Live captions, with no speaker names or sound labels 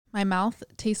My mouth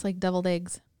tastes like deviled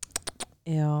eggs.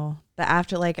 Ew. The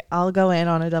after, like, I'll go in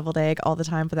on a deviled egg all the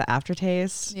time for the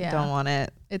aftertaste. Yeah. Don't want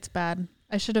it. It's bad.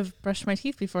 I should have brushed my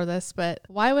teeth before this, but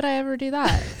why would I ever do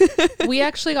that? We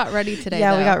actually got ready today.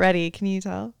 Yeah, though. we got ready. Can you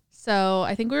tell? So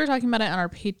I think we were talking about it on our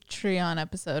Patreon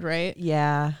episode, right?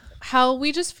 Yeah. How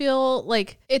we just feel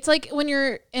like it's like when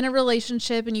you're in a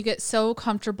relationship and you get so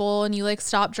comfortable and you like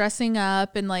stop dressing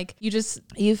up and like you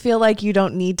feel like you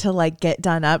don't need to like get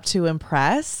done up to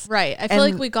impress. Right. I feel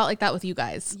like we got like that with you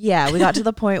guys. Yeah, we got to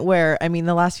the point where, I mean,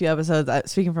 the last few episodes,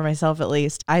 speaking for myself at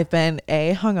least, I've been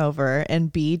A, hungover,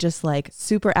 and B, just like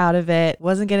super out of it,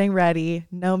 wasn't getting ready,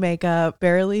 no makeup,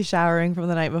 barely showering from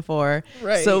the night before.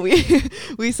 Right. So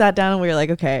we sat down and we were like,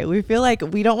 okay, we feel like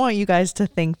we don't want you guys to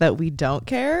think that we don't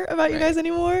care about you guys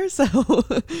anymore. So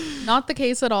not the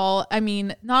case at all. I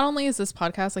mean, not only is this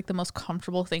podcast like the most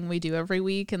comfortable thing we do every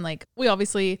week, and like we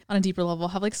obviously on a deeper level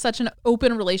have like such an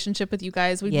open relationship with you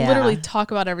guys. We literally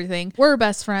talk about everything. We're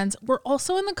best friends. We're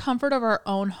also in the comfort of our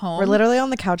own home. We're literally on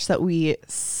the couch that we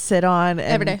sit on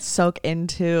every day, soak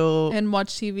into and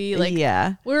watch TV. Like,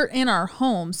 yeah, we're in our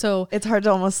home, so it's hard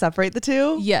to almost separate the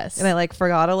two. Yes. And I like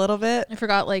forgot a little bit. I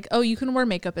forgot like, oh, you can wear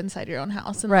makeup inside your own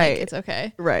house, and like it's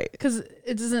okay. Right. Because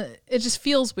it just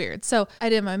feels weird. So I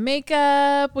did my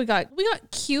makeup. We got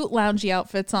cute loungy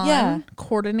outfits on,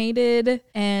 coordinated,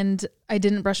 and I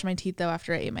didn't brush my teeth though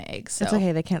after I ate my eggs. So it's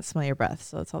okay. They can't smell your breath,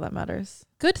 so that's all that matters.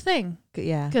 Good thing.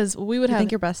 Yeah. Because we would have. You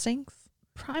think your breath stinks?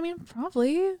 I mean,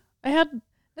 probably.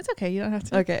 It's okay. You don't have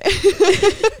to. Okay.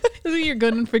 You're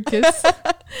going for kiss.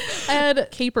 I had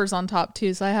capers on top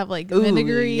too, so I have like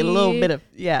vinegary. A little bit of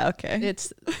okay.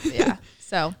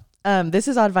 So this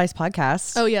is Odd Advice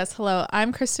Podcast. Oh yes, hello.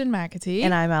 I'm Kristen McAtee.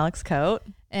 And I'm Alex Coate.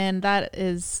 And that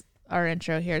is our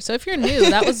intro here. So if you're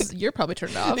new, you're probably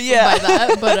turned off by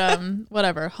that. But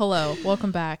whatever. Hello.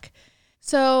 Welcome back.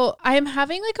 So I am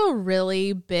having like a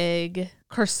really big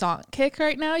croissant kick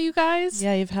right now, you guys.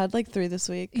 Yeah, you've had like 3 this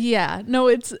week. Yeah. No,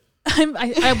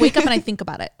 I wake up and I think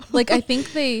about it. Like I think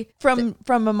from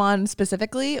Maman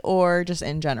specifically or just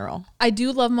in general. I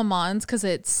do love Maman's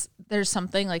because there's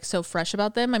something like so fresh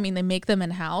about them. I mean, they make them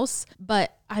in house,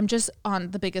 but I'm just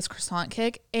on the biggest croissant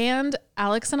kick. And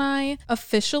Alex and I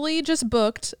officially just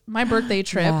booked my birthday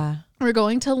trip. Yeah. We're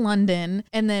going to London,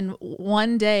 and then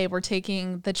one day we're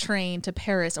taking the train to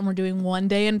Paris, and we're doing one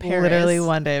day in Paris. Literally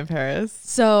one day in Paris.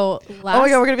 So oh my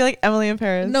God, we're going to be like Emily in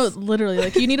Paris. No, literally.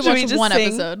 Like you need to watch one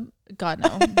episode. God,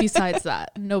 no. Besides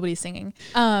that, nobody's singing.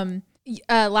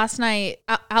 Last night,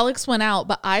 Alex went out,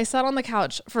 but I sat on the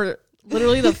couch for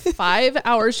literally the 5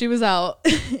 hours she was out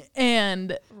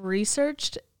and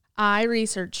I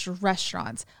researched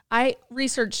restaurants. I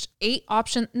researched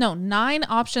 9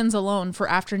 options alone for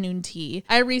afternoon tea.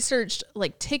 I researched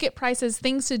like ticket prices,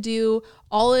 things to do,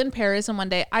 all in Paris in one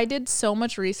day. I did so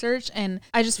much research, and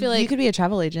I just feel like you could be a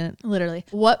travel agent. Literally.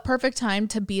 What perfect time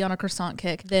to be on a croissant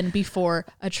kick than before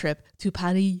a trip to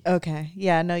Paris? Okay.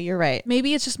 Yeah, no, you're right.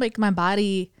 Maybe it's just like my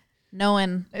body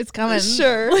knowing it's coming.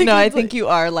 Sure. Like, no, I think you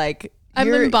are like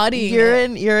I'm embodying.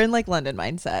 You're in like London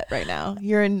mindset right now.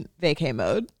 You're in vacay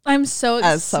mode. I'm so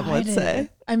excited. As some would say.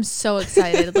 I'm so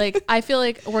excited. Like I feel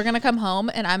like we're gonna come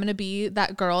home and I'm gonna be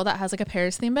that girl that has like a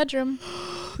Paris themed bedroom.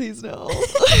 Please no.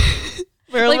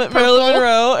 Marilyn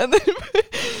Monroe and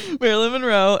then Marilyn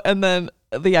Monroe and then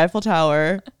the Eiffel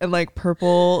Tower and like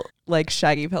purple like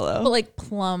shaggy pillow. But like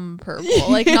plum purple.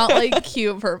 Like not like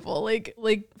cute purple. Like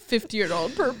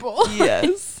 50-year-old purple.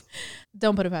 Yes.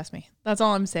 Don't put it past me. That's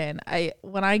all I'm saying.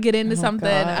 When I get into something,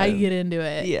 God. I get into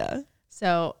it. Yeah.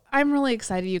 So I'm really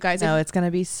excited, you guys. No, it's going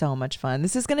to be so much fun.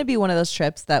 This is going to be one of those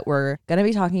trips that we're going to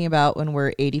be talking about when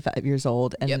we're 85 years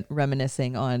old and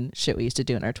reminiscing on shit we used to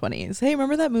do in our 20s. Hey,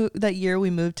 remember that year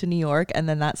we moved to New York and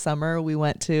then that summer we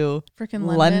went to freaking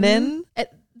London?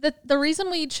 The reason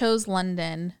we chose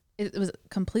London, it was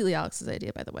completely Alex's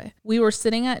idea, by the way. We were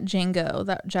sitting at Django,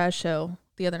 that jazz show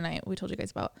the other night we told you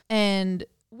guys about. And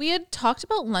we had talked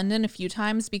about London a few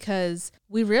times because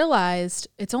we realized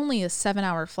it's only a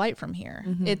 7-hour flight from here.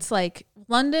 Mm-hmm. It's like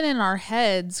London in our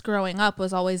heads growing up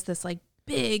was always this like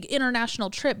big international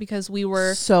trip because we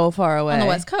were so far away on the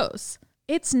West Coast.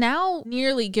 It's now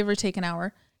nearly, give or take an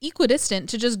hour, equidistant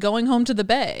to just going home to the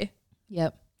Bay.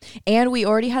 Yep. And we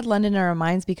already had London in our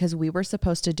minds because we were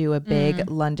supposed to do a big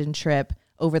London trip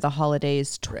over the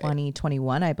holidays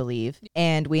 2021, I believe.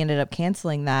 And we ended up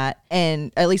canceling that.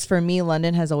 And at least for me,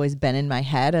 London has always been in my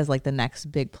head as like the next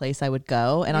big place I would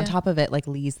go. And on top of it, like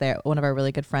Lee's there. One of our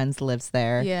really good friends lives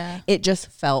there. Yeah. It just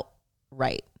felt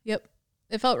right. Yep.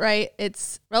 It felt right.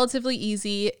 It's relatively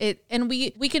easy. And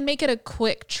we can make it a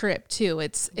quick trip too.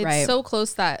 It's so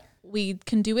close that we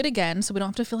can do it again. So we don't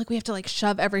have to feel like we have to like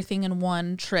shove everything in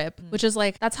one trip, which is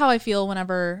like, that's how I feel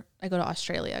whenever I go to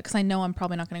Australia. Cause I know I'm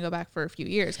probably not going to go back for a few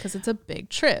years cause it's a big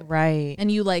trip. Right.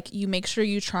 And you make sure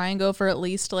you try and go for at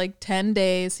least like 10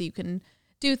 days so you can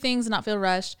do things and not feel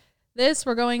rushed.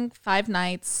 We're going 5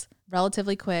 nights,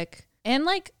 relatively quick and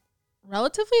like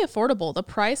relatively affordable. The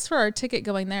price for our ticket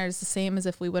going there is the same as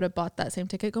if we would have bought that same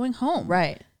ticket going home.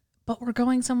 Right. But we're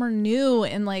going somewhere new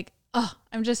and like,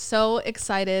 I'm just so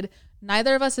excited.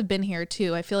 Neither of us have been here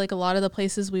too. I feel like a lot of the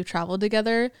places we've traveled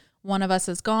together, one of us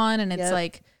is gone and it's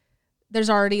like, there's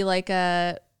already like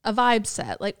a vibe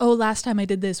set. Like, oh, last time I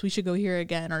did this, we should go here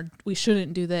again, or we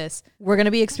shouldn't do this. We're going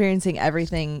to be experiencing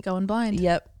everything. Going blind.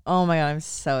 Yep. Oh my God, I'm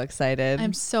so excited.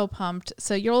 I'm so pumped.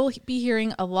 So you'll be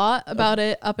hearing a lot about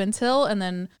it up until, and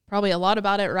then probably a lot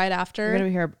about it right after. We're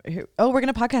going to be here. Oh, we're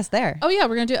going to podcast there. Oh yeah,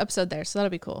 we're going to do an episode there. So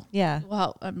that'll be cool. Yeah.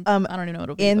 Well, I don't even know what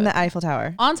it'll be. In the Eiffel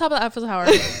Tower. On top of the Eiffel Tower.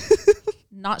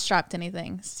 Not strapped to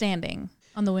anything. Standing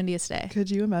on the windiest day.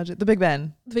 Could you imagine? The Big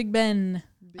Ben. The Big Ben.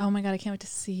 Oh my God, I can't wait to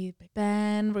see Big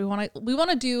Ben. We want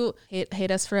to do,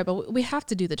 hate us for it, but we have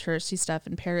to do the touristy stuff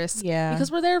in Paris. Yeah.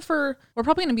 Because we're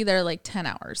probably going to be there like 10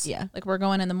 hours. Yeah. Like we're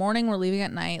going in the morning, we're leaving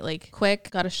at night, like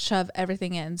quick, got to shove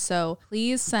everything in. So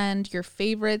please send your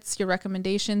favorites, your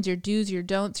recommendations, your do's, your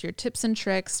don'ts, your tips and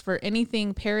tricks for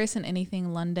anything Paris and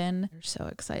anything London. We're so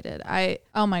excited.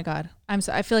 Oh my God.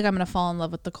 I feel like I'm going to fall in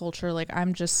love with the culture. Like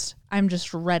I'm just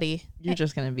ready. You're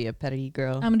just going to be a petty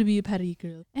girl. I'm going to be a petty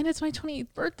girl. And it's my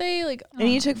 28th birthday. Like, and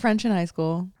you took French in high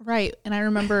school. Right. And I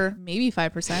remember maybe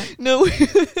 5%. No,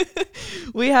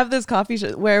 we have this coffee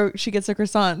shop where she gets her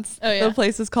croissants. Oh, yeah. The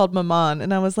place is called Maman.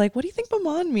 And I was like, what do you think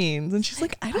Maman means? And she's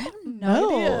like, I don't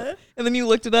know. Idea. And then you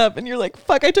looked it up and you're like,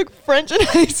 fuck, I took French in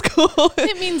high school.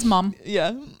 It means mom.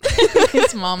 Yeah.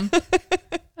 It's mom.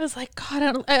 I was like,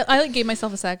 God, I like gave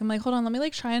myself a sec. I'm like, hold on, let me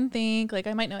like try and think. Like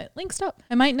I might know it. Link, stop.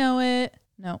 I might know it.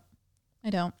 No,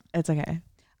 I don't. It's okay.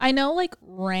 I know like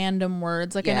random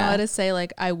words. Like I know how to say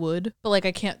like I would, but like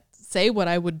I can't say what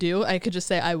I would do. I could just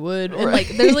say I would. And like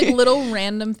there's like little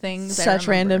random things. Such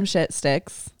random shit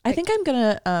sticks. Like, I think I'm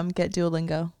gonna get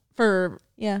Duolingo.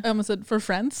 I almost said for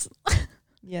friends.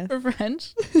 Yeah. For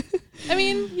French. I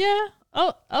mean, yeah.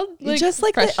 I'll like just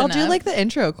like I'll do like the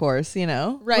intro course, you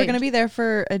know. Right. We're gonna be there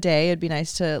for a day. It'd be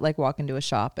nice to like walk into a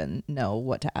shop and know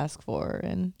what to ask for,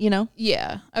 and you know.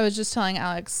 Yeah, I was just telling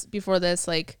Alex before this,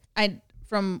 like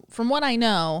from what I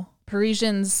know,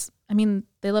 Parisians, I mean,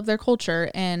 they love their culture,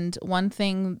 and one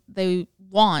thing they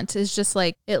want is just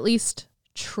like at least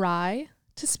try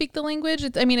to speak the language.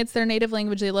 It's their native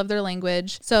language. They love their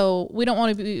language. So we don't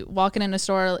want to be walking in a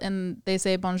store and they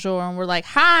say bonjour and we're like,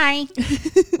 hi.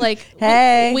 Like,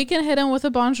 hey. We can hit them with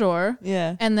a bonjour.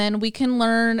 Yeah. And then we can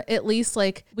learn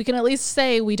we can at least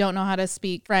say we don't know how to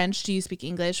speak French. Do you speak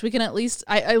English? We can at least,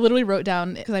 I literally wrote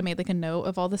down, because I made like a note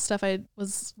of all the stuff I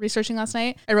was researching last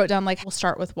night. I wrote down like, we'll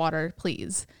start with water,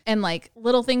 please. And like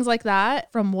little things like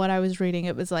that. From what I was reading,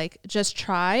 it was like, just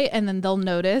try. And then they'll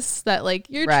notice that like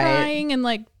you're trying and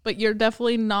like, but you're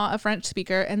definitely not a French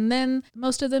speaker. And then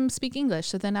most of them speak English.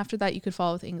 So then after that, you could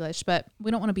follow with English. But we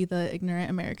don't want to be the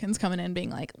ignorant Americans coming in being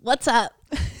like, what's up?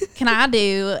 Can I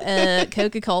do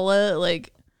Coca-Cola?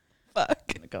 Like,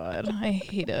 fuck. Oh my God, I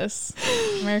hate us.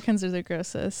 Americans are the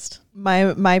grossest.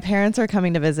 My parents are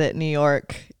coming to visit New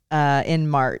York in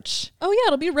March. Oh yeah,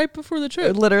 it'll be right before the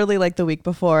trip. Literally like the week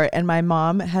before. And my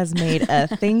mom has made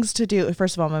things to do.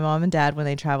 First of all, my mom and dad, when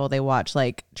they travel, they watch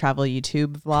like travel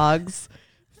YouTube vlogs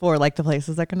for like the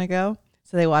places they're gonna go.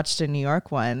 So they watched a New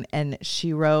York one, and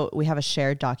she wrote, we have a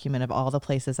shared document of all the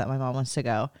places that my mom wants to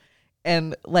go,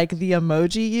 and like the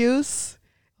emoji use.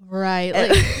 Right.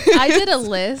 Like I did a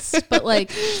list, but like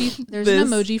there's an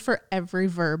emoji for every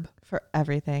verb. For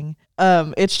everything.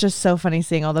 It's just so funny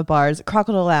seeing all the bars.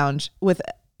 Crocodile Lounge with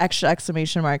extra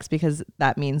exclamation marks, because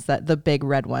that means that the big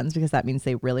red ones, because that means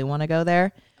they really want to go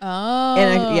there. Oh.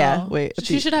 And yeah, wait.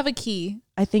 She should have a key.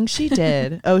 I think she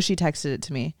did. Oh, she texted it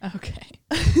to me.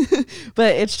 Okay.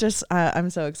 But it's just,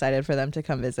 I'm so excited for them to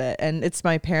come visit. And it's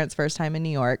my parents' first time in New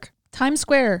York. Times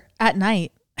Square at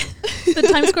night. The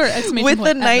Times Square exclamation with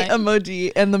the night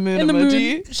emoji and the moon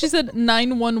emoji. Moon. She said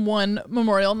 911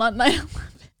 Memorial, not 911.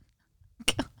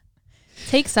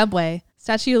 Take Subway.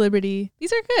 Statue of Liberty.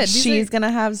 These are good. She's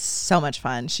gonna have so much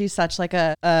fun. She's such like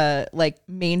a like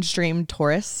mainstream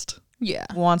tourist. Yeah.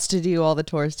 Wants to do all the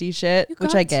touristy shit,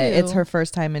 which I get. It's her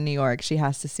first time in New York. She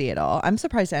has to see it all. I'm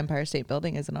surprised the Empire State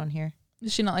Building isn't on here.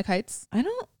 Does she not like heights? I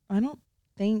don't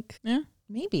think. Yeah.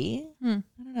 Maybe. I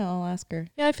don't don't know. I'll ask her.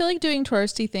 Yeah, I feel like doing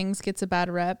touristy things gets a bad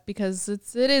rep because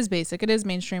it is basic, it is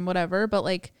mainstream, whatever.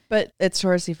 But it's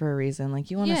touristy for a reason.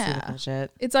 Like you want to see the cool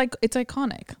shit. It's like it's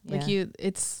iconic. Like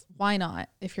it's why not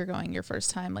if you're going your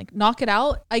first time? Like knock it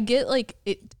out. I get like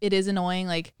it is annoying.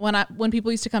 Like when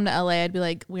people used to come to LA, I'd be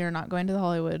like, we are not going to the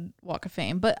Hollywood Walk of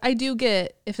Fame. But I do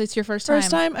get if it's your first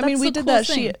time. I mean, we did that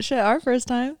shit our first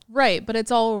time. Right, but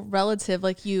it's all relative.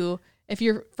 Like if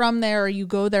you're from there or you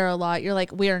go there a lot, you're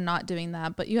like, we are not doing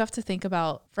that. But you have to think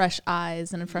about fresh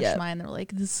eyes and a fresh mind. They're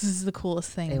like, this is the coolest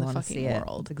thing in the fucking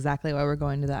world. That's exactly why we're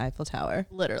going to the Eiffel Tower.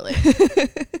 Literally.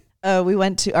 I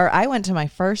went to my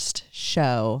first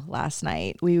show last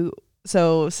night.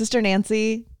 So Sister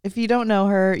Nancy, if you don't know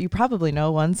her, you probably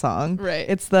know one song. Right.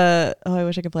 It's I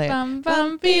wish I could play it. Bum,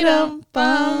 bum, bum,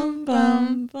 bum,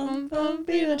 bum, bum, bum,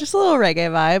 just a little reggae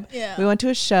vibe. Yeah. We went to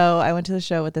a show. I went to the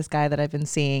show with this guy that I've been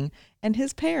seeing and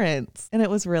his parents. And it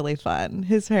was really fun.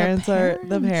 His parents are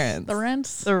the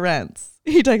parents. The Rents.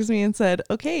 He texted me and said,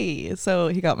 okay. So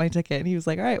he got my ticket and he was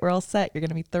like, all right, we're all set. You're going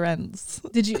to meet the Rents.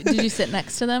 Did you sit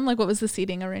next to them? Like what was the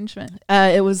seating arrangement?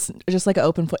 It was just like an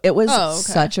open foot. It was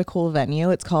such a cool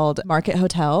venue. It's called Market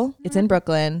Hotel. It's in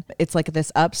Brooklyn. It's like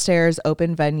this upstairs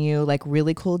open venue, like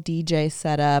really cool DJ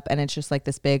setup. And it's just like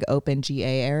this big open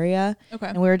GA area. Okay.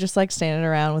 And we were just like standing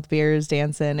around with beers,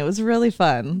 dancing. It was really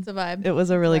fun. It's a vibe. It was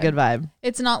a really good vibe.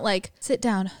 It's not like sit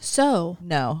down. So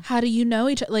no. How do you know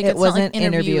each other? Like it wasn't not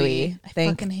like interviewee. I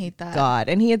fucking hate that. God.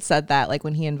 And he had said that like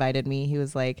when he invited me, he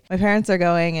was like, my parents are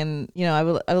going and I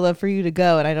would love for you to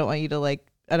go. And I don't want you to like,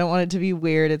 I don't want it to be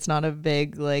weird. It's not a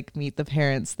big like meet the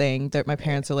parents thing. My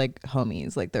parents are like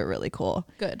homies. Like they're really cool.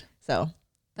 Good. So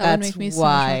that would make me so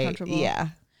much more comfortable. Yeah.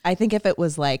 I think if it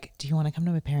was like, do you want to come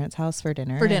to my parents' house for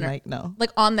dinner? Like, no.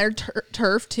 Like on their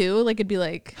turf too. Like it'd be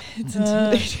like, it's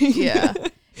intimidating. Yeah.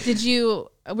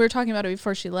 We were talking about it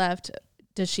before she left.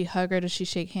 Does she hug or does she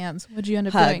shake hands? What'd you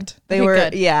end up doing?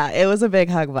 Good. Yeah, it was a big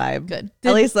hug vibe. Good.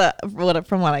 At least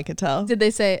from what I could tell. Did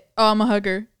they say, oh, I'm a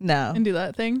hugger? No. And do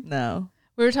that thing? No.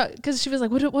 We were talking, because she was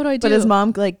like, what do I do? But his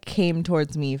mom like came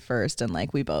towards me first and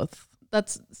like we both.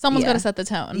 Someone's got to set the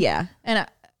tone. Yeah. And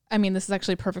I mean, this is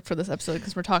actually perfect for this episode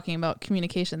because we're talking about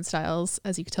communication styles,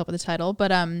 as you can tell by the title.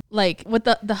 But like with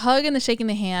the hug and the shaking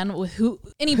the hand with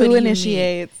anybody who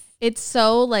initiates. It's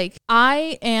so like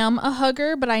I am a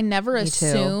hugger, but I never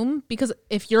assume because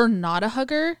if you're not a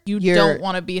hugger, you don't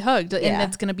want to be hugged and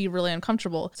it's going to be really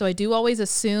uncomfortable. So I do always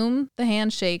assume the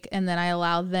handshake and then I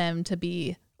allow them to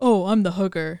be, oh, I'm the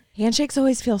hugger. Handshakes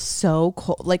always feel so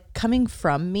cold. Like coming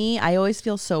from me, I always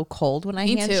feel so cold when I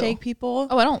handshake people.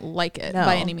 Oh, I don't like it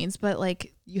by any means, but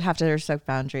like you have to respect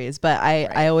boundaries. But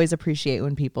I always appreciate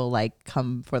when people like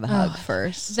come for the hug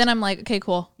first. Then I'm like, okay,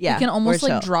 cool. Yeah, you can almost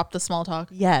like drop the small talk.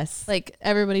 Yes. Like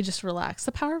everybody just relax.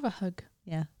 The power of a hug.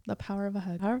 Yeah. The power of a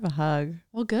hug. Power of a hug.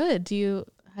 Well, good.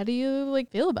 How do you like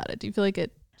feel about it? Do you feel like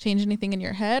it changed anything in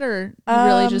your head or you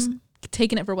really just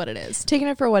taking it for what it is? Taking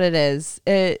it for what it is.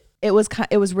 It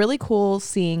was really cool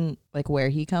seeing like where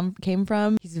he came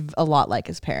from. He's a lot like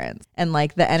his parents, and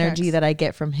like the energy that I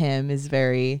get from him is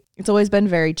it's always been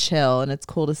very chill, and it's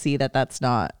cool to see that that's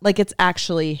not like it's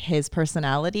actually his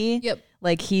personality. Yep.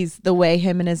 Like he's the way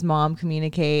him and his mom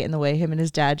communicate and the way him and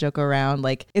his dad joke around,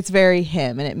 like it's very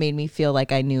him, and it made me feel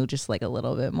like I knew just like a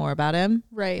little bit more about him.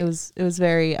 Right. It was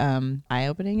very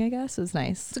eye-opening, I guess. It was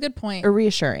nice. It's a good point. Or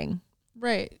reassuring.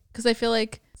 Right. Because I feel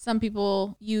like some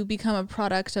people, you become a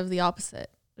product of the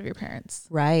opposite of your parents.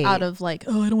 Right. Out of like,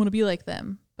 oh, I don't want to be like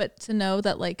them. But to know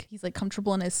that like he's like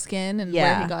comfortable in his skin and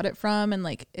where he got it from, and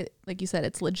like it, like you said,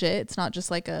 it's legit. It's not just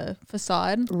like a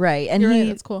facade. Right. And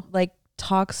that's cool. Like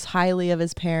talks highly of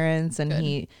his parents, and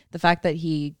the fact that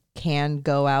he can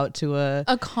go out to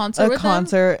a concert with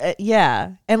them?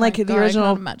 Yeah. And like the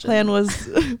original plan was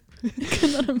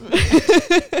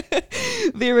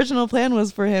the original plan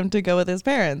was for him to go with his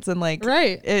parents, and like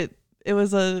it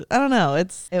was I don't know,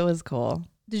 it was cool.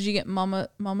 Did you get mama's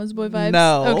boy vibes?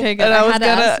 No. Okay, good. And I was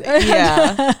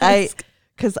gonna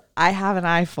because I have an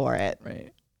eye for it.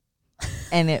 Right.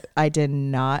 And I did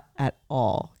not at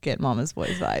all get mama's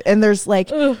boys vibe. And there's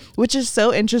like, which is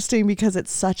so interesting because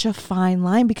it's such a fine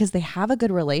line because they have a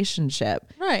good relationship.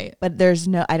 Right. But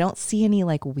I don't see any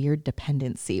like weird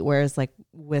dependency. Whereas like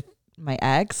with my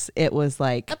ex, it was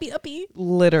like uppy.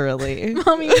 Literally.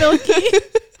 Mommy milky.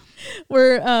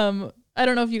 We're I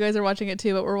don't know if you guys are watching it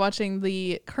too, but we're watching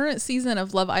the current season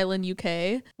of Love Island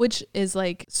UK, which is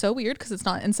like so weird because it's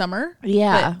not in summer.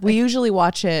 Yeah. We usually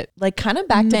watch it like kind of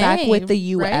back to back with the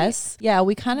US. Right? Yeah.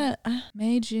 We kind of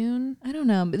May, June. I don't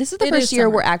know. This is the first year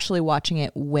we're actually watching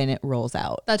it when it rolls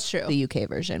out. That's true. The UK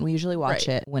version. We usually watch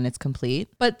it when it's complete.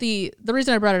 But the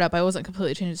reason I brought it up, I wasn't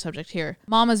completely changing the subject here.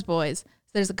 Mama's Boys.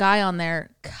 There's a guy on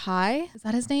there, Kai. Is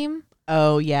that his name?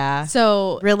 Oh yeah.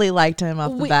 So really liked him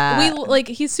off the bat. We like,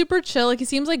 he's super chill. Like he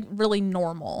seems like really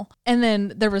normal. And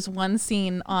then there was one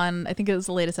scene on, I think it was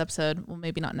the latest episode. Well,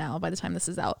 maybe not now by the time this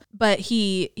is out. But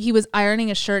he was ironing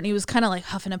his shirt and he was kind of like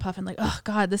huffing and puffing like, oh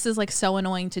God, this is like so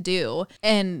annoying to do.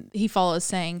 And he follows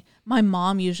saying, my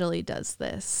mom usually does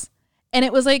this. And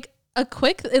it was like a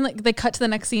quick, and like they cut to the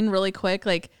next scene really quick.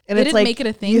 Like and they it's didn't like, make it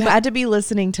a thing. You had to be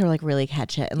listening to like really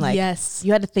catch it. And like, yes,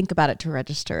 you had to think about it to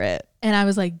register it. And I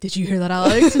was like, did you hear that,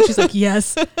 Alex? And she's like,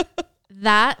 yes.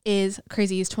 That is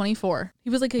crazy. He's 24. He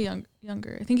was like a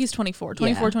younger. I think he's 24,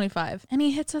 25. And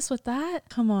he hits us with that.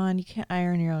 Come on. You can't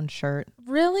iron your own shirt.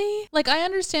 Really? Like, I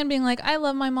understand being like, I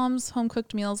love my mom's home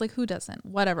cooked meals. Like, who doesn't?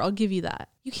 Whatever. I'll give you that.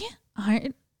 You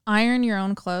can't iron your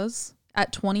own clothes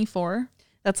at 24.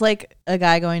 That's like a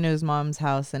guy going to his mom's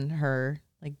house and her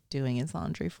like doing his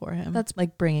laundry for him. That's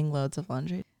like bringing loads of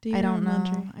laundry. I don't know.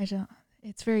 Laundry?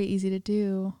 It's very easy to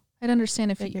do. I'd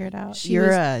understand if figure it out.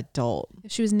 You're an adult.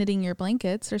 If she was knitting your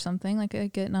blankets or something, like I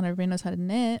get not everybody knows how to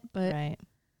knit, but right.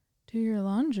 Do your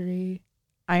laundry.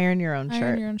 Iron your own shirt.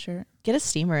 Iron your own shirt. Get a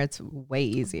steamer. It's way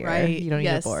easier. Right. You don't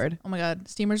get bored. Oh my God.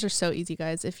 Steamers are so easy,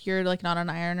 guys. If you're like not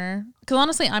an ironer, because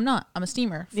honestly, I'm not. I'm a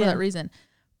steamer for that reason.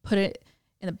 Put it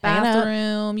in the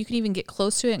bathroom. You can even get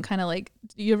close to it and kind of like,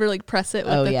 do you ever like press it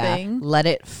with the thing? Let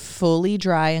it fully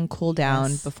dry and cool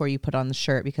down before you put on the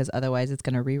shirt because otherwise it's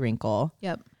going to re-wrinkle.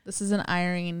 Yep. This is an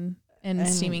ironing and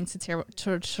steaming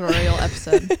tutorial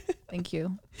episode. Thank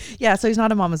you. Yeah. So he's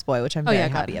not a mama's boy, which I'm very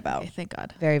happy about. Okay, thank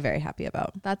God. Very, very happy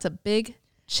about. That's a big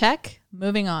check.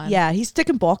 Moving on. Yeah. He's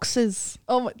sticking boxes.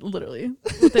 Oh, literally.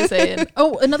 What they say.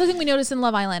 Oh, another thing we noticed in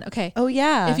Love Island. Okay. Oh,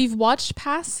 yeah. If you've watched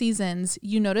past seasons,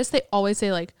 you notice they always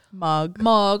say like mug.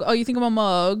 Oh, you think I'm a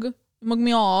mug? Mug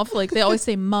me off. Like they always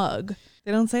say mug.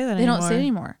 They don't say that anymore. They don't say it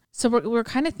anymore. So we're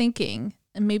kind of thinking,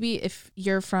 and maybe if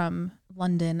you're from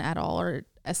London at all or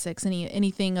Essex,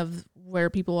 anything of where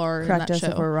people are correct in that us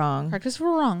show. If we're wrong. Correct us if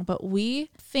we're wrong. But we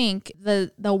think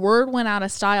the word went out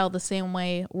of style the same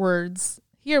way words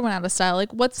here went out of style.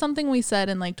 Like what's something we said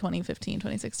in like 2015,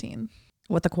 2016?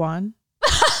 What the quan?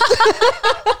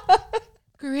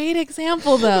 Great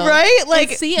example though. Right? Like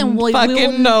see, and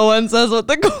fucking no one says what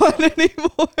the quan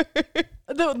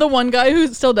anymore. The one guy who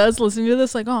still does listening to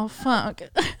this like, oh fuck.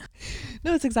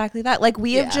 No, it's exactly that. Like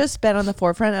we have just been on the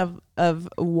forefront of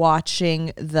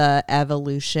watching the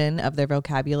evolution of their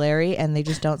vocabulary and they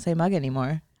just don't say mug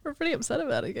anymore. We're pretty upset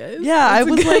about it, guys. Yeah, I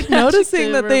was like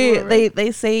noticing that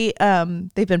they say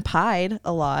they've been pied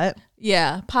a lot.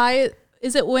 Yeah. Pie,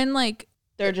 is it when like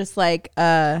they're just like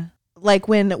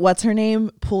when what's her name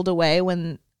pulled away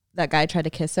when that guy tried to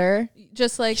kiss her?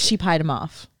 Just like she pied him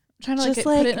off. I'm trying to like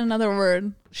put it in another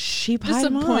word. She pied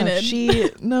him off.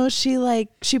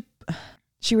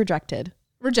 She rejected.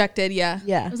 Rejected, yeah.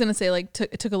 Yeah. I was gonna say like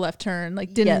took a left turn,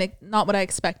 like didn't not what I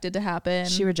expected to happen.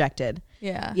 She rejected.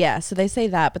 Yeah. Yeah. So they say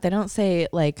that, but they don't say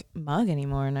like mug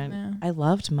anymore. And I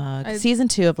loved mug. Season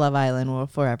 2 of Love Island will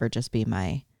forever just be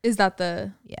my. Is that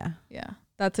the? Yeah. Yeah.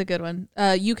 That's a good one.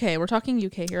 UK. We're talking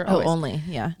UK here. Oh, only.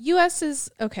 Yeah. US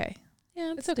is okay.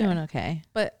 Yeah, it's okay. Doing okay.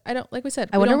 But I don't like we said.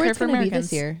 I wonder where it's going to be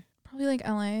this year. Probably like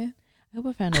LA. I hope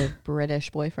I found a British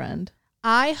boyfriend.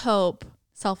 I hope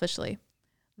selfishly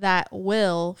that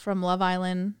Will from Love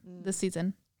Island this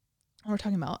season, we're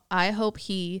talking about, I hope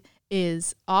he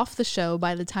is off the show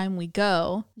by the time we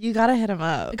go. You gotta hit him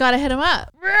up. You gotta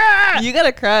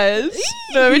crush.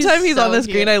 No, every time he's so on the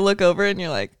screen, I look over and you're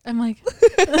like, I'm like,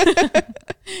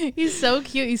 he's so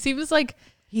cute. He seems like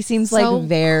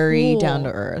very cool. Down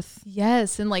to earth.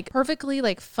 Yes, and like perfectly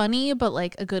like funny, but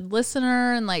like a good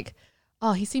listener and like,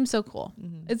 oh, he seems so cool.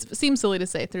 Mm-hmm. It seems silly to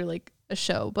say through like a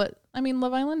show, but I mean,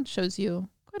 Love Island shows you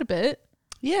quite a bit.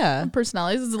 Yeah. And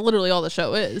personalities is literally all the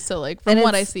show is. So like from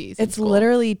what I see, it's cool.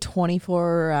 Literally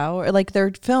 24 hours. Like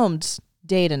they're filmed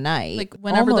day to night. Like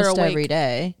whenever they're awake. Every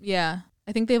day. Yeah.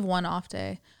 I think they have one off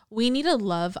day. We need a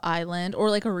Love Island or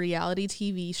like a reality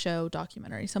TV show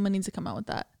documentary. Someone needs to come out with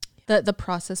that. The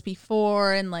process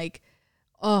before and like,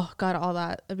 oh God, all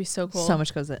that. That'd be so cool. So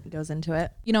much goes into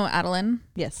it. You know Adeline?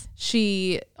 Yes.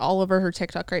 She, all over her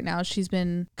TikTok right now, she's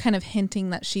been kind of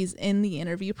hinting that she's in the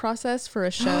interview process for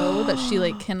a show that she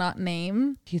like cannot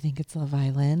name. Do you think it's Love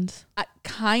Island?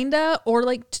 Kinda, or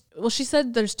like, well, she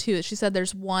said there's two. She said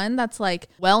there's one that's like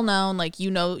well known, like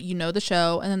you know the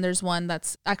show, and then there's one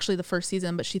that's actually the first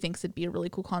season, but she thinks it'd be a really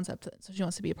cool concept, so she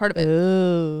wants to be a part of it.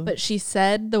 Ooh. But she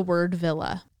said the word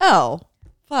villa. Oh,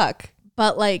 fuck.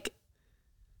 But like,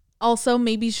 also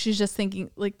maybe she's just thinking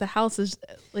like the house is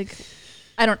like,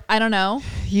 I don't know.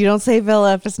 You don't say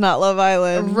villa if it's not Love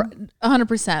Island.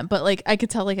 100%. But like I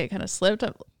could tell like it kind of slipped.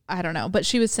 I don't know, but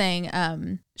she was saying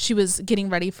she was getting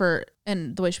ready for,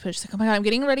 and the way she put it, she's like, oh my God, I'm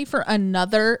getting ready for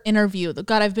another interview.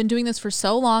 God, I've been doing this for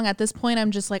so long. At this point,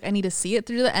 I'm just like, I need to see it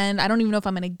through the end. I don't even know if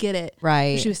I'm going to get it.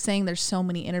 Right. But she was saying there's so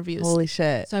many interviews. Holy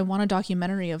shit. So I want a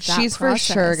documentary of that She's process.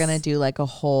 for sure going to do like a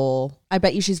whole, I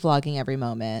bet you she's vlogging every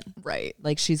moment. Right.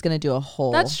 Like she's going to do a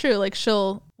whole. That's true. Like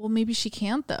maybe she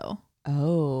can't though.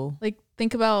 Oh. Like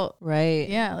think about. Right.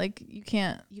 Yeah. Like you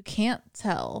can't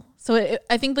tell. So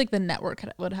I think like the network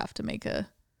would have to make a.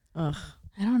 Ugh.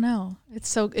 I don't know. It's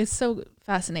so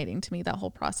fascinating to me, that whole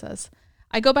process.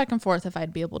 I go back and forth if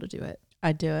I'd be able to do it.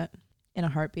 I'd do it in a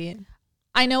heartbeat.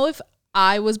 I know if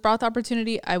I was brought the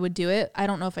opportunity, I would do it. I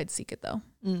don't know if I'd seek it though.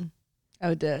 I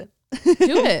would do it.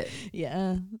 Do it.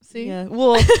 Yeah. See? Yeah.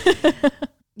 Well,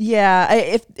 yeah.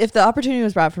 If the opportunity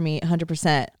was brought for me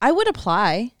 100%, I would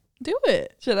apply. Do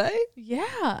it. Should I?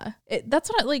 Yeah. That's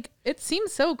what I like. It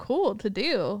seems so cool to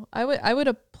do. I would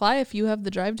apply if you have the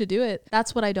drive to do it.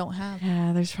 That's what I don't have.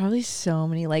 Yeah. There's probably so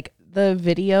many, like the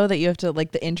video that you have to,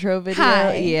 like the intro video.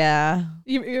 Hi. Yeah.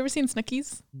 You ever seen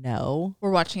Snooki's? No.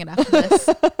 We're watching it after this.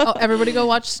 Oh, everybody go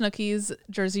watch Snooki's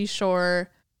Jersey Shore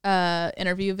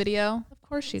interview video. Of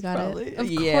course she got it. Of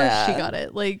course she got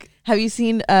it. Like, have you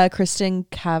seen Kristen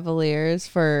Cavaliers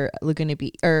for Laguna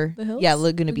Beach? Or The Hills? Yeah,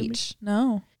 Laguna Beach.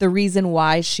 No. The reason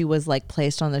why she was like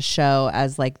placed on the show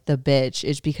as like the bitch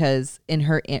is because in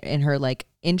her like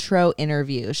intro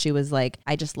interview, she was like,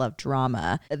 I just love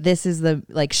drama. This is the,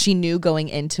 like, she knew going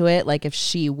into it, like if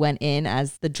she went in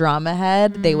as the drama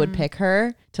head, they would pick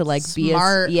her to like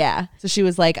Smart. be yeah. So she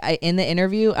was like, in the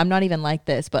interview, I'm not even like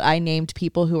this, but I named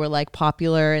people who were like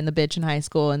popular in the bitch in high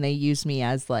school and they used me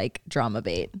as like drama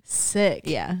bait. Sick.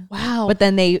 Yeah. Wow. But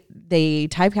then they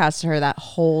typecasted her that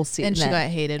whole season. And she got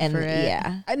hated for it.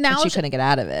 Yeah. Now and she couldn't get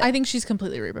out of it. I think she's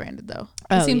completely rebranded though.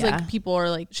 Oh, It seems yeah. like people are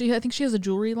like, I think she has a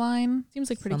jewelry line. Seems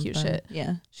like pretty cute shit.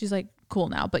 Yeah. She's like cool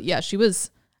now. But yeah, she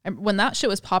was, when that shit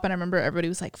was popping, I remember everybody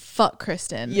was like, fuck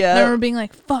Kristen. Yeah. And I remember being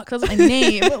like, fuck, that's my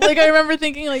name. Like I remember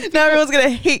thinking like, Now everyone's going to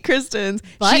hate Kristen's.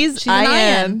 but She's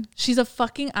an IN. She's a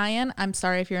fucking IN. I'm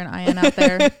sorry if you're an IN out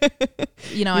there.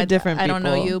 You know, Different I don't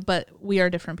know people. you, but we are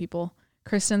different people.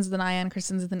 Kristen's an IN,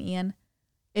 Kristen's an EN.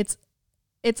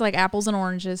 It's like apples and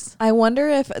oranges. I wonder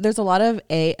if there's a lot of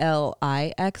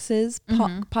ALIXs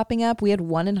popping up. We had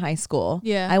one in high school.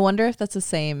 Yeah. I wonder if that's the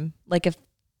same, like if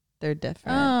they're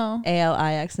different. Oh.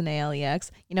 ALIX and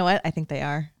ALEX. You know what? I think they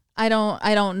are. I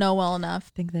don't know well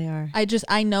enough. I think they are.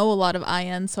 I know a lot of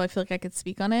INs, so I feel like I could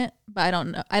speak on it, but I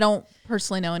don't know. I don't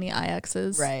personally know any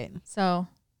IXs. Right. So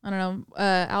I don't know.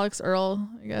 Alex Earl,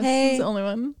 I guess, Hey. is the only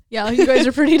one. Yeah, you guys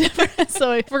are pretty different.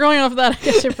 So if we're going off of that, I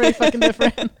guess you're pretty fucking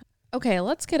different. Okay,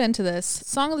 let's get into this.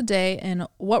 Song of the day and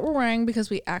what we're wearing because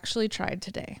we actually tried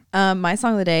today. My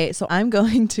song of the day. So I'm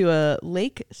going to a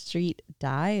Lake Street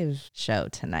Dive show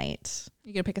tonight.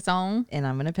 You gonna pick a song? And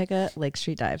I'm going to pick a Lake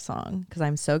Street Dive song because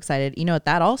I'm so excited. You know what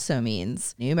that also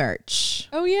means? New merch.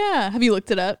 Oh yeah. Have you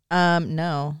looked it up?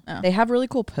 No. Oh. They have really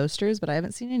cool posters, but I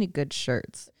haven't seen any good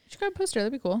shirts. You should grab a poster.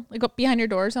 That'd be cool. Like up behind your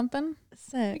door or something.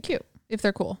 That'd be Sick. cute if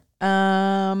they're cool.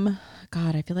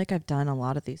 God, I feel like I've done a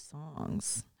lot of these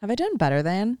songs. Have I done Better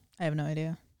Than? I have no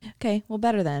idea. Okay, well,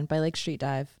 Better Than by Lake Street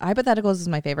Dive. Hypotheticals is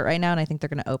my favorite right now, and I think they're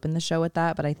going to open the show with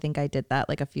that, but I think I did that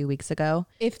like a few weeks ago.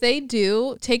 If they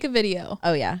do, take a video.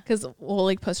 Oh, yeah. Because we'll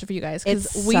like post it for you guys. Because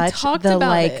It's we such talked the about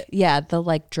like, it. yeah, the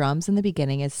like drums in the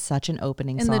beginning is such an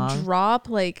opening And song. the drop,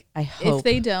 like, I hope. if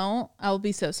they don't, I'll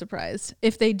be so surprised.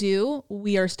 If they do,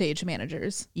 we are stage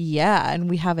managers. Yeah, and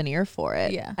we have an ear for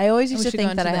it. Yeah. I always And used we to should go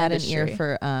think that I into the had an industry. ear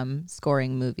for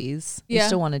scoring movies. I Yeah.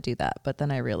 still want to do that, but then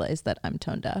I realized that I'm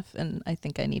tone deaf, and I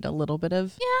think I need a little bit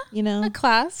of, you know. A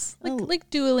class, like Oh. like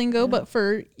Duolingo, but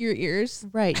for your ears.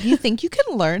 Right. Do you think you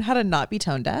can learn how to not be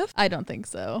tone deaf? I don't think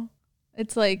so.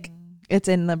 It's like, It's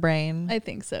in the brain. I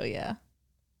think so, yeah.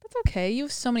 That's okay. You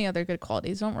have so many other good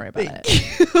qualities. Don't worry about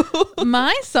it.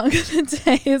 My song of the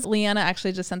day is, Leanna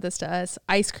actually just sent this to us.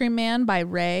 Ice Cream Man by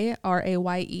Raye,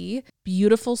 Raye.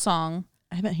 Beautiful song.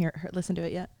 I haven't listened to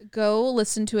it yet. Go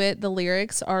listen to it. The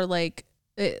lyrics are like,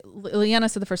 Leanna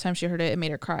said the first time she heard it, it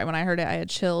made her cry. When I heard it, I had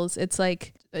chills. It's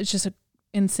like, it's just a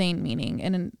insane meaning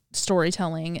and in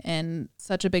storytelling and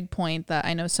such a big point that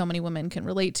I know so many women can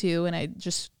relate to. And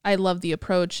I love the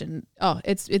approach and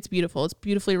it's beautiful. It's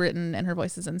beautifully written and her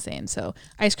voice is insane. So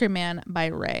Ice Cream Man by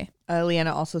Raye.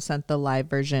 Leanna also sent the live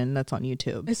version that's on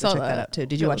YouTube. I saw check that. that out too.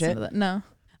 Did you Go watch listen it? to that. No.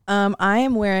 I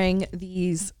am wearing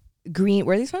these green,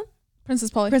 where are these from?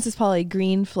 Princess Polly. Princess Polly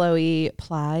green flowy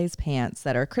plies pants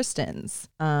that are Kristen's.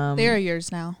 They are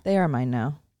yours now. They are mine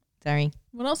now. Sorry.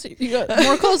 What else? You got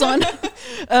more clothes on.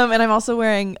 And I'm also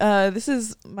wearing, this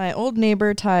is my old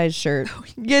neighbor Ty's shirt.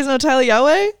 You guys know Tyler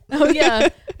Yahweh? Oh, yeah.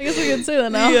 I guess we can say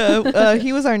that now. Yeah.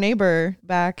 He was our neighbor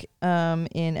back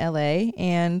in LA.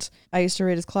 And I used to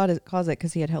raid his closet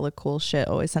because he had hella cool shit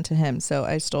always sent to him. So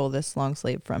I stole this long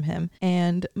sleeve from him.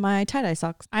 And my tie-dye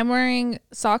socks. I'm wearing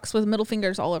socks with middle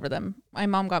fingers all over them. My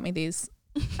mom got me these.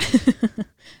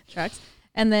 Tracks.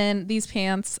 And then these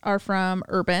pants are from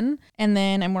Urban. And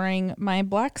then I'm wearing my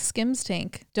black Skims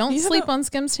tank. Don't sleep on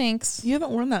Skims tanks. You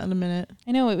haven't worn that in a minute.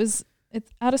 I know, it's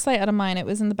out of sight, out of mind. It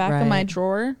was in the back of my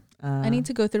drawer. I need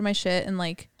to go through my shit and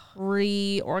like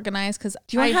reorganize because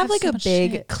do you want to have like a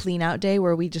big clean out day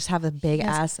where we just have a big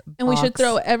ass box? And we should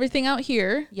throw everything out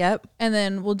here. Yep. And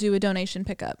then we'll do a donation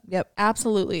pickup. Yep.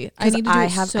 Absolutely. I need to do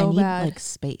it so bad. Like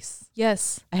space.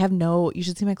 Yes. You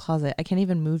should see my closet. I can't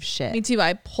even move shit. Me too.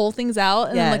 I pull things out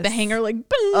and then like the hanger like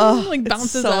boom, like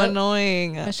bounces it's so up.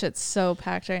 annoying. My shit's so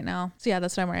packed right now. So yeah,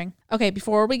 that's what I'm wearing. Okay,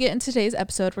 before we get into today's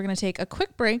episode, we're going to take a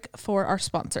quick break for our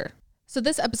sponsor. So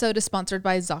this episode is sponsored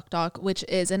by ZocDoc, which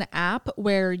is an app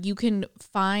where you can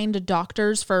find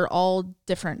doctors for all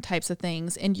different types of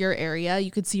things in your area. You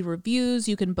could see reviews,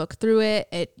 you can book through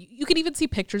it. You can even see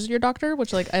pictures of your doctor,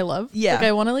 which like I love. Yeah. Like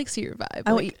I want to like see your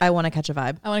vibe. I want to catch a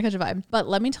vibe. I want to catch a vibe. But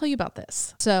let me tell you about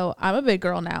this. So I'm a big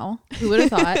girl now. Who would have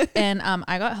thought? And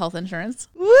I got health insurance.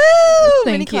 Woo!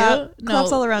 Thank you.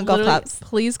 Claps all around. Golf claps.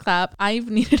 Please clap. I've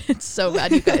needed it so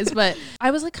bad, you guys. But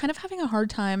I was like kind of having a hard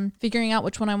time figuring out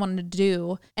which one I wanted to do.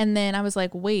 And then I was like,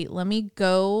 wait, let me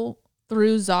go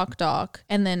through ZocDoc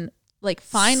and then like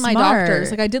find my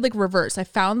doctors. Like I did like reverse. I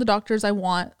found the doctors I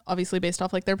want, obviously based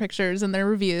off like their pictures and their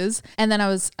reviews. And then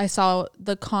I saw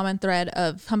the common thread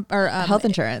of health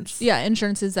insurance. Yeah,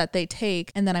 insurances that they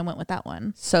take. And then I went with that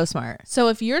one. So smart. So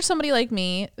if you're somebody like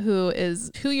me who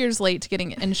is 2 years late to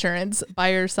getting insurance by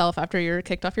yourself after you're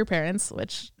kicked off your parents,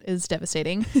 which is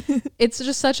devastating, it's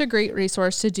just such a great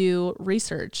resource to do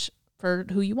research for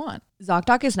who you want.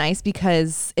 ZocDoc is nice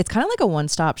because it's kind of like a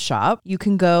one-stop shop. You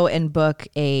can go and book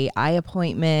a eye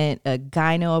appointment, a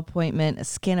gyno appointment, a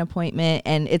skin appointment,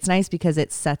 and it's nice because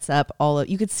it sets up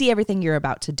you could see everything you're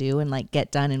about to do and like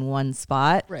get done in one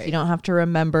spot. Right. You don't have to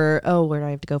remember, oh, where do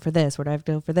I have to go for this? Where do I have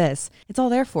to go for this? It's all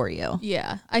there for you.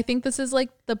 Yeah. I think this is like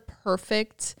the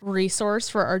perfect resource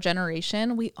for our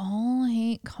generation. We all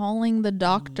hate calling the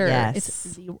doctor.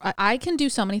 Yes. I can do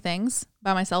so many things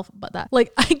by myself, but that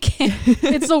like I can't.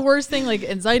 It's the worst thing. Like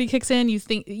anxiety kicks in.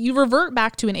 You revert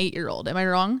back to an 8-year-old. Am I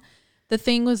wrong? The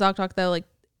thing with ZocDoc though, like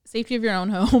safety of your own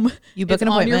home. You book an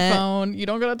appointment on your phone. You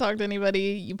don't gotta talk to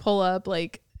anybody. You pull up.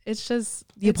 Like it's just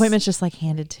the appointment's just like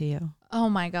handed to you. Oh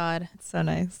my God. It's so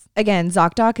nice. Again,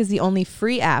 ZocDoc is the only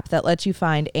free app that lets you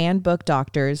find and book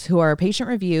doctors who are patient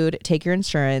reviewed, take your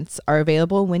insurance, are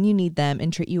available when you need them,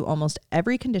 and treat you almost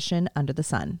every condition under the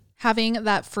sun. Having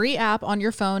that free app on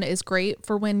your phone is great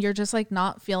for when you're just like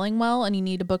not feeling well and you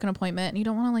need to book an appointment and you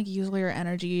don't want to like use all your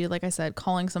energy. Like I said,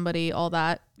 calling somebody, all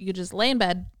that. You could just lay in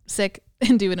bed sick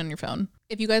and do it on your phone.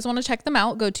 If you guys want to check them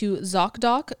out, go to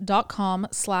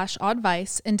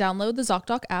ZocDoc.com/advice and download the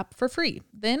ZocDoc app for free.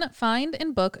 Then find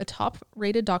and book a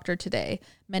top-rated doctor today.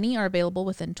 Many are available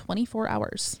within 24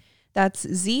 hours. That's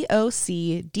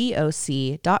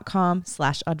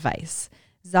ZocDoc.com/advice.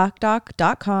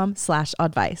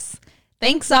 ZocDoc.com/advice.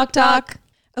 Thanks, ZocDoc.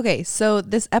 Okay, so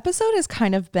this episode has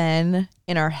kind of been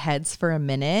in our heads for a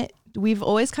minute. We've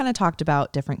always kind of talked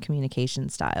about different communication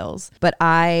styles, but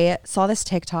I saw this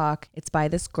TikTok. It's by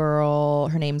this girl.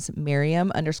 Her name's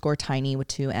Miriam_Tiny with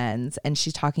 2 N's. And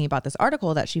she's talking about this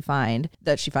article that she found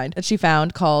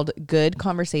called Good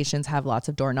Conversations Have Lots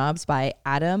of Doorknobs by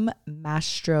Adam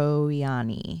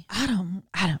Mastroianni. Adam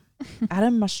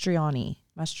Mastroianni.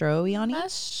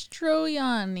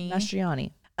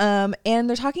 And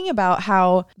they're talking about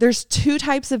how there's 2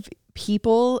 types of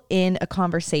people in a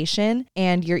conversation,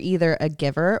 and you're either a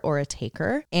giver or a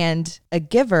taker. And a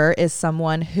giver is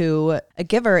someone who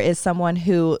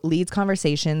leads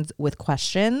conversations with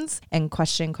questions and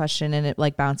question, and it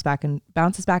like bounces back and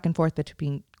forth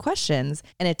between questions.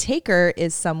 And a taker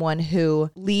is someone who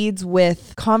leads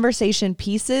with conversation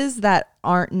pieces that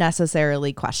aren't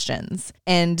necessarily questions.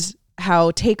 And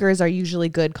how takers are usually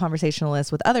good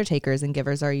conversationalists with other takers and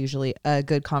givers are usually a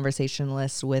good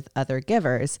conversationalist with other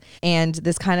givers. And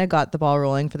this kind of got the ball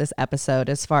rolling for this episode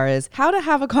as far as how to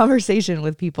have a conversation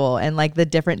with people and like the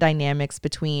different dynamics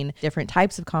between different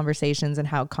types of conversations and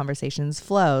how conversations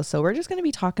flow. So we're just going to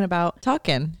be talking.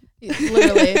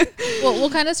 Literally. Well,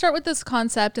 we'll kind of start with this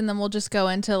concept and then we'll just go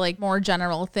into like more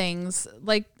general things.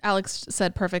 Like Alex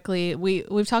said perfectly,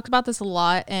 we've talked about this a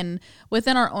lot, and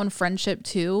within our own friendship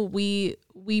too, we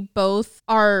we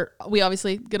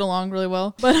obviously get along really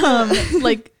well, but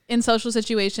like in social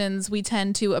situations, we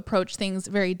tend to approach things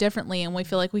very differently, and we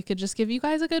feel like we could just give you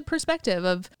guys a good perspective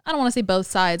of, I don't want to say both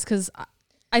sides, because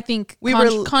I think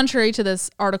contrary to this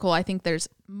article, I think there's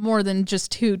more than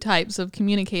just two types of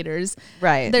communicators.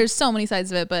 Right. There's so many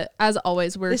sides of it, but as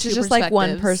always, this is just like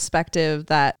one perspective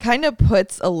that kind of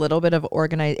puts a little bit of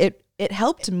it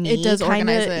helped me. It does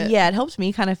organize it. Yeah, it helped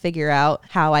me kind of figure out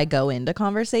how I go into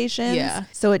conversations. Yeah.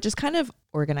 So it just kind of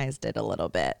organized it a little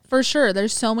bit. For sure.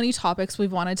 There's so many topics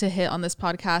we've wanted to hit on this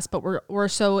podcast, but we're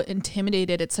so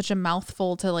intimidated. It's such a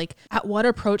mouthful to like, at what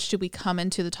approach do we come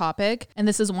into the topic? And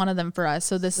this is one of them for us.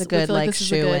 So this is a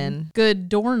good, good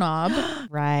doorknob.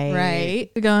 Right.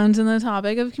 To go into the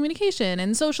topic of communication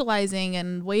and socializing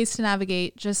and ways to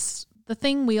navigate just the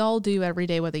thing we all do every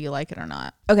day, whether you like it or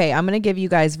not. Okay, I'm going to give you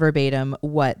guys verbatim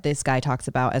what this guy talks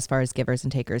about as far as givers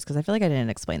and takers, because I feel like I didn't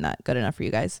explain that good enough for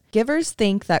you guys. Givers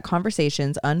think that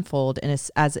conversations unfold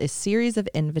as a series of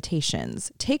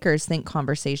invitations. Takers think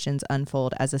conversations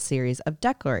unfold as a series of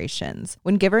declarations.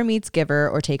 When giver meets giver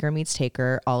or taker meets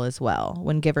taker, all is well.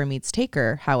 When giver meets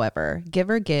taker, however,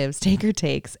 giver gives, taker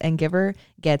takes, and giver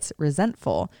gets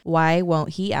resentful. Why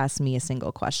won't he ask me a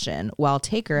single question? While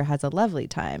taker has a lovely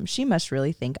time. She must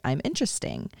really think I'm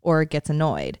interesting. Or gets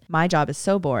annoyed. My job is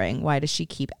so boring. Why does she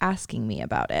keep asking me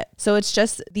about it? So it's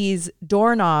just these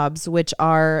doorknobs, which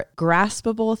are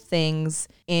graspable things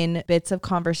in bits of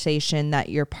conversation that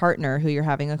your partner who you're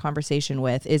having a conversation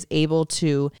with is able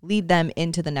to lead them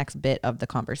into the next bit of the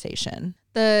conversation.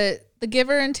 The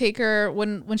giver and taker,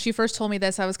 when she first told me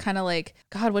this, I was kind of like,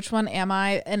 God, which one am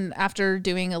I? And after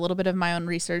doing a little bit of my own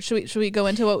research, should we go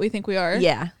into what we think we are?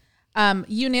 Yeah.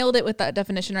 You nailed it with that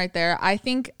definition right there. I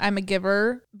think I'm a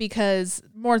giver because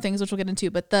more things, which we'll get into,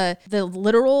 but the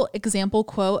literal example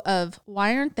quote of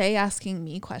why aren't they asking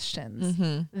me questions?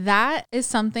 Mm-hmm. That is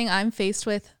something I'm faced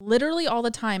with literally all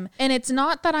the time. And it's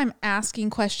not that I'm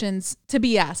asking questions to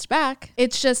be asked back.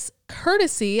 It's just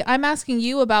courtesy. I'm asking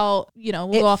you about,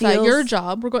 we'll go off at your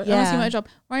job. I'm asking my job.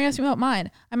 Why aren't you asking me about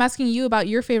mine? I'm asking you about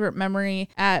your favorite memory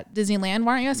at Disneyland.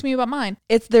 Why aren't you asking me about mine?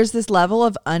 There's this level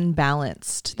of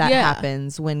unbalanced that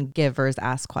happens when givers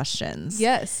ask questions.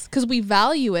 Yes, because we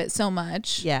value it so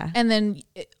much. Yeah. And then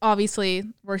obviously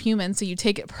we're human, so you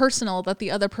take it personal that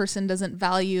the other person doesn't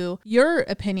value your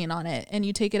opinion on it, and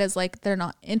you take it as like they're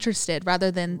not interested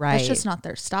rather than that's just not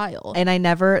their style. And I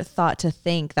never thought to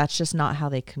think that's just not how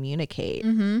they communicate.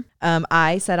 Mm-hmm.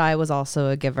 I said I was also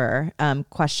a giver.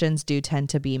 Questions do tend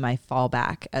to be my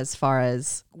fallback as far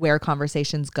as where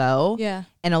conversations go. Yeah.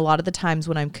 And a lot of the times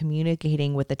when I'm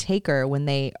communicating with the taker, when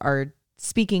they are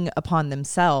speaking upon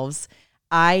themselves,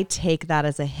 I take that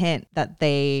as a hint that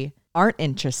they aren't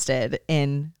interested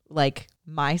in like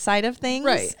my side of things.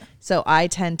 Right. So I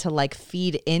tend to like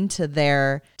feed into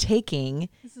their taking.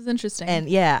 This is interesting. And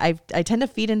yeah, I tend to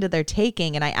feed into their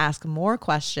taking, and I ask more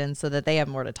questions so that they have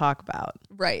more to talk about.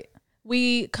 Right.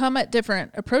 We come at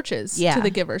different approaches to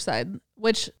the giver side,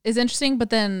 which is interesting.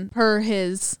 But then per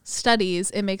his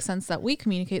studies, it makes sense that we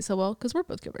communicate so well because we're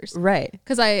both givers. Right.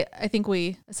 Because I think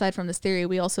we, aside from this theory,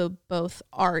 we also both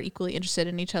are equally interested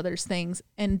in each other's things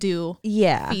and do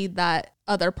feed that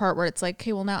other part where it's like,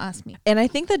 okay, well, now ask me. And I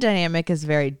think the dynamic is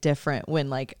very different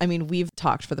when we've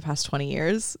talked for the past 20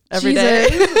 years every day.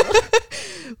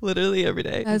 Literally every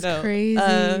day. That's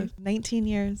crazy. 19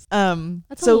 years.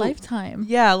 That's a lifetime.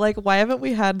 Yeah. Like, why haven't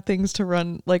we had things to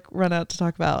run out to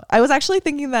talk about? I was actually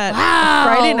thinking that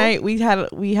Friday night we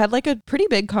had like a pretty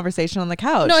big conversation on the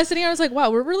couch. No, I was sitting here, I was like, wow,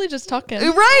 we're really just talking.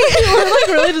 Right. We're like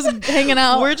really just hanging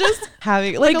out. We're just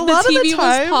having like a the lot TV of the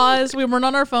time was paused. We weren't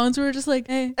on our phones. We were just like,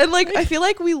 hey. And like, I feel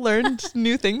like we learned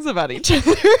new things about each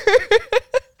other.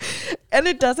 And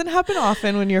it doesn't happen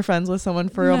often when you're friends with someone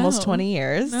for almost 20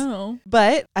 years. No.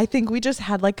 But I think we just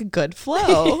had like a good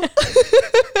flow.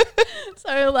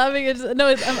 Sorry, I'm laughing.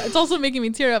 It's also making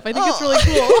me tear up. I think it's really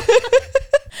cool.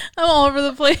 I'm all over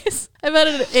the place. I've had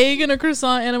an egg and a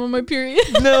croissant and I'm on my period.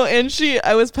 No, and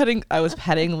I was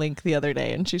petting Link the other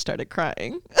day and she started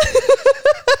crying.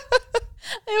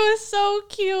 It was so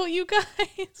cute, you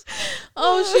guys.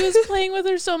 Oh, she was playing with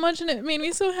her so much and it made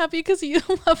me so happy because you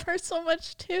love her so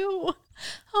much too.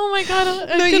 Oh my God.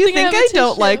 No, you think I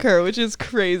don't like her, which is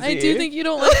crazy. I do think you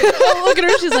don't like her. Oh, look at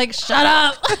her. She's like, shut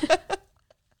up.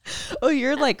 Oh,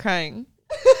 you're like crying.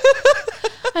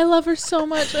 I love her so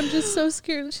much. I'm just so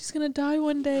scared that she's going to die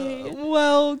one day.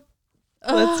 Well,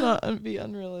 let's not be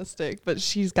unrealistic, but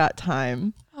she's got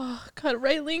time. Oh, God.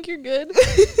 Right, Link? You're good.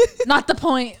 Not the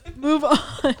point. Move on.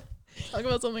 Talk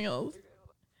about something else.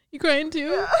 You crying too?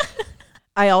 Yeah.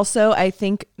 I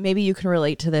think maybe you can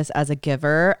relate to this as a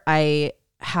giver. I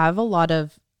have a lot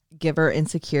of giver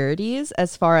insecurities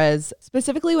as far as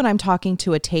specifically when I'm talking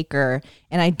to a taker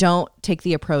and I don't take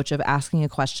the approach of asking a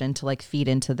question to like feed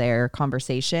into their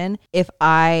conversation. If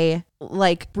I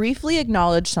like briefly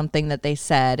acknowledge something that they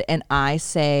said and I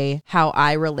say how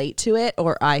I relate to it,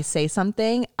 or I say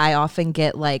something, I often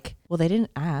get like, well, they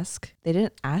didn't ask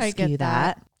you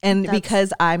that. And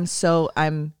because I'm so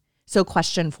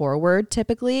question forward,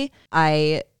 typically,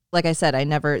 like I said,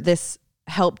 this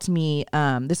helped me,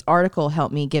 this article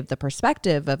helped me give the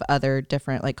perspective of other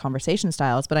different like conversation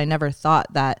styles, but I never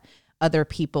thought that other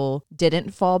people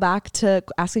didn't fall back to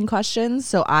asking questions.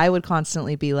 So I would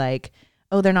constantly be like,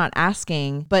 oh, they're not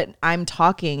asking, but I'm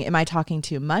talking. Am I talking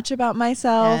too much about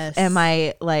myself? Yes.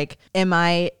 Am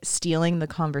I stealing the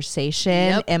conversation?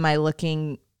 Yep. Am I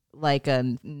looking like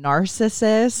a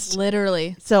narcissist?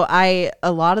 Literally. So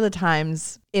a lot of the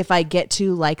times, if I get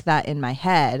to like that in my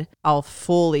head, I'll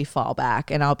fully fall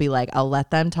back and I'll be like, I'll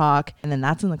let them talk. And then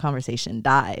that's when the conversation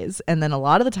dies. And then a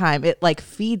lot of the time it like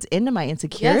feeds into my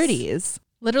insecurities. Yes.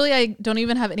 Literally, I don't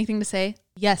even have anything to say.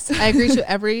 Yes, I agree to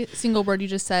every single word you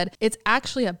just said. It's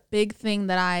actually a big thing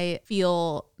that I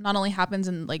feel not only happens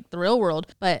in like the real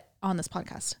world, but on this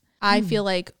podcast. I feel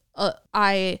like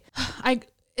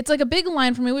it's like a big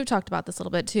line for me. We've talked about this a little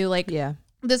bit too. Like, yeah,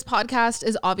 this podcast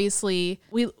is obviously,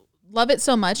 we love it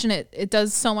so much and it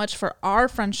does so much for our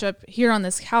friendship here on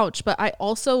this couch. But I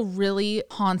also really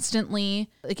constantly,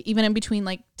 like even in between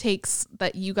like takes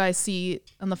that you guys see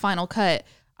on the final cut,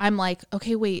 I'm like,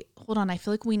 okay, wait, hold on. I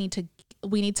feel like we need to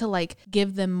like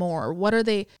give them more. What are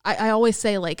they? I always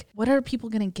say like, what are people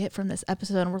going to get from this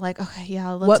episode? And we're like, okay,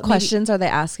 yeah. What questions are they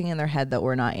asking in their head that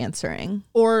we're not answering?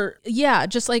 Or yeah,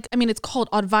 just like, I mean, it's called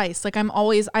advice. Like I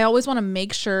always want to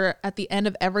make sure at the end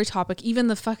of every topic, even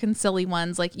the fucking silly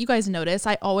ones, like you guys notice,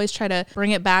 I always try to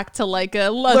bring it back to like a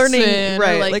lesson,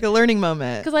 right? Like a learning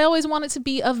moment. Because I always want it to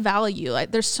be of value.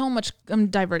 There's so much, I'm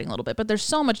diverting a little bit, but there's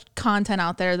so much content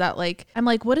out there that like, I'm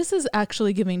like, what is this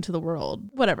actually giving to the world?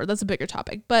 Whatever, that's a bigger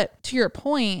topic. But to your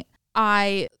point,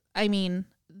 I mean,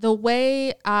 the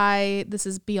way this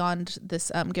is beyond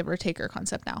this giver taker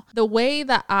concept now. The way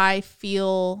that I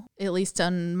feel, at least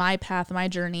on my path, my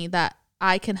journey, that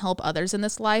I can help others in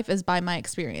this life is by my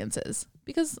experiences.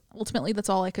 Because ultimately that's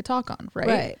all I could talk on,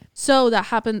 right? So that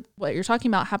happened, what you're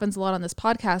talking about happens a lot on this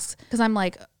podcast, because I'm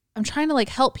like, I'm trying to like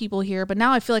help people here, but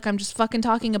now I feel like I'm just fucking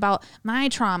talking about my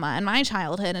trauma and my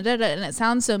childhood and and it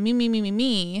sounds so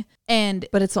me.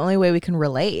 But it's the only way we can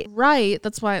relate. Right.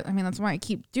 That's why I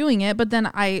keep doing it. But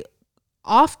then I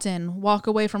often walk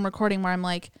away from recording where I'm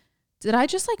like, did I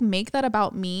just like make that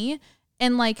about me?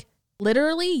 And like,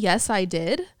 literally, yes, I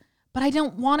did. But I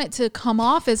don't want it to come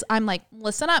off as I'm like,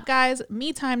 listen up, guys,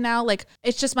 me time now. Like,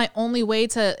 it's just my only way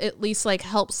to at least like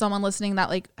help someone listening that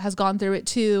like has gone through it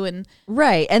too. And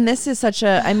right. And this is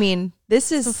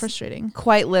this is so frustrating.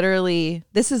 Quite literally,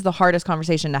 this is the hardest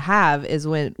conversation to have is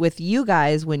with you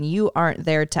guys when you aren't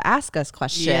there to ask us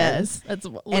questions. Yes, that's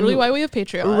literally why we have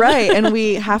Patreon. Right. And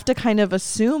we have to kind of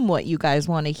assume what you guys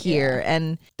want to hear. Yeah.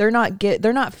 And they're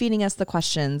not feeding us the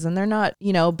questions, and they're not,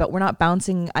 but we're not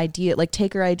bouncing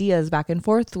taker ideas back and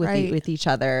forth with each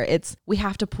other. We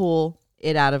have to pull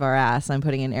it out of our ass. I'm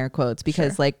putting in air quotes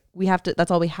because we have to,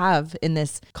 that's all we have in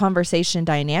this conversation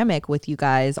dynamic with you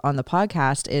guys on the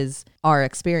podcast is our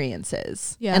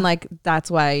experiences. Yeah. And like, that's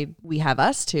why we have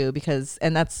us too, because,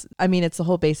 and that's, I mean, it's the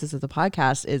whole basis of the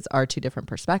podcast is our two different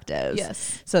perspectives.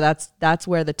 Yes. So that's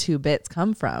where the two bits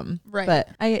come from. Right. But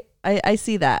I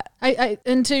see that.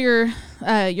 And to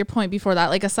your point before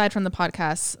that, like aside from the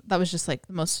podcast, that was just like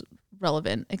the most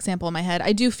relevant example in my head.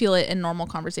 I do feel it in normal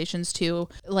conversations too,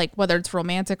 like whether it's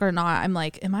romantic or not. I'm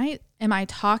like, am I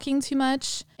talking too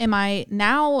much? Have I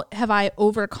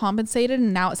overcompensated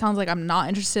and now it sounds like I'm not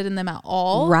interested in them at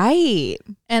all? Right.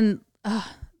 And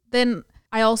then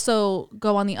I also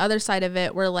go on the other side of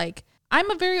it where like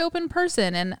I'm a very open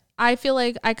person and I feel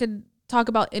like I could talk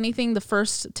about anything the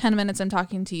first 10 minutes I'm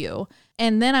talking to you.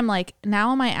 And then I'm like,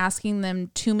 now am I asking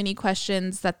them too many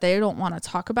questions that they don't want to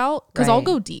talk about? Because I'll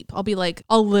go deep. I'll be like,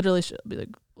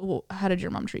 well, how did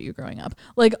your mom treat you growing up?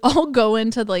 Like I'll go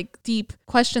into like deep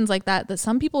questions like that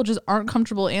some people just aren't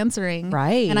comfortable answering.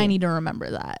 Right. And I need to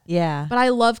remember that. Yeah. But I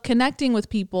love connecting with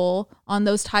people on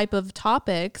those type of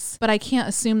topics, but I can't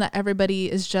assume that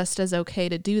everybody is just as okay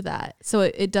to do that. So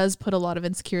it does put a lot of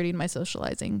insecurity in my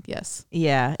socializing. Yes.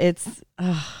 Yeah.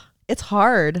 It's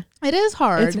hard. It is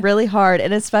hard. It's really hard.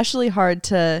 And especially hard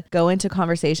to go into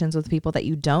conversations with people that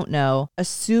you don't know,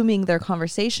 assuming their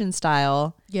conversation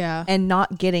style. Yeah. And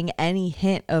not getting any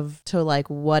hint to like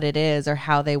what it is or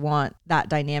how they want that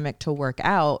dynamic to work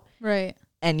out. Right.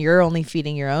 and you're only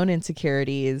feeding your own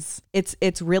insecurities,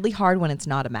 it's really hard when it's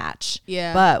not a match.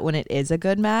 Yeah. But when it is a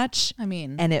good match, I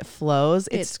mean, and it flows,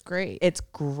 it's great. It's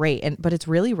great. But it's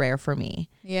really rare for me.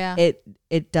 Yeah.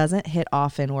 It doesn't hit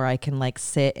often where I can like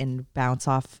sit and bounce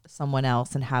off someone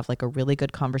else and have like a really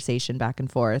good conversation back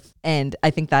and forth. And I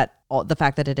think that the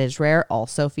fact that it is rare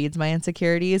also feeds my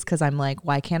insecurities, because I'm like,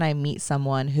 why can't I meet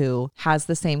someone who has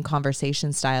the same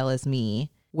conversation style as me,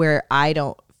 where I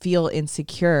don't feel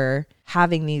insecure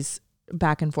having these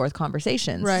back and forth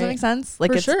conversations? Right. Does that make sense?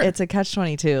 Like, it's a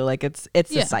catch-22. Like it's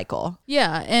a cycle.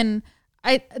 Yeah. And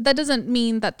that doesn't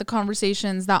mean that the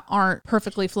conversations that aren't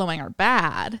perfectly flowing are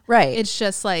bad. Right. It's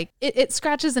just like it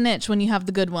scratches an itch when you have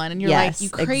the good one and you're like, you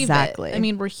crave it. I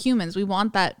mean, we're humans. We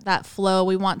want that flow.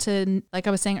 We want to, like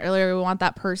I was saying earlier, we want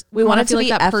that person. We want to feel like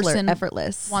that person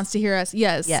effortless wants to hear us.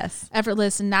 Yes.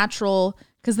 Effortless and natural.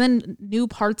 Because then new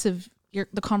parts of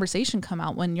the conversation come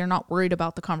out when you're not worried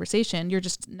about the conversation. You're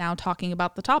just now talking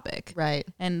about the topic. Right.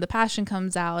 And the passion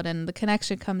comes out and the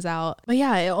connection comes out. But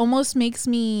yeah, it almost makes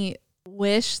me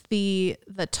wish the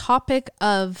topic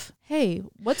of, hey,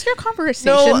 what's your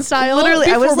conversation style? Literally,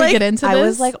 before I was we like, get into I this,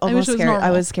 was like almost scared. normal. I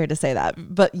was scared to say that,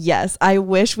 but yes, I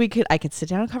wish I could sit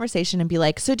down in a conversation and be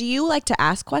like, so do you like to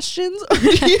ask questions? Or do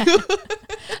you?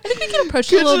 I think we can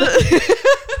approach it a little bit.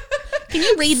 Can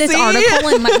you read this article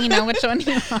and let me know which one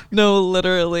you are? No,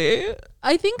 literally.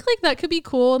 I think like that could be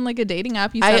cool in like a dating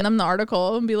app. You send them the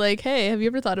article and be like, hey, have you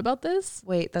ever thought about this?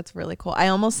 Wait, that's really cool. I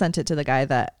almost sent it to the guy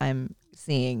that I'm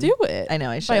seeing. Do it. I know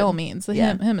I should. By all means.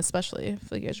 Him especially,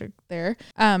 if you guys are there.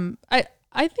 I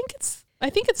think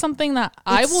it's something that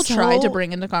I will try to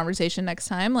bring into conversation next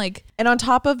time. Like, and on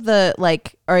top of the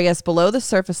or I guess below the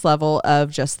surface level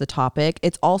of just the topic,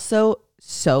 it's also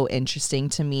so interesting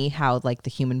to me how like the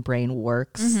human brain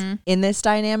works in this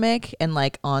dynamic, and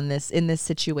like in this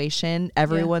situation,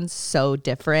 everyone's so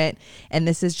different, and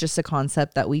this is just a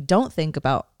concept that we don't think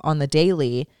about on the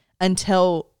daily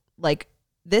until like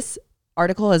this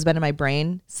article has been in my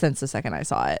brain since the second I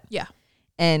saw it. Yeah.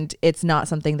 And it's not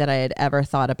something that I had ever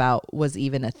thought about was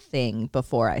even a thing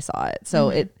before I saw it. So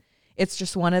it's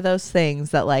just one of those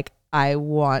things that like I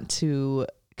want to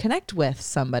connect with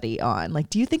somebody on. Like,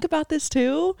 do you think about this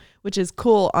too? Which is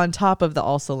cool, on top of the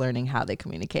also learning how they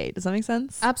communicate. Does that make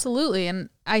sense? Absolutely. And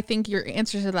I think your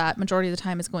answer to that majority of the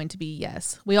time is going to be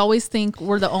yes. We always think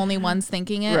we're the only ones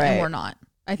thinking it, and we're not.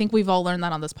 I think we've all learned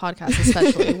that on this podcast,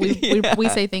 especially. We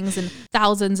say things and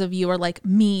thousands of you are like,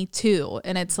 me too.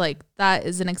 And it's like, that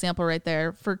is an example right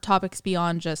there for topics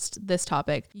beyond just this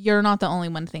topic. You're not the only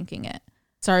one thinking it.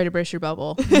 Sorry to burst your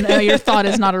bubble. No, your thought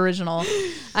is not original.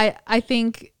 I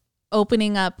think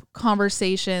opening up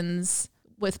conversations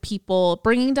with people,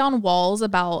 bringing down walls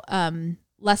about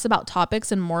less about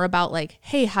topics and more about like,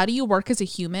 hey, how do you work as a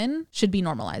human, should be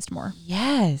normalized more.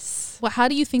 Yes. Well, how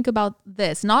do you think about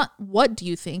this? Not what do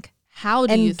you think? How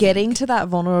do you think? And getting to that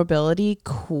vulnerability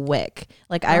quick.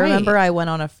 Like, I remember I went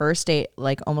on a first date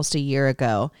like almost a year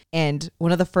ago, and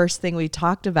one of the first thing we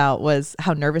talked about was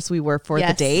how nervous we were for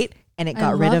the date, and it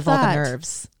got rid of all the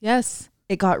nerves. Yes.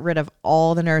 It got rid of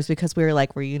all the nerves, because we were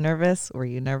like, were you nervous? Were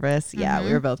you nervous? Yeah,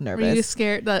 we were both nervous. Were you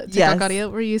scared? The TikTok audio,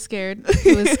 were you scared?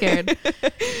 Who was scared?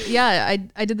 Yeah,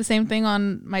 I did the same thing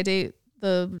on my date.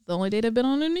 The only date I've been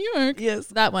on in New York. Yes.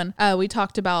 That one. We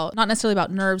talked about, not necessarily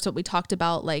about nerves, but we talked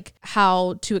about like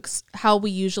how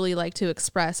we usually like to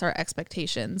express our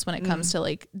expectations when it comes to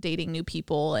like dating new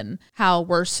people, and how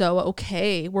we're so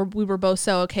okay. We were both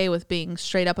so okay with being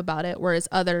straight up about it, whereas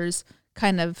others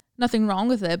kind of, nothing wrong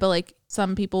with it, but like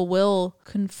some people will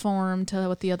conform to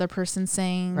what the other person's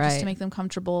saying just to make them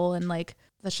comfortable, and like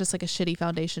that's just like a shitty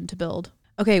foundation to build.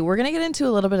 Okay, we're gonna get into a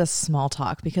little bit of small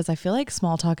talk, because I feel like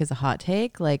small talk is a hot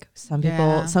take. Like some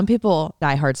people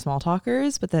die hard small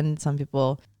talkers, but then some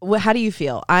people. How do you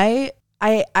feel? I'm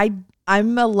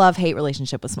a love-hate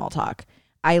relationship with small talk.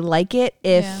 I like it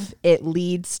if it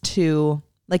leads to,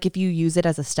 like, if you use it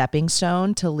as a stepping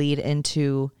stone to lead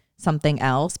into something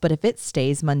else, but if it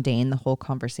stays mundane the whole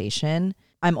conversation,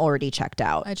 I'm already checked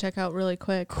out. I check out really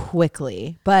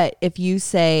quickly. But if you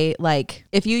say, like,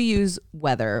 if you use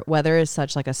weather is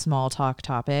such like a small talk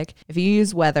topic. If you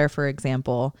use weather, for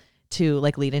example, to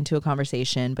like lead into a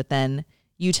conversation, but then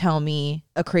you tell me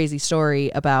a crazy story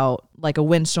about like a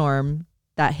windstorm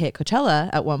that hit Coachella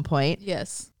at one point.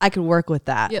 Yes. I could work with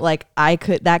that. Yep. Like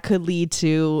that could lead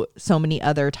to so many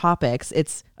other topics.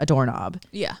 It's a doorknob.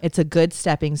 Yeah. It's a good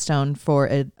stepping stone for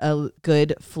a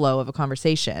good flow of a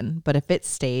conversation. But if it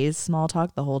stays small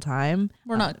talk the whole time,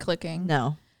 we're not clicking.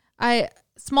 No. I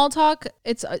small talk,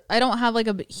 I don't have like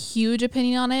a huge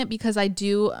opinion on it because I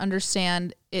do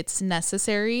understand it's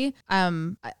necessary. I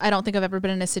don't think I've ever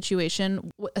been in a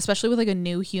situation, especially with like a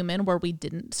new human, where we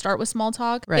didn't start with small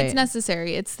talk. Right. It's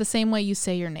necessary. It's the same way you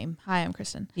say your name. Hi, I'm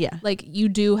Kristen. Yeah. Like you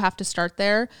do have to start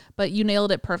there, but you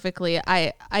nailed it perfectly.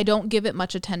 I don't give it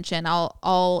much attention.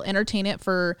 I'll entertain it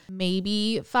for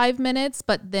maybe 5 minutes,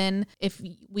 but then if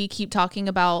we keep talking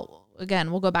about, again,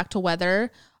 we'll go back to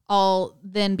weather, I'll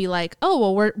then be like, oh,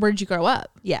 well, where'd you grow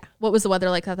up? Yeah. What was the weather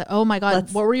like that? Oh my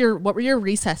God. What were your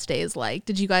recess days like?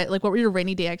 Did you guys like, what were your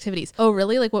rainy day activities? Oh,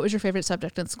 really? Like, what was your favorite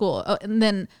subject in school? Oh, and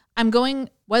then I'm going,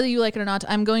 whether you like it or not,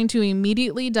 I'm going to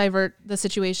immediately divert the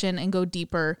situation and go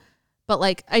deeper. But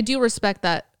like, I do respect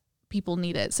that people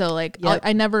need it. So like, yep.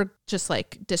 I never just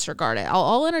like disregard it.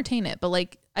 I'll entertain it, but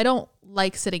like, I don't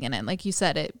like sitting in it. Like you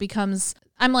said, it becomes,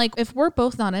 I'm like, if we're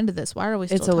both not into this, why are we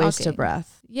still talking? It's a waste of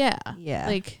breath. Yeah. Yeah.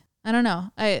 Like, I don't know.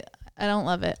 I don't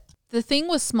love it. The thing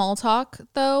with small talk,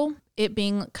 though, it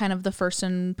being kind of the first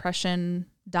impression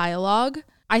dialogue,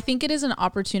 I think it is an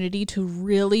opportunity to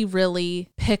really, really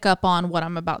pick up on what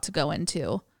I'm about to go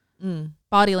into.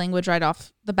 Body language right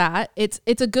off the bat. It's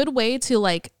a good way to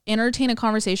like entertain a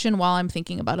conversation while I'm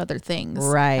thinking about other things.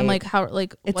 Right. I'm like, how,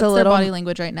 like, it's what's their body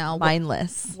language right now?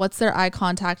 Mindless. What's their eye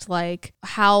contact like?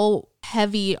 How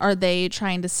heavy are they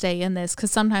trying to stay in this?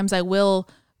 Because sometimes I will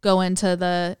go into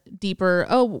the deeper,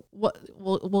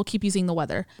 we'll keep using the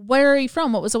weather. Where are you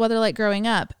from? What was the weather like growing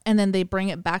up? And then they bring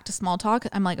it back to small talk.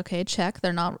 I'm like, okay, check.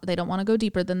 They don't want to go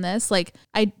deeper than this. Like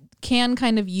I can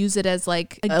kind of use it as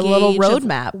like a little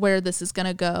roadmap where this is going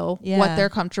to go, what they're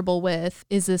comfortable with.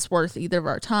 Is this worth either of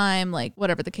our time? Like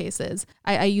whatever the case is,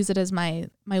 I use it as my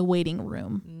waiting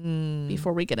room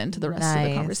before we get into the rest of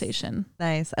the conversation.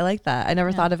 Nice. I like that. I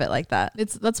never thought of it like that.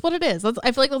 That's what it is.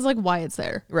 I feel like that's like why it's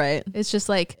there. Right. It's just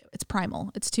like, it's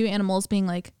primal. It's two animals being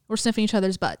like, we're sniffing each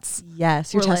other's butts.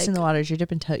 Yes. You're testing the waters. You're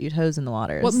dipping your toes in the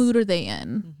waters. What mood are they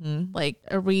in? Mm-hmm. Like,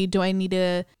 do I need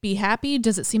to be happy?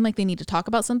 Does it seem like they need to talk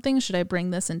about something? Should I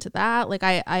bring this into that? Like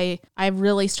I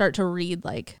really start to read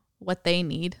like what they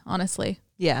need, honestly.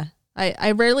 Yeah.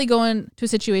 I rarely go into a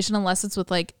situation unless it's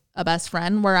with like a best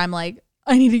friend where I'm like,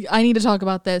 I need to talk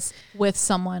about this with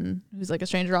someone who's like a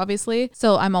stranger, obviously.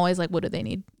 So I'm always like, what do they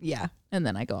need? Yeah. And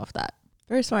then I go off that.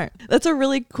 Very smart. That's a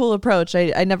really cool approach.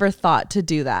 I never thought to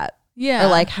do that. Yeah. Or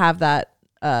like have that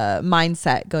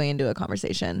mindset going into a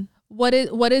conversation. What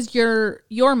is your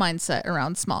mindset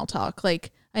around small talk?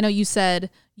 Like, I know you said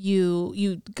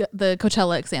you the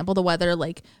Coachella example, the weather,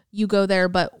 like you go there,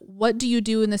 but what do you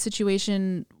do in the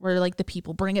situation where like the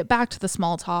people bring it back to the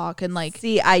small talk and like?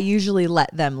 See, I usually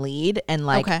let them lead and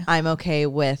like, I'm okay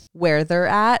with where they're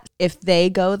at. If they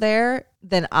go there,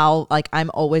 then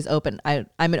I'm always open. I'm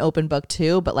an open book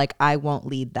too, but like I won't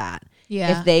lead that.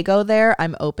 Yeah. If they go there,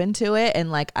 I'm open to it.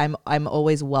 And like, I'm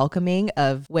always welcoming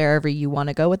of wherever you want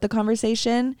to go with the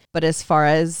conversation. But as far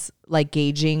as like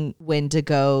gauging when to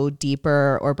go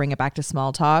deeper or bring it back to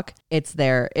small talk, it's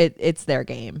their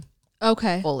game.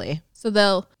 Okay. Fully.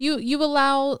 So you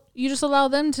just allow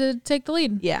them to take the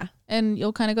lead. Yeah. And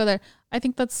you'll kind of go there. I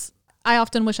think I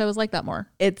often wish I was like that more.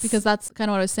 Because that's kind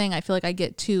of what I was saying. I feel like I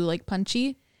get too like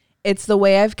punchy. It's the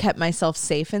way I've kept myself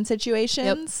safe in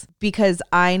situations because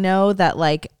I know that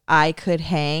like I could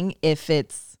hang if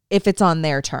it's on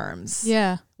their terms.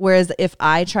 Yeah. Whereas if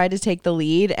I try to take the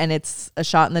lead and it's a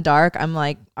shot in the dark, I'm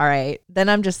like, all right, then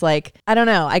I'm just like, I don't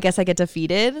know. I guess I get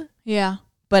defeated. Yeah.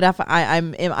 But if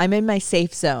I'm in my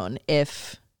safe zone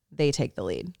if they take the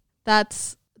lead.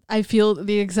 I feel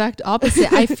the exact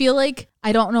opposite. I feel like,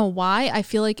 I don't know why, I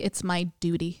feel like it's my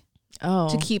duty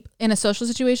to keep in a social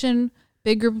situation,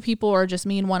 big group of people or just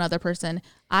me and one other person.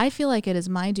 I feel like it is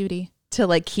my duty to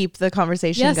like keep the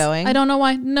conversation going. I don't know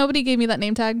why. Nobody gave me that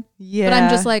name tag. Yeah. But I'm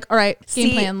just like, all right,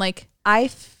 game plan. Like I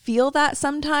feel that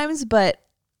sometimes, but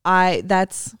I'll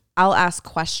ask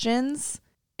questions.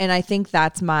 And I think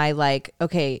that's my like,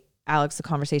 okay, Alex, the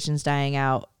conversation's dying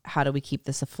out. How do we keep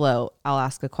this afloat? I'll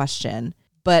ask a question,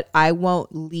 but I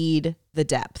won't lead the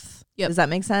depth. Yep. Does that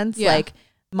make sense? Yeah. Like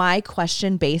my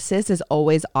question basis is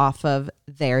always off of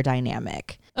their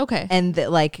dynamic. Okay. And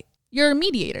like, you're a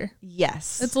mediator.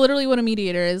 Yes. That's literally what a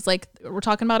mediator is. Like we're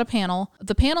talking about a panel.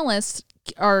 The panelists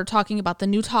are talking about the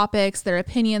new topics, their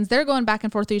opinions. They're going back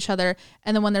and forth to each other.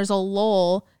 And then when there's a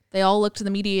lull, They all look to the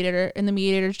mediator, and the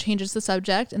mediator changes the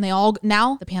subject, and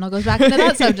now the panel goes back into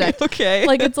that subject. Okay.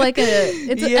 Like it's I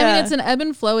mean, it's an ebb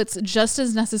and flow. It's just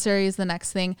as necessary as the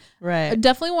next thing. Right. I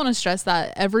definitely want to stress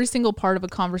that every single part of a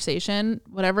conversation,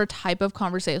 whatever type of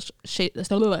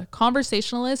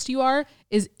conversationalist you are,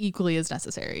 is equally as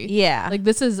necessary. Yeah. Like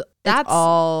that's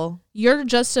all. You're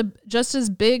just as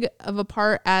big of a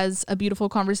part as a beautiful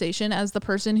conversation as the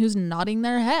person who's nodding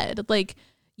their head. Like,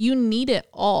 you need it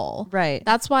all. Right.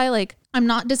 That's why, like, I'm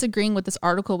not disagreeing with this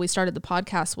article we started the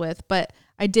podcast with, but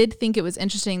I did think it was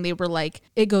interesting. They were like,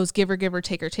 it goes giver, giver,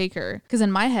 taker, taker. Because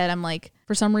in my head, I'm like,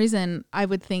 for some reason, I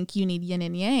would think you need yin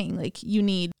and yang. Like, you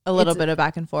need a little bit of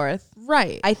back and forth.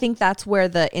 Right. I think that's where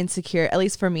the at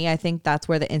least for me, I think that's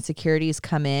where the insecurities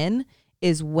come in,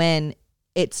 is when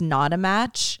it's not a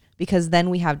match. Because then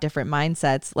we have different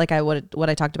mindsets, like what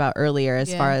I talked about earlier,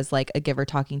 as far as like a giver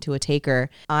talking to a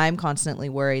taker. I'm constantly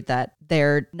worried that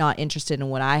they're not interested in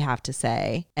what I have to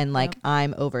say, and like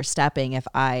I'm overstepping if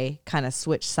I kind of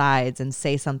switch sides and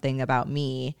say something about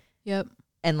me. Yep.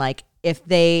 And like if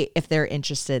they're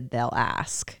interested, they'll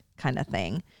ask, kind of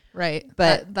thing. Right.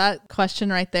 But that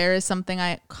question right there is something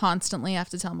I constantly have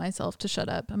to tell myself to shut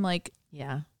up. I'm like,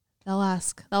 yeah, they'll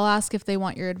ask if they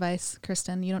want your advice,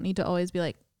 Kristen. You don't need to always be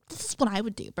like, this is what I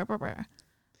would do. Blah, blah, blah.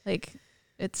 Like,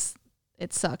 it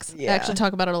sucks. Yeah. I actually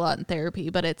talk about it a lot in therapy,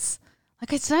 but it's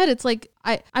like I said, it's like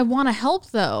I want to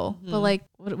help though, but like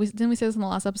didn't we say this in the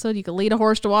last episode? You can lead a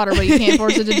horse to water, but you can't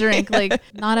force it to drink. Like,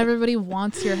 not everybody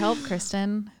wants your help,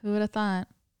 Kristen. Who would have thought?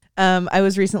 I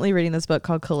was recently reading this book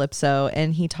called Calypso,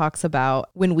 and he talks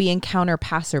about when we encounter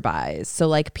passerbys, so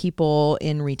like people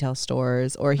in retail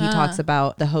stores, or he talks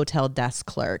about the hotel desk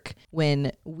clerk.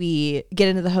 When we get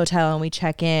into the hotel and we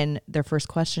check in, their first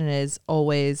question is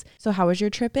always, so how was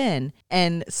your trip in?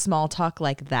 And small talk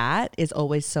like that is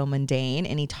always so mundane.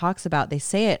 And he talks about, they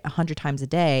say it 100 times a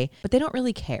day, but they don't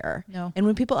really care. No. And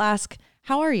when people ask,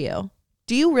 how are you?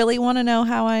 Do you really want to know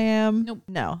how I am? Nope.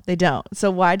 No, they don't.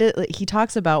 So he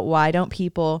talks about why don't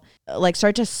people like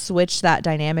start to switch that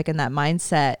dynamic and that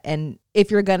mindset? And if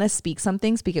you're going to speak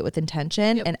something, speak it with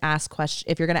intention and ask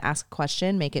question. If you're going to ask a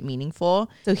question, make it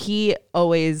meaningful. So he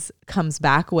always comes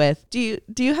back with, do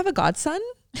you have a godson?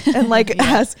 And like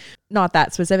ask, not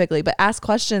that specifically, but ask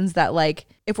questions that like,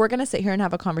 if we're going to sit here and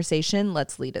have a conversation,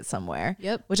 let's lead it somewhere.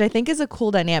 Yep. Which I think is a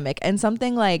cool dynamic. And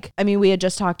something like, I mean, we had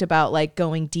just talked about like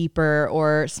going deeper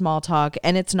or small talk,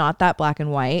 and it's not that black and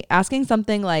white. Asking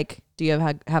something like, do you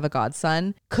have a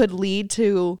godson, could lead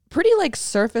to pretty like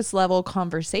surface level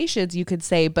conversations, you could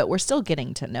say, but we're still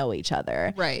getting to know each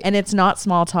other. Right. And it's not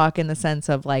small talk in the sense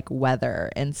of like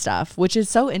weather and stuff, which is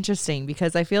so interesting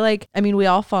because I feel like, I mean, we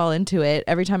all fall into it.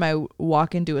 Every time I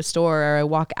walk into a store or I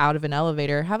walk out of an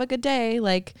elevator, have a good day.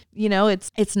 Like, you know,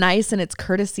 it's nice and it's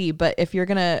courtesy, but if you're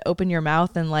going to open your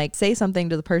mouth and like say something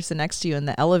to the person next to you in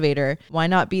the elevator, why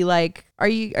not be like, do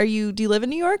you live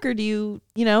in New York, or do you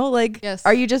know, like, yes.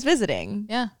 Are you just visiting?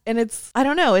 Yeah. And I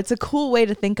don't know, it's a cool way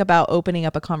to think about opening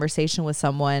up a conversation with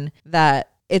someone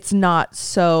that it's not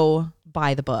so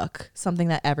by the book, something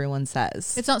that everyone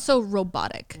says. It's not so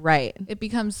robotic. Right. It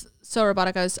becomes so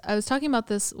robotic. I was talking about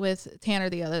this with Tanner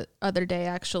the other day,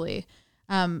 actually.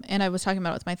 And I was talking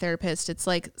about it with my therapist. It's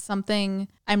like something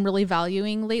I'm really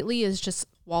valuing lately is just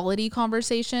quality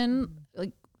conversation.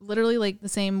 Like literally like the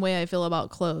same way I feel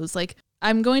about clothes. Like,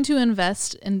 I'm going to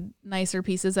invest in nicer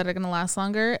pieces that are going to last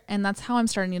longer. And that's how I'm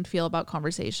starting to feel about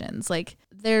conversations. Like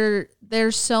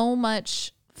there's so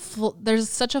much, there's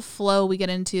such a flow we get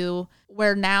into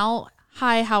where now,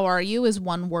 hi, how are you is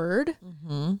one word.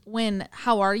 Mm-hmm. When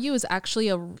how are you is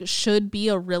actually should be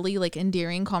a really like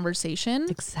endearing conversation.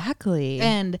 Exactly.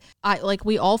 And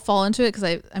we all fall into it. Cause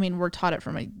I mean, we're taught it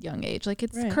from a young age. Like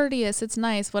it's courteous, it's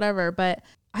nice, whatever. But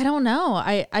I don't know.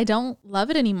 I don't love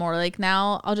it anymore. Like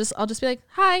now I'll just be like,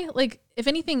 hi. Like if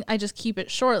anything, I just keep it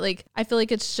short. Like I feel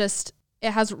like it's just,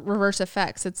 it has reverse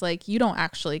effects. It's like, you don't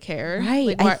actually care.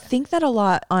 Right. Like, I think that a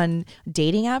lot on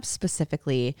dating apps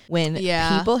specifically, when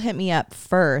people hit me up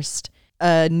first,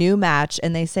 a new match,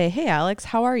 and they say, hey, Alex,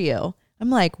 how are you? I'm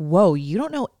like, whoa, you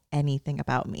don't know anything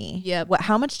about me. Yeah.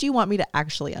 How much do you want me to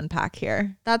actually unpack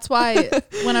here? That's why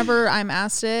whenever I'm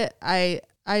asked it, I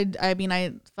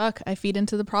feed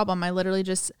into the problem.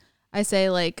 I say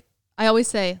like, I always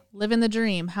say, live in the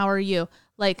dream. How are you?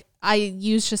 Like I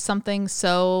use just something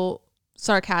so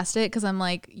sarcastic because I'm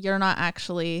like, you're not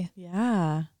actually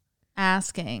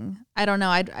asking. I don't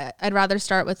know. I'd rather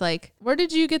start with like, where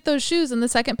did you get those shoes in the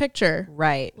second picture?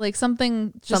 Right. Like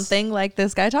something like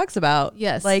this guy talks about.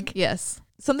 Yes. Like, yes.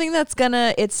 Something that's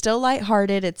it's still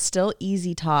lighthearted. It's still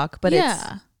easy talk, but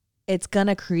it's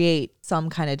gonna create some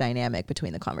kind of dynamic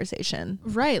between the conversation.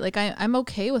 Right. Like I'm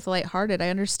okay with lighthearted. I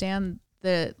understand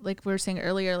that, like we were saying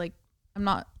earlier, like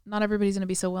not everybody's gonna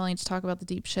be so willing to talk about the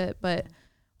deep shit. But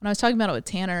when I was talking about it with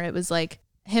Tanner, it was like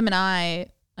him and I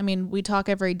mean, we talk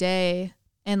every day,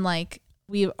 and like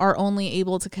we are only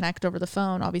able to connect over the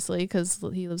phone, obviously, because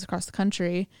he lives across the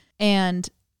country. And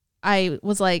I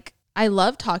was like, I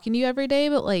love talking to you every day,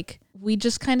 but like we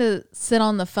just kind of sit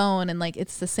on the phone and like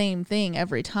it's the same thing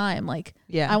every time. Like,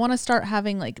 I want to start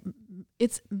having like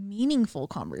it's meaningful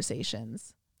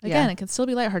conversations. Again, it can still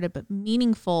be lighthearted, but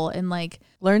meaningful, and like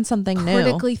learn something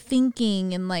critically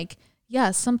thinking, and like,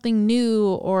 something new.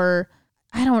 Or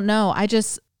I don't know.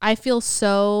 I feel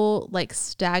so like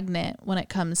stagnant when it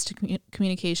comes to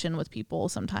communication with people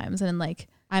sometimes. And like,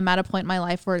 I'm at a point in my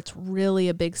life where it's really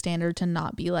a big standard to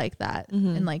not be like that.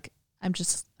 And like, I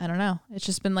don't know. It's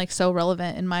just been like so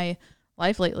relevant in my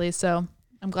life lately. So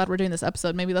I'm glad we're doing this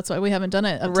episode. Maybe that's why we haven't done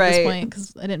it up to this point,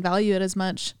 because I didn't value it as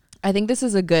much. I think this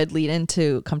is a good lead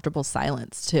into comfortable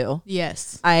silence too.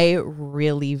 Yes. I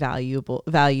really value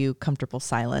comfortable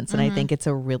silence. And I think it's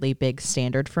a really big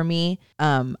standard for me.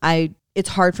 It's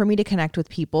hard for me to connect with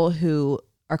people who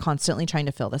are constantly trying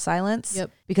to fill the silence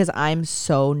because I'm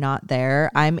so not there.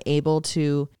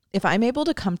 If I'm able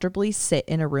to comfortably sit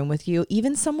in a room with you,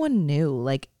 even someone new,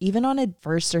 like even on a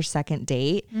first or second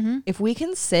date, if we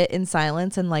can sit in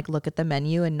silence and like look at the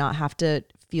menu and not have to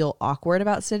feel awkward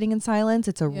about sitting in silence,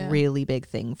 it's a really big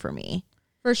thing for me.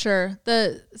 For sure.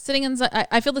 The sitting in,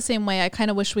 I feel the same way. I kind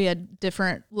of wish we had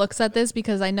different looks at this,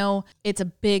 because I know it's a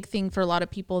big thing for a lot of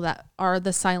people that are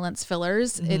the silence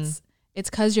fillers. It's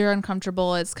because you're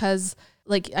uncomfortable. It's because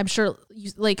like, I'm sure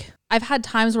I've had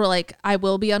times where like I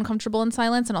will be uncomfortable in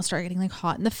silence and I'll start getting like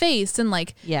hot in the face, and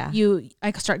like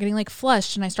I start getting like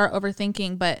flushed and I start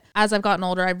overthinking. But as I've gotten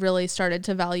older, I've really started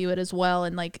to value it as well.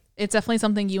 And like, it's definitely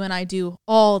something you and I do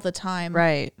all the time.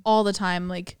 Right. All the time.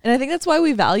 Like, and I think that's why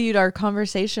we valued our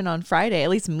conversation on Friday, at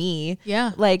least me.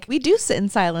 Yeah. Like we do sit in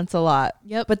silence a lot.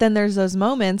 Yep. But then there's those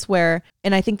moments where,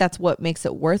 and I think that's what makes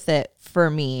it worth it for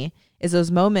me, is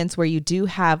those moments where you do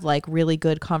have like really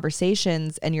good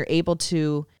conversations and you're able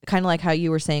to, kind of like how you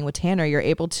were saying with Tanner, you're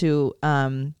able to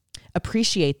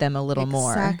appreciate them a little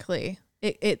more. Exactly.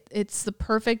 It's the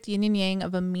perfect yin and yang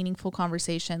of a meaningful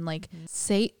conversation. Like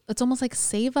it's almost like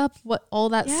save up all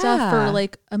that stuff for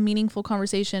like a meaningful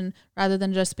conversation, rather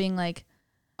than just being like,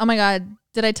 oh my God,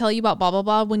 did I tell you about blah, blah,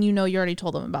 blah, when you know you already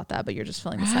told them about that, but you're just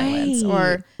filling the silence.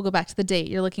 Or we'll go back to the date.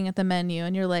 You're looking at the menu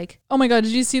and you're like, oh my God,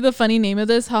 did you see the funny name of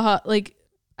this? Haha.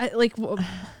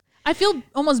 I feel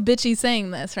almost bitchy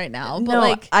saying this right now,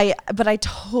 but but I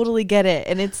totally get it.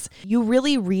 And it's, you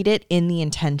really read it in the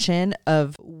intention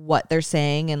of what they're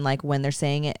saying and like when they're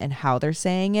saying it and how they're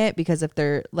saying it. Because if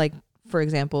they're like, for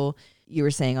example, you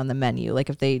were saying on the menu, like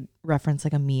if they reference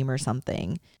like a meme or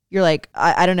something, you're like,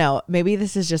 I don't know, maybe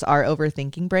this is just our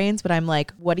overthinking brains, but I'm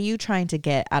like, what are you trying to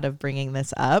get out of bringing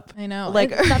this up? I know.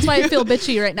 Like, that's why I feel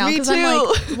bitchy right now. Because I'm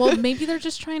like, well, maybe they're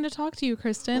just trying to talk to you,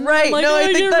 Kristen. Right. Like, no,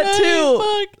 I think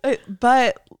that too.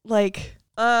 But like,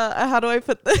 how do I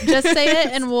put this? Just say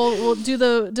it and we'll do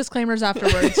the disclaimers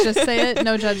afterwards. Just say it.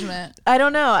 No judgment. I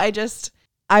don't know.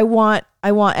 I want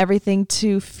everything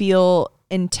to feel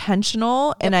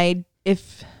intentional. Yep. And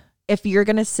if you're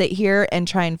going to sit here and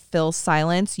try and fill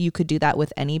silence, you could do that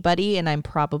with anybody. And I'm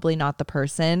probably not the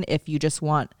person if you just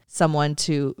want someone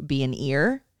to be an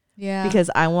ear. Yeah. Because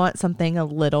I want something a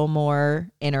little more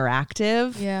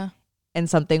interactive. Yeah. And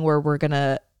something where we're going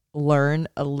to learn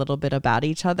a little bit about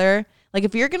each other. Like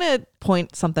if you're going to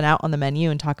point something out on the menu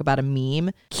and talk about a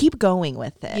meme, keep going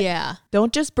with it. Yeah.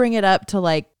 Don't just bring it up to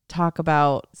like talk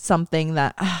about something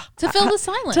that to fill the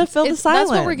silence. To fill the silence.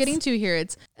 That's what we're getting to here.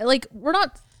 It's like, we're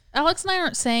not, Alex and I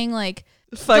aren't saying like,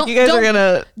 fuck, you guys are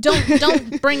gonna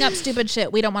don't bring up stupid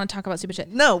shit. We don't want to talk about stupid shit.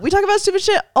 No, we talk about stupid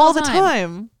shit all the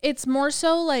time. It's more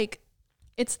so like,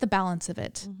 it's the balance of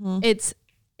it. Mm-hmm.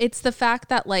 It's the fact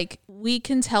that like we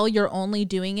can tell you're only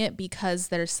doing it because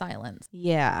there's silence.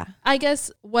 Yeah. I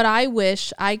guess what I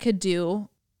wish I could do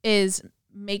is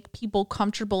make people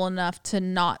comfortable enough to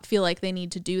not feel like they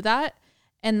need to do that.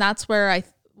 And that's where I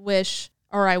wish,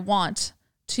 or I want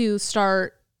to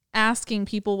start asking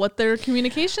people what their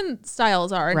communication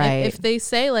styles are. And right. if they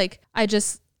say like, I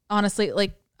just honestly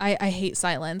like, I hate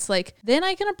silence, like then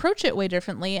I can approach it way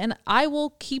differently and I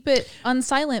will keep it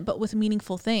unsilent, but with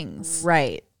meaningful things.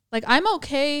 Right. Like I'm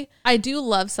okay. I do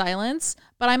love silence,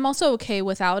 but I'm also okay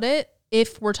without it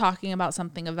if we're talking about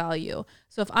something of value.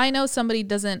 So if I know somebody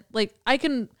doesn't like, I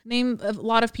can name a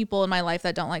lot of people in my life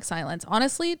that don't like silence.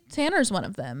 Honestly, Tanner's one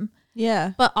of them.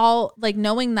 Yeah. But I'll like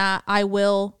knowing that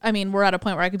we're at a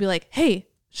point where I could be like, hey,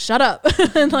 shut up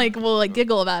and like we'll like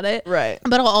giggle about it. Right.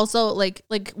 But I'll also like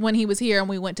when he was here and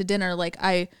we went to dinner, like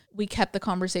we kept the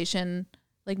conversation,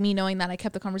 like me knowing that I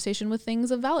kept the conversation with things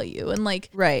of value and like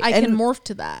right. I can morph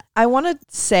to that. I want to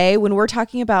say when we're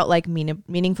talking about like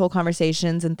meaningful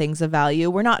conversations and things of value,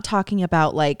 we're not talking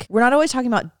about like, we're not always talking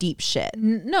about deep shit.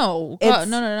 No.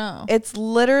 No. It's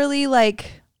literally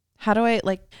like, how do I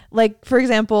like for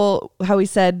example, how we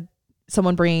said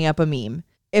someone bringing up a meme.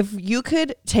 If you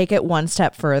could take it one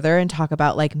step further and talk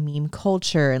about like meme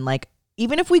culture and like,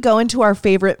 even if we go into our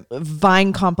favorite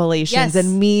Vine compilations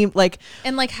and meme, like,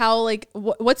 and like how, like,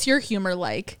 what's your humor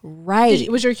like? Right.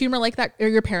 Was your humor like that? Or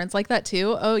your parents like that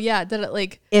too? Oh yeah. Did it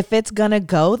like, if it's gonna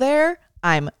go there,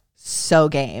 I'm so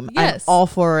game. Yes. I'm all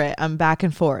for it. I'm back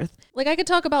and forth. Like I could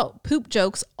talk about poop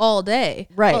jokes all day.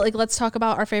 Right. But like, let's talk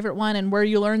about our favorite one and where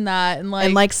you learned that. And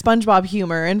like SpongeBob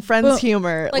humor and Friends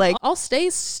humor. Like I'll stay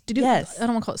stupid. Yes. I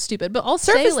don't want to call it stupid, but I'll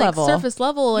surface stay like level. surface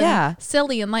level and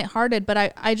silly and lighthearted.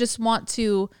 But I just want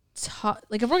to talk,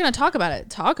 like if we're going to talk about it,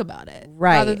 talk about it.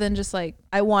 Right. Rather than just like,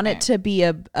 I want it to be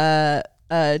a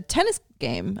tennis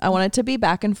game. I want it to be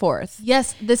back and forth.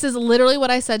 Yes. This is literally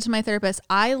what I said to my therapist.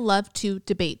 I love to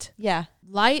debate. Yeah.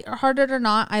 Light-hearted or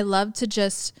not, I love to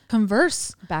just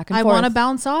converse. Back and forth. I want to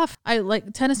bounce off. I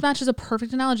like tennis match is a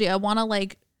perfect analogy. I want to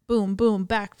like boom, boom,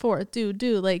 back, forth, do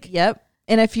like. Yep.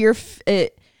 And if you're,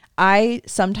 I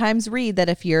sometimes read that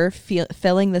if you're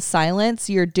filling the silence,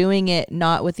 you're doing it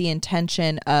not with the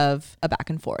intention of a back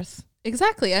and forth.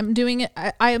 Exactly. I'm doing it.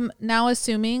 I'm now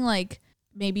assuming like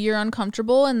maybe you're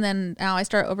uncomfortable, and then now I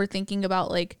start overthinking about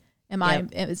like,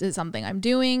 is it something I'm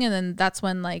doing? And then that's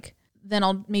when like. Then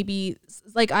I'll maybe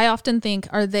like, I often think,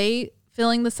 are they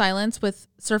filling the silence with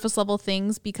surface level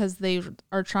things because they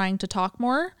are trying to talk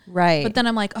more? Right. But then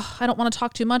I'm like, oh, I don't want to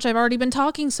talk too much. I've already been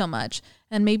talking so much.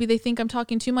 And maybe they think I'm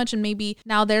talking too much. And maybe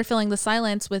now they're filling the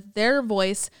silence with their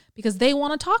voice because they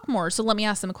want to talk more. So let me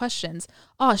ask them questions.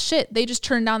 Oh shit. They just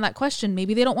turned down that question.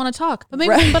 Maybe they don't want to talk, but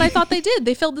maybe, but I thought they did.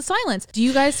 They filled the silence. Do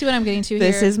you guys see what I'm getting to here?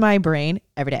 This is my brain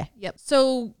every day. Yep.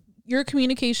 So your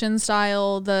communication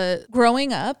style, the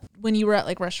growing up when you were at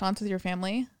like restaurants with your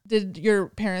family, did your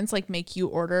parents like make you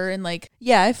order and like?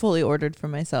 Yeah, I fully ordered for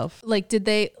myself. Like, did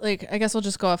they like, I guess I'll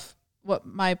just go off what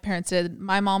my parents did.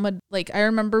 My mom would like, I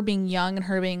remember being young and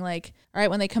her being like, all right,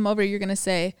 when they come over, you're going to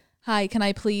say, hi, can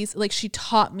I please? Like she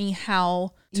taught me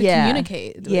how to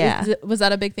communicate. Yeah. Was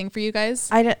that a big thing for you guys?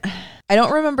 I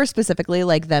don't remember specifically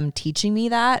like them teaching me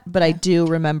that, but I do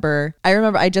remember,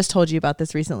 I just told you about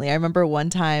this recently. I remember one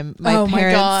time my parents,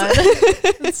 my God.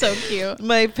 That's so cute.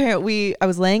 I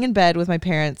was laying in bed with my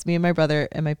parents, me and my brother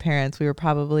and my parents. We were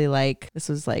probably like, this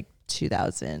was like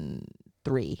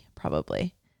 2003,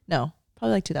 probably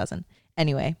like 2000.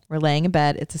 Anyway, we're laying in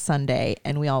bed. It's a Sunday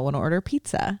and we all want to order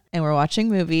pizza and we're watching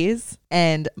movies.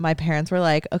 And my parents were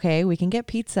like, okay, we can get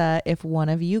pizza if one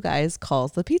of you guys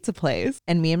calls the pizza place.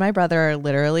 And me and my brother are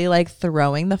literally like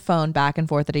throwing the phone back and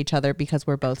forth at each other because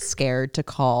we're both scared to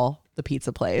call the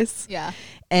pizza place. Yeah.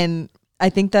 And I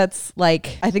think that's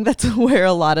where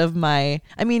a lot of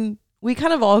we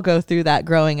kind of all go through that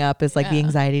growing up, is like the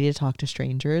anxiety to talk to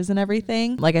strangers and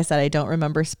everything. Like I said, I don't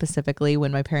remember specifically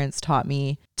when my parents taught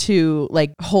me to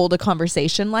like hold a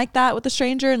conversation like that with a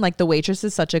stranger. And like the waitress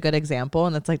is such a good example.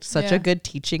 And that's like such a good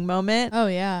teaching moment. Oh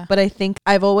yeah. But I think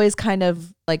I've always kind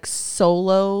of like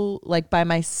solo, like by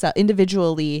myself,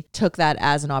 individually took that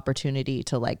as an opportunity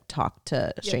to like talk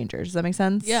to strangers. Does that make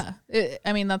sense? Yeah.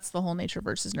 I mean, that's the whole nature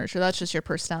versus nurture. That's just your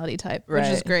personality type, which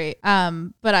is great.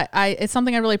 But I it's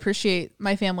something I really appreciate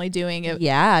my family doing.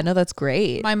 Yeah, no, that's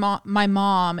great. My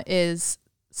mom is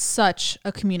such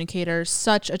a communicator,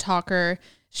 such a talker.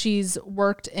 She's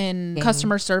worked in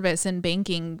customer service and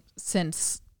banking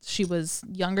since she was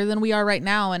younger than we are right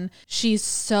now. And she's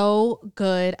so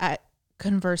good at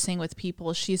conversing with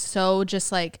people. She's so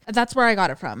just like, that's where I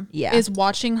got it from. Yeah. Is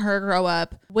watching her grow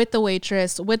up with the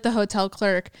waitress, with the hotel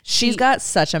clerk. She's got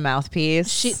such a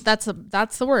mouthpiece. That's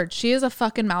the word. She is a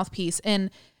fucking mouthpiece.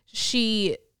 And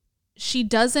she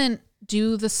doesn't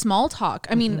do the small talk.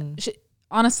 I mean,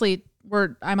 honestly,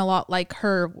 I'm a lot like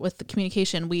her with the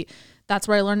communication. That's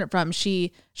where I learned it from.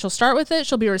 She'll start with it.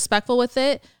 She'll be respectful with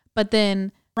it. But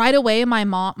then right away, my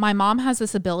mom has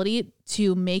this ability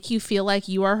to make you feel like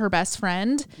you are her best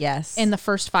friend. Yes. In the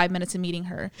first 5 minutes of meeting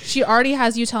her, she already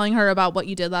has you telling her about what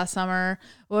you did last summer.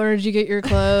 Where did you get your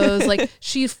clothes? Like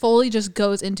she fully just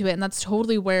goes into it. And that's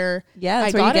totally where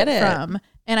I got it from.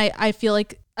 And I feel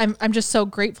like I'm just so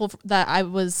grateful that I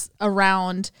was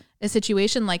around a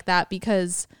situation like that,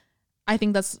 because I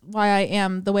think that's why I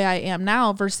am the way I am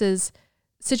now versus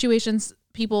situations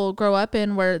people grow up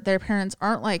in where their parents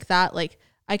aren't like that. Like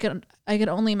I could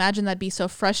only imagine that'd be so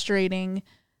frustrating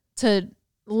to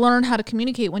learn how to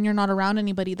communicate when you're not around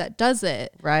anybody that does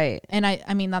it. Right. And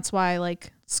I mean, that's why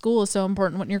like school is so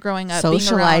important when you're growing up.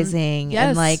 Socializing being around,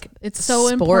 and like it's so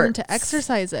important to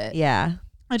exercise it. Yeah.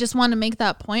 I just want to make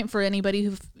that point for anybody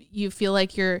who you feel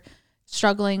like you're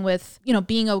struggling with, you know,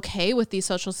 being okay with these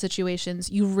social situations.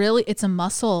 It's a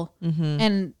muscle,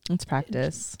 and it's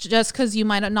practice. Just because you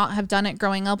might not have done it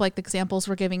growing up, like the examples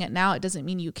we're giving it now, it doesn't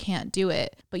mean you can't do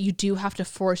it, but you do have to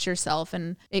force yourself,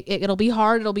 and it'll be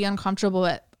hard. It'll be uncomfortable,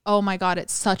 but oh my God,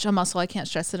 it's such a muscle. I can't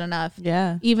stress it enough.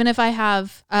 Yeah. Even if I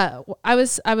have, I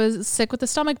was sick with a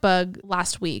stomach bug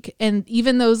last week. And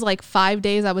even those like 5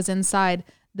 days I was inside,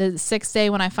 the 6th day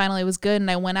when I finally was good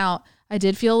and I went out, I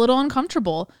did feel a little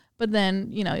uncomfortable. But then,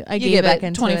 you know, I gave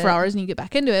it 24 hours and you get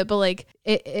back into it. But like,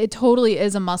 it totally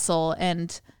is a muscle.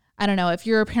 And I don't know, if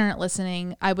you're a parent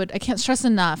listening, I can't stress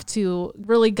enough to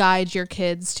really guide your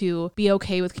kids to be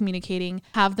okay with communicating,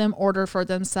 have them order for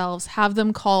themselves, have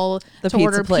them call to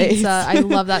order pizza. I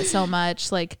love that so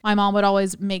much. Like my mom would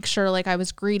always make sure like I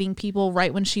was greeting people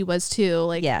right when she was too.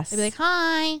 Like, yes. I'd be like,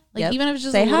 hi. Like even if it's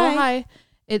just a little hi,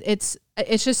 it's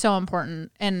just so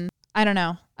important. And I don't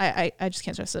know. I just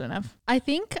can't stress it enough. I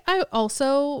think I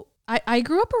also, I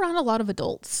grew up around a lot of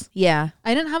adults. Yeah.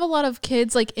 I didn't have a lot of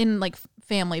kids like in like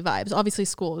family vibes. Obviously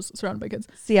school is surrounded by kids.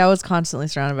 See, I was constantly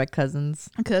surrounded by cousins.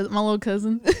 Because my little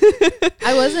cousin.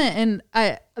 I wasn't,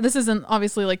 and this isn't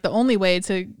obviously like the only way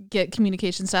to get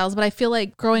communication styles, but I feel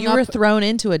like growing up. You were thrown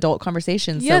into adult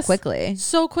conversations so quickly.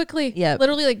 So quickly. Yeah.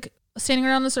 Literally like standing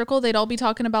around the circle, they'd all be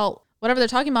talking about whatever they're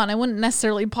talking about, and I wouldn't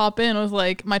necessarily pop in with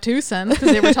like my 2 cents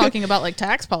because they were talking about like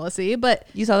tax policy, but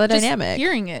you saw the dynamic.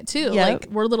 Hearing it too. Yep. Like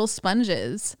we're little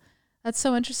sponges. That's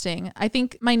so interesting. I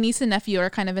think my niece and nephew are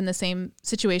kind of in the same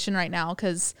situation right now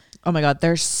because oh my God,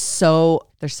 they're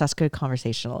such good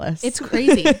conversationalists. It's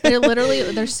crazy.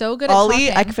 They're so good Ollie,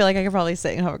 at talking. I feel like I could probably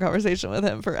sit and have a conversation with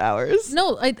him for hours.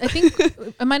 No, I think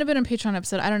it might have been a Patreon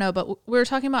episode. I don't know, but we were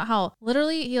talking about how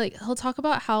literally he'll talk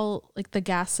about how like the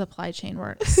gas supply chain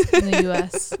works in the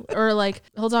US or like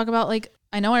he'll talk about like,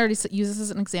 I know I already use this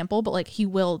as an example, but like he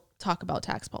will talk about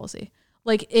tax policy.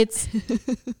 Like he's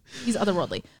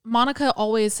otherworldly. Monica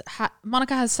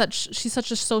she's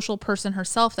such a social person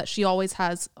herself that she always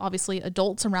has obviously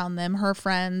adults around them, her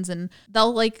friends, and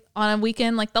they'll like on a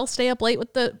weekend, like they'll stay up late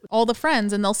with all the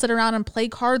friends and they'll sit around and play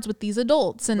cards with these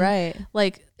adults and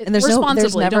like and there's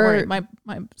responsibly. Don't worry,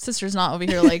 my sister's not over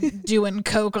here like doing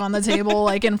coke on the table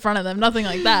like in front of them, nothing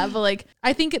like that. But like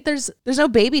I think there's no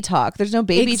baby talk, there's no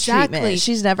baby treatment.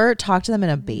 She's never talked to them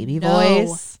in a baby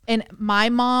voice. And my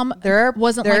mom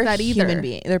wasn't like that either. Human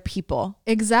being. They're people.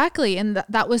 Exactly. And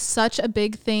that was such a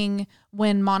big thing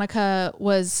when Monica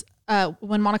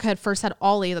had first had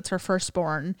Ollie, that's her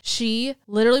firstborn. She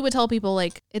literally would tell people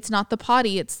like, it's not the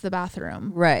potty, it's the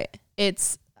bathroom. Right.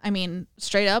 I mean,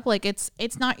 straight up, like it's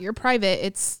not your private,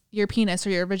 it's your penis or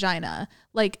your vagina.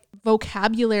 Like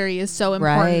vocabulary is so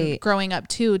important growing up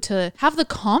too, to have the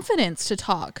confidence to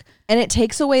talk. And it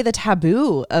takes away the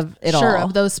taboo of it all. Sure,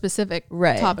 of those specific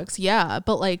topics. Yeah.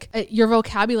 But like your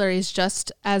vocabulary is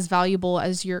just as valuable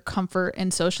as your comfort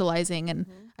and socializing. And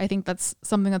I think that's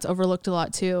something that's overlooked a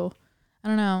lot too. I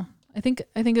don't know. I think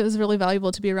it was really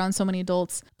valuable to be around so many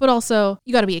adults, but also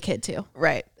you got to be a kid too.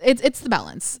 Right. It's the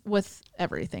balance with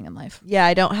everything in life. Yeah.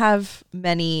 I don't have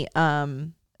many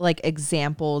like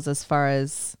examples as far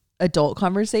as adult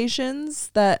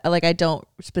conversations that like I don't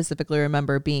specifically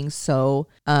remember being so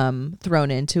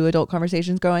thrown into adult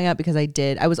conversations growing up because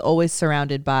I was always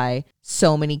surrounded by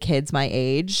so many kids my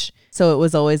age. So it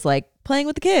was always like playing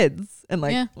with the kids and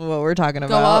like what we're talking about.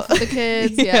 Go off with the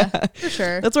kids. Yeah, for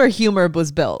sure. That's where humor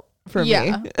was built for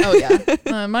me. Oh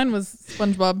yeah. Mine was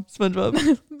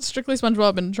SpongeBob. Strictly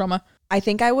SpongeBob and trauma. I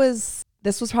think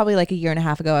this was probably like a year and a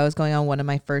half ago. I was going on one of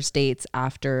my first dates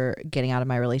after getting out of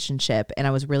my relationship and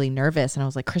I was really nervous and I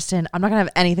was like, Kristen, I'm not gonna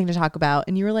have anything to talk about.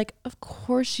 And you were like, of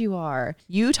course you are.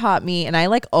 You taught me. And I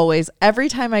like always, every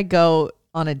time I go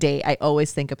on a date, I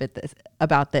always think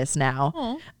about this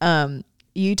now.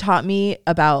 You taught me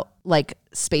about like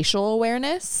spatial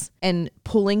awareness and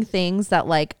pulling things that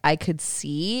like I could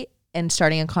see and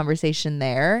starting a conversation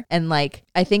there. And like,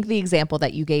 I think the example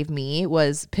that you gave me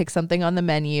was pick something on the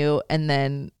menu. And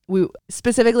then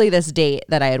specifically this date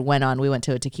that I had went on, we went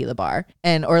to a tequila bar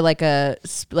or like a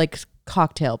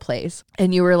cocktail place.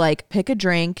 And you were like, pick a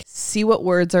drink, see what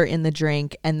words are in the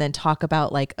drink, and then talk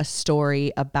about like a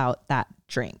story about that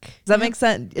drink. Does that make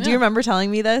sense? Do you remember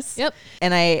telling me this? Yep.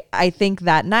 And I think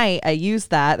that night I used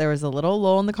that. There was a little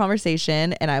lull in the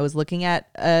conversation and I was looking at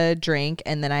a drink,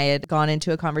 and then I had gone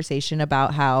into a conversation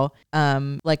about how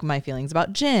like my feelings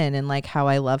about gin and like how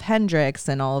I love Hendrix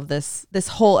and all of this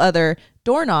whole other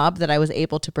doorknob that I was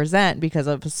able to present because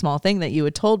of a small thing that you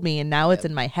had told me, and now it's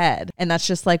in my head. And that's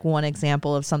just like one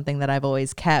example of something that I've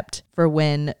always kept for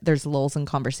when there's lulls in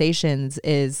conversations,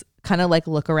 is kind of like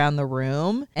look around the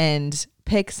room and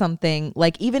pick something.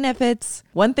 Like, even if it's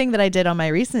one thing that I did on my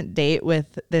recent date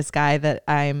with this guy that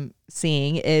I'm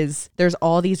seeing, is there's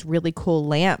all these really cool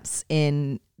lamps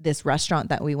in this restaurant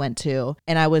that we went to,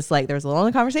 and I was like, there was a little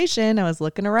in the conversation, I was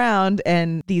looking around,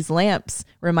 and these lamps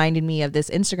reminded me of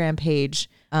this Instagram page,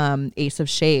 Ace of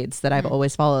Shades, that I've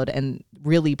always followed, and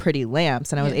really pretty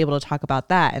lamps, and I was able to talk about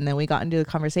that. And then we got into the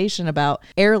conversation about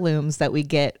heirlooms that we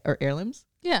get, or heirlooms,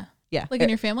 yeah, like in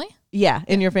your family.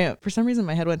 In your family. For some reason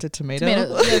my head went to tomato.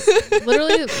 Yes.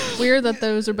 Literally weird that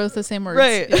those are both the same words.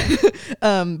 Right.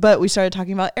 Yeah. But we started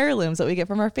talking about heirlooms that we get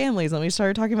from our families, and we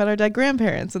started talking about our dead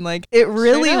grandparents, and like it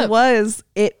really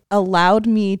it allowed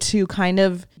me to kind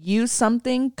of use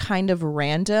something kind of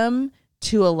random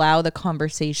to allow the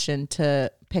conversation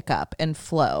to pick up and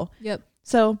flow. Yep.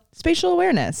 So spatial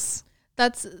awareness.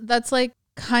 That's like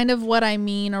kind of what I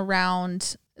mean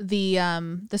around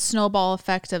the snowball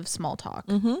effect of small talk.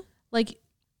 Mm-hmm. Like,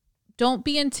 don't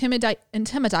be intimidated.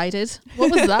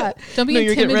 What was that? Don't be intimidated.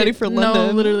 You're getting ready for London.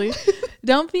 No, literally.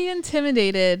 Don't be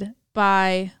intimidated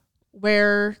by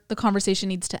where the conversation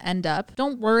needs to end up.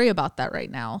 Don't worry about that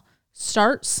right now.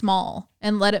 Start small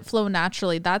and let it flow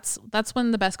naturally. That's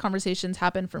when the best conversations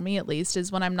happen, for me at least,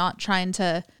 is when I'm not trying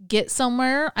to get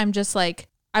somewhere. I'm just like,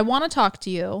 I want to talk to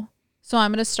you, so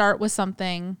I'm going to start with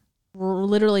something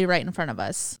literally right in front of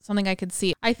us, something I could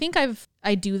see. I think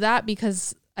I do that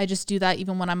because I just do that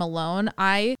even when I'm alone.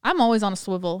 I'm always on a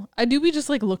swivel. I do be just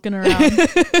like looking around.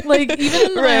 Like,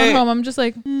 even in my own home, I'm just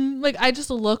like, like I just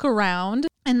look around,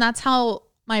 and that's how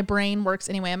my brain works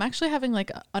anyway. I'm actually having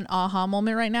like an aha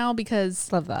moment right now,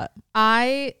 because love that.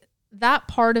 That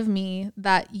part of me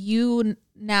that you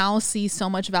now see so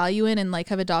much value in and like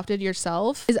have adopted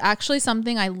yourself is actually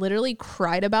something I literally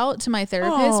cried about to my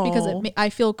therapist, because I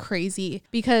feel crazy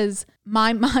because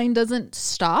my mind doesn't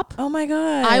stop. Oh my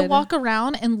God. I walk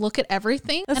around and look at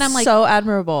everything. That's and I'm like, so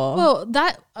admirable. Well,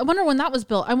 I wonder when that was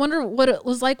built. I wonder what it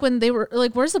was like when they were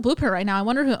like, where's the blueprint right now? I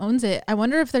wonder who owns it. I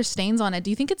wonder if there's stains on it.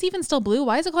 Do you think it's even still blue?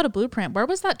 Why is it called a blueprint? Where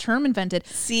was that term invented?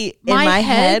 See, in my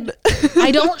head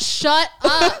I don't shut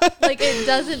up. Like, it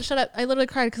doesn't shut up. I literally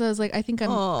cried because I was like, I think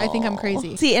I'm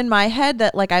crazy. See, in my head,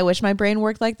 that like I wish my brain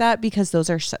worked like that, because those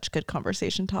are such good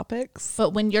conversation topics.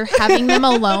 But when you're having them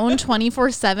alone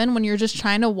 24/7, when you're just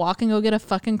trying to walk and go get a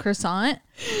fucking croissant,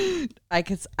 I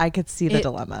could see the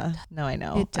dilemma. No, I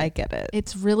know. I get it.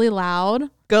 It's really loud.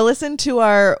 Go listen to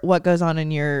our What Goes On in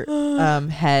Your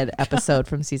Head episode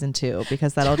from season 2,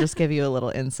 because that'll just give you a little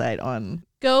insight on.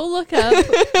 Go look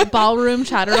up Ballroom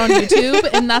Chatter on YouTube,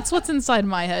 and that's what's inside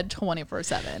my head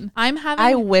 24/7. I'm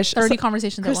having 30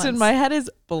 conversations Kristen, at once. my head is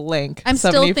blank. I'm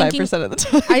 75% of the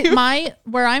time.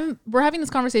 We're having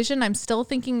this conversation, I'm still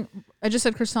thinking, I just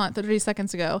said croissant 30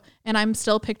 seconds ago, and I'm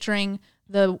still picturing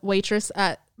the waitress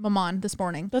at Maman this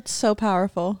morning. That's so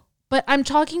powerful. But I'm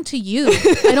talking to you.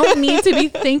 I don't need to be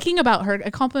thinking about her.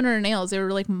 I complimented her nails. They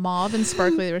were like mauve and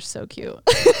sparkly. They were so cute.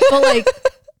 But like,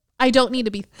 I don't need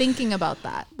to be thinking about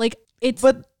that. Like, it's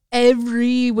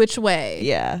every which way.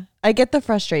 Yeah. I get the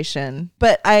frustration,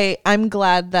 but I'm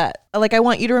glad that, like, I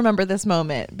want you to remember this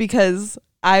moment, because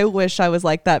I wish I was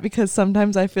like that, because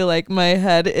sometimes I feel like my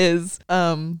head is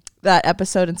that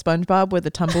episode in SpongeBob where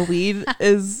the tumbleweed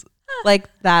is like,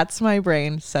 that's my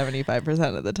brain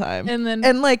 75% of the time.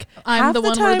 And like, I'm the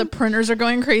one where the printers are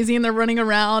going crazy and they're running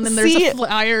around and there's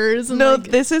flyers. And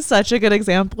this is such a good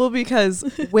example, because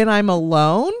when I'm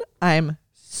alone, I'm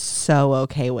so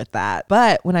okay with that.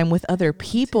 But when I'm with other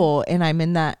people and I'm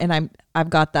in that, and I've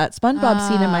got that SpongeBob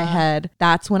scene in my head,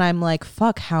 that's when I'm like,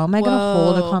 fuck, how am I going to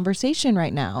hold a conversation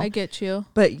right now? I get you.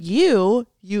 But you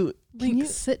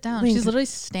sit down. She's literally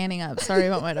standing up. Sorry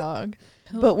about my dog.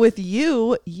 But with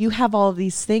you have all of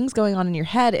these things going on in your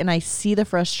head, and I see the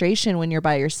frustration when you're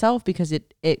by yourself, because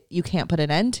you can't put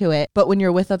an end to it. But when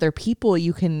you're with other people,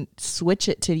 you can switch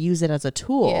it to use it as a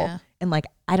tool. Yeah. And like,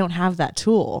 I don't have that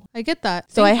tool. I get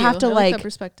that. So I have to like that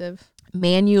perspective.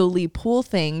 manually pull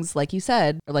things, like you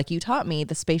said, or like you taught me,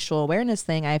 the spatial awareness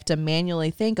thing. I have to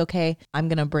manually think, okay, I'm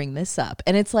going to bring this up.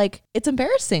 And it's like, it's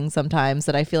embarrassing sometimes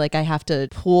that I feel like I have to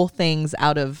pull things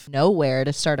out of nowhere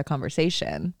to start a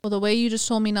conversation. Well, the way you just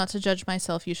told me not to judge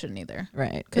myself, you shouldn't either.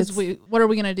 Right. Because what are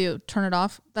we going to do? Turn it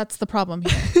off? That's the problem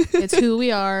here. It's who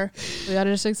we are. We got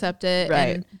to just accept it.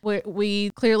 Right. And we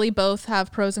clearly both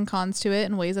have pros and cons to it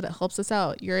and ways that it helps us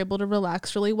out. You're able to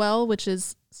relax really well, which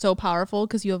is so powerful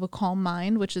because you have a calm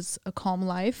mind, which is a calm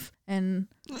life. And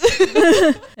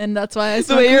and that's why I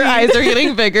the way your eyes are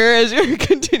getting bigger as you're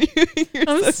continuing your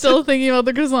I'm still thinking about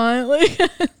the croissant. Like,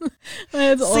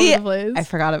 it's all over the place. I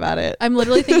forgot about it. I'm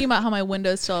literally thinking about how my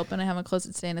window's still open. I haven't closed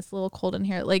it today and it's a little cold in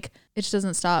here. Like, it just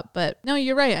doesn't stop. But no,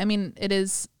 you're right. I mean,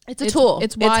 it's a tool.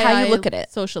 It's why how you I look at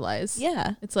it. Socialize.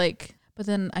 Yeah. It's like, but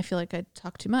then I feel like I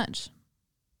talk too much.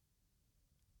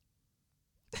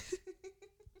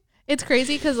 It's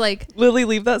crazy because, like, Lily,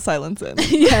 leave that silence in.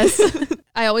 Yes.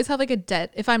 I always have like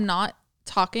if I'm not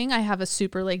talking, I have a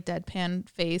super like deadpan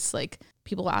face. Like,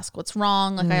 people ask what's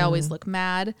wrong. Like, I always look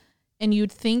mad. And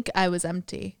you'd think I was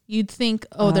empty. You'd think,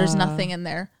 oh, there's nothing in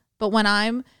there. But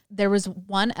when there was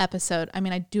one episode, I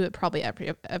mean, I do it probably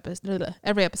every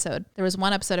episode. There was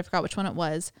one episode, I forgot which one it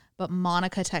was, but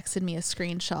Monica texted me a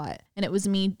screenshot and it was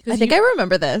me. I think I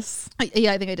remember this.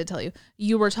 Yeah, I think I did tell you.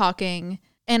 You were talking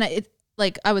and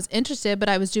I was interested, but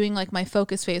I was doing like my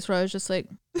focus face where I was just like,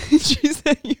 she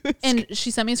sent me a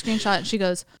screenshot and she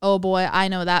goes, oh boy, I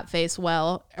know that face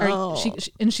well.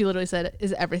 She literally said,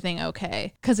 is everything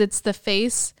okay? Because it's the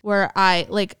face where I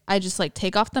just like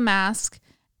take off the mask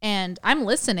and I'm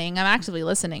listening. I'm actively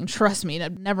listening. Trust me,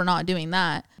 I'm never not doing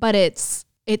that. But it's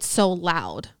so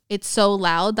loud. It's so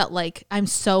loud that like I'm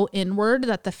so inward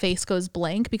that the face goes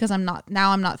blank because I'm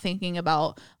not thinking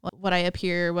about what I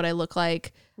appear, what I look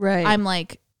like. Right. I'm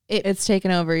like, it's taken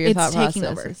over your thought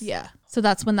process. Yeah. So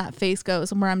that's when that face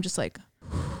goes and where I'm just like,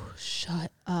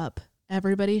 shut up.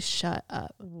 Everybody shut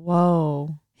up.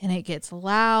 Whoa. And it gets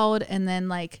loud. And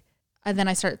then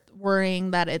I start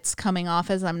worrying that it's coming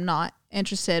off as I'm not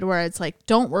interested, where it's like,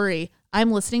 don't worry.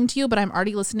 I'm listening to you, but I'm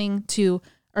already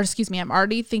I'm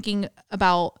already thinking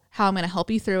about how I'm going to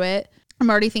help you through it. I'm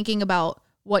already thinking about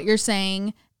what you're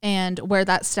saying and where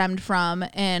that stemmed from.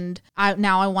 And I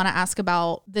want to ask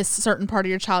about this certain part of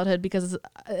your childhood because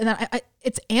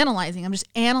it's analyzing. I'm just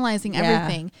analyzing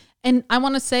everything. And I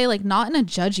want to say, like, not in a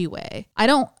judgy way. I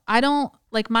don't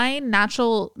like, my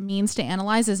natural means to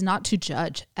analyze is not to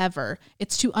judge ever.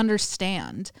 It's to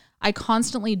understand. I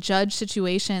constantly judge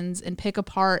situations and pick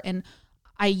apart, and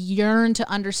I yearn to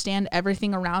understand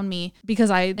everything around me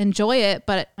because I enjoy it.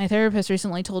 But my therapist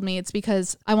recently told me it's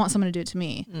because I want someone to do it to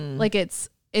me. Like, it's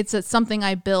something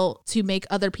I built to make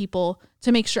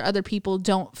sure other people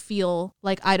don't feel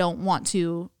like I don't want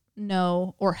to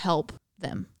know or help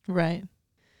them. Right.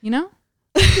 You know?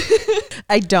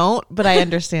 I don't, but I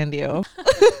understand you.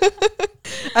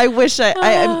 I wish I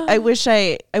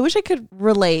could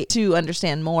relate to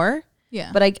understand more.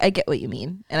 Yeah. But I get what you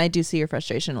mean. And I do see your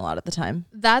frustration a lot at the time.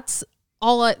 That's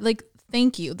all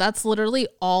thank you. That's literally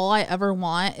all I ever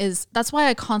want that's why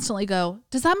I constantly go,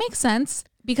 does that make sense?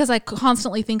 Because I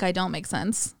constantly think I don't make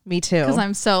sense. Me too. Because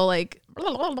I'm so like,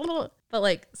 but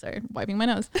like, sorry, wiping my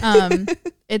nose.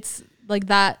 It's like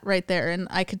that right there. And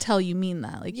I could tell you mean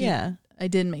that. Like, yeah, I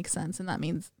did make sense. And that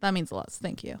means a lot. So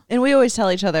thank you. And we always tell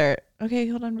each other, okay,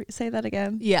 hold on, say that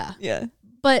again. Yeah. Yeah.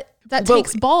 But that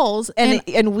takes balls.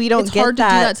 And we don't it's get hard to do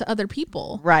that to other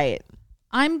people. Right.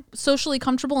 I'm socially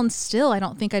comfortable and still I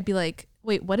don't think I'd be like,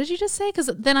 wait, what did you just say? Because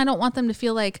then I don't want them to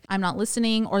feel like I'm not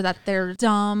listening or that they're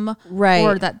dumb. Right.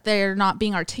 Or that they're not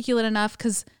being articulate enough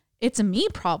because it's a me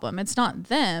problem. It's not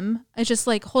them. It's just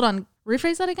like, hold on,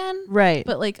 rephrase that again. Right.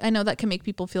 But like, I know that can make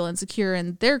people feel insecure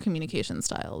in their communication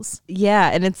styles. Yeah.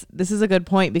 And this is a good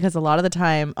point because a lot of the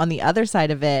time on the other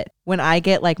side of it, when I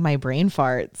get like my brain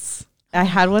farts, I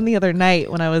had one the other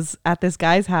night when I was at this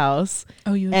guy's house.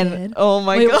 Oh, you did? Oh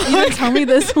my God. You didn't tell me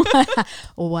this.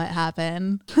 What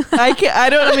happened? I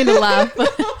don't mean to laugh,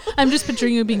 but I'm just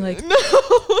picturing you being like, no.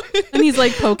 And he's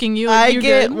like poking you. Like, I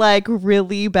get like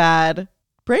really bad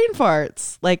brain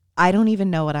farts. Like, I don't even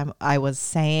know what I was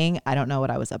saying. I don't know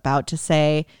what I was about to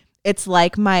say. It's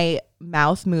like my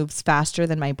mouth moves faster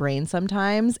than my brain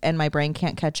sometimes and my brain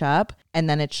can't catch up. And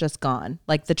then it's just gone.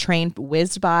 Like the train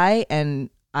whizzed by and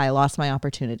I lost my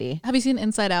opportunity. Have you seen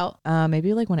Inside Out?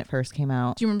 Maybe like when it first came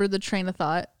out. Do you remember the train of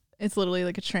thought? It's literally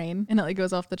like a train and it like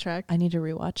goes off the track. I need to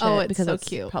rewatch it. Oh, it's because so it's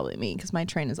cute. Probably me because my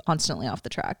train is constantly off the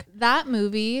track. That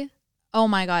movie, oh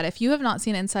my God. If you have not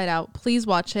seen Inside Out, please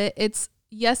watch it.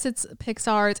 yes, it's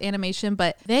Pixar, it's animation,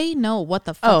 but they know what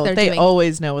the fuck they're doing. doing. They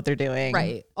always know what they're doing.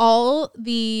 Right. All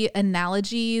the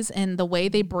analogies and the way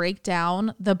they break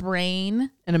down the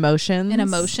brain and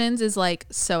emotions is like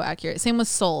so accurate. Same with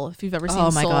Soul. If you've ever seen Soul.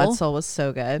 Oh my God, Soul was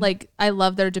so good. Like, I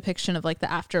love their depiction of like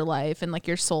the afterlife and like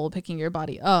your soul picking your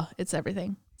body. Oh, it's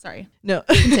everything. Sorry. No.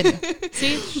 Continue.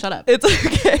 See? Shut up. It's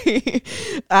okay.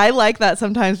 I like that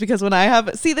sometimes because when I have...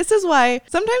 See, this is why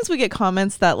sometimes we get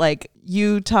comments that like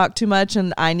you talk too much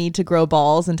and I need to grow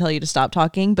balls and tell you to stop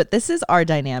talking. But this is our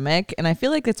dynamic and I feel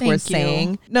like it's worth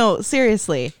saying. No,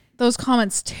 seriously. Those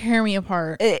comments tear me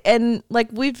apart. And like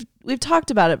we've talked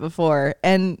about it before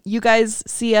and you guys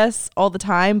see us all the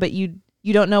time, but you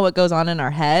don't know what goes on in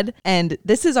our head. And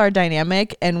this is our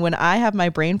dynamic. And when I have my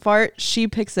brain fart, she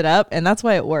picks it up. And that's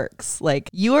why it works. Like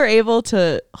you're able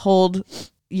to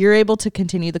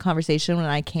continue the conversation when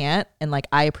I can't. And like,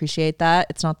 I appreciate that.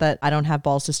 It's not that I don't have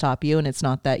balls to stop you. And it's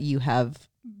not that you have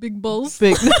big balls.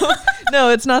 No,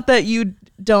 it's not that you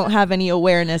don't have any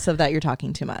awareness of that you're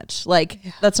talking too much. Like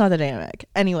that's not the dynamic.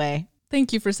 Anyway.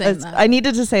 Thank you for saying that. I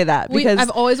needed to say that because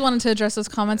I've always wanted to address those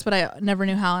comments, but I never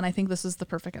knew how. And I think this is the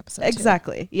perfect episode.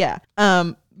 Exactly. Too. Yeah.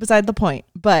 Beside the point,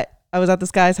 but I was at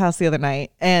this guy's house the other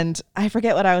night and I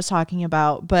forget what I was talking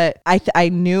about, but I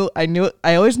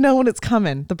always know when it's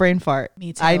coming, the brain fart.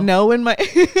 Me too. I know when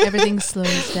everything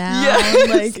slows down. Yes,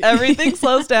 like everything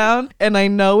slows down and I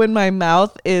know when my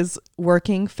mouth is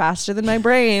working faster than my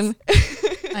brain.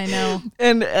 I know.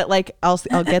 And like I'll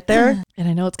get there and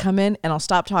I know it's coming and I'll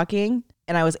stop talking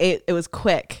and it was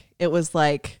quick. It was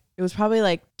probably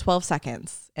like 12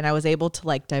 seconds and I was able to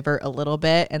like divert a little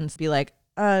bit and be like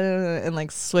and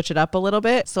like switch it up a little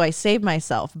bit. So I saved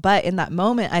myself. But in that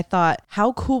moment, I thought,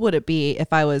 how cool would it be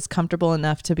if I was comfortable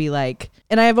enough to be like,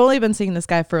 and I've only been seeing this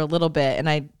guy for a little bit and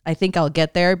I think I'll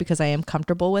get there because I am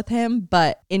comfortable with him.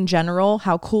 But in general,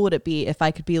 how cool would it be if I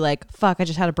could be like, fuck, I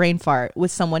just had a brain fart with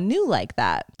someone new like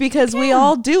that? Because we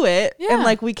all do it and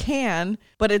like we can,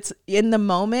 but it's in the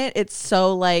moment. It's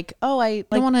so like, I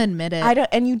don't want to admit it.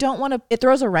 And you don't want to, it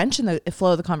throws a wrench in the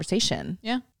flow of the conversation.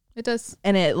 Yeah. It does.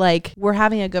 And it like, we're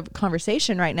having a good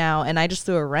conversation right now and I just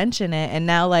threw a wrench in it and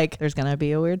now like there's going to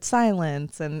be a weird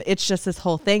silence and it's just this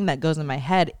whole thing that goes in my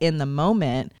head in the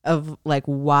moment of like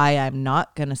why I'm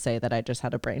not going to say that I just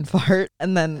had a brain fart.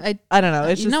 And then I don't know.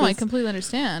 It's just I completely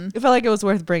understand. I felt like it was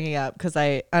worth bringing up because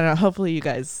I don't know, hopefully you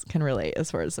guys can relate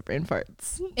as far as the brain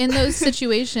farts. In those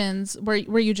situations where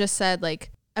you just said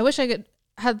like, I wish I could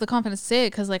have the confidence to say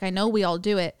it because like I know we all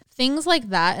do it. Things like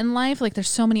that in life, like there's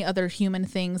so many other human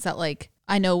things that like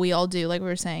I know we all do, like we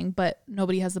were saying, but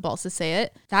nobody has the balls to say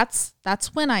it. That's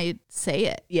when I say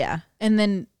it. Yeah. And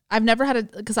then I've never had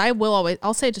because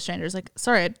I'll say it to strangers like,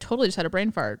 sorry, I totally just had a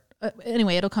brain fart.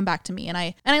 Anyway, it'll come back to me and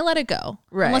I let it go.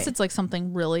 Right. Unless it's like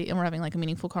something really, and we're having like a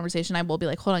meaningful conversation, I will be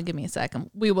like, hold on, give me a sec. And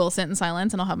we will sit in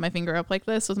silence and I'll have my finger up like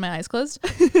this with my eyes closed.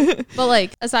 But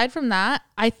like, aside from that,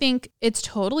 I think it's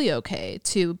totally okay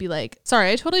to be like,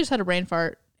 sorry, I totally just had a brain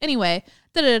fart. Anyway,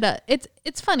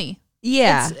 it's funny.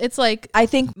 Yeah. It's like, I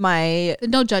think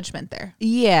no judgment there.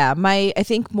 Yeah. I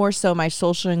think more so my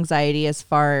social anxiety as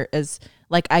far as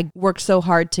like I worked so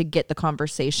hard to get the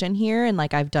conversation here and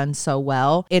like I've done so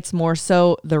well. It's more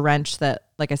so the wrench that,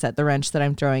 like I said, the wrench that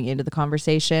I'm throwing into the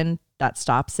conversation that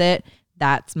stops it.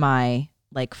 That's my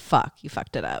like, fuck, you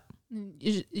fucked it up.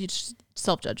 You just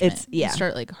self-judgment. You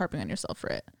start like harping on yourself for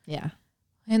it. Yeah.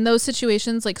 In those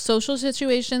situations, like social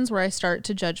situations where I start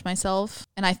to judge myself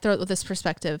and I throw it with this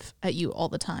perspective at you all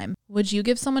the time. Would you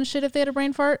give someone shit if they had a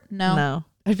brain fart? No.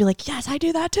 I'd be like, yes, I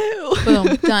do that too.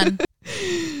 Boom, done.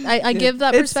 I give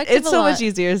that perspective it's so much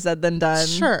easier said than done.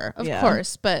 Sure, of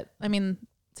course. But I mean,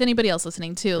 it's anybody else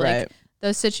listening too. Like right.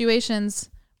 Those situations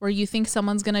where you think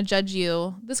someone's going to judge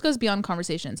you. This goes beyond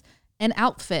conversations. An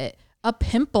outfit, a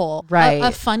pimple, right?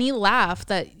 A funny laugh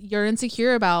that you're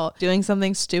insecure about. Doing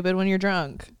something stupid when you're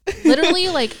drunk. Literally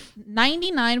like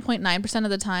 99.9%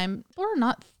 of the time,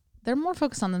 they're more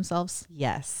focused on themselves.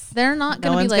 Yes. They're not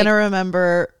going to be like. No one's going to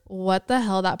remember. What the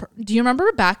hell do you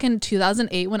remember back in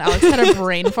 2008 when Alex had a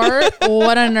brain fart?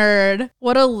 What a nerd.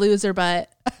 What a loser butt.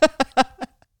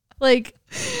 Like,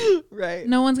 right.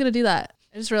 No one's going to do that.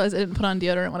 I just realized I didn't put on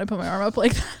deodorant when I put my arm up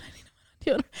like that. I need to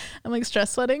put on deodorant. I'm like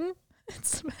stress sweating.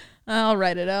 I'll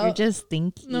write it out. You're just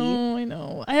stinky. No, I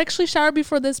know. I actually showered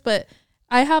before this, but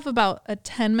I have about a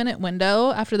 10-minute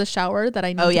window after the shower that I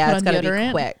need to put on deodorant. It's got to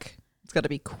be quick. It's got to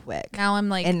be quick. Now I'm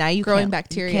like, and now you growing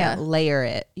bacteria. You can't layer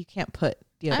it. You can't put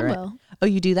deodorant. I will. Oh,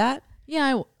 you do that?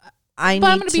 Yeah, but I'm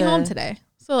going to be home today.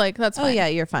 So like, that's fine. Oh yeah,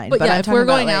 you're fine. But yeah, if we're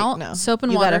going out, soap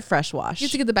and water. You got to fresh wash. You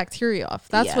have to get the bacteria off.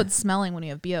 That's what's smelling when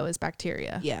you have BO is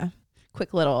bacteria. Yeah.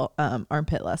 Quick little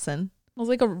armpit lesson. was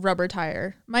like a rubber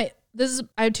tire. I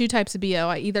have 2 types of BO.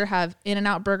 I either have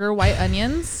In-N-Out burger, white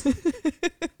onions.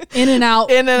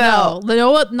 In-N-Out. In-N-Out.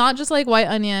 No, not just like white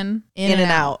onion.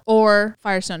 In-N-Out. Or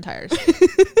Firestone tires.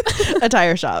 A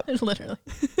tire shop. Literally.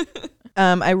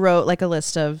 I wrote like a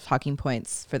list of talking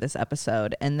points for this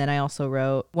episode. And then I also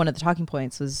wrote, one of the talking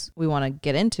points was we want to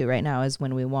get into right now is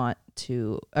when we want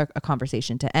to a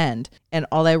conversation to end. And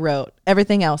all I wrote,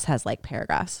 everything else has like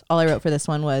paragraphs. All I wrote for this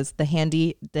one was the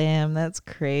handy, damn, that's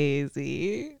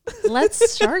crazy.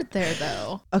 Let's start there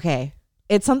though. Okay.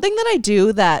 It's something that I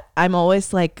do that I'm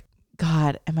always like,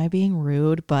 God, am I being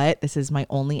rude? But this is my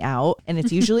only out. And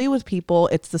it's usually with people,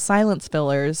 it's the silence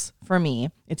fillers for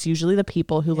me. It's usually the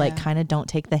people who like kind of don't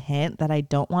take the hint that I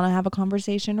don't want to have a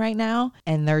conversation right now.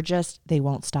 And they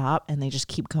won't stop and they just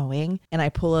keep going. And I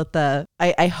pull out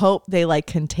I hope they like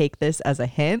can take this as a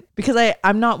hint because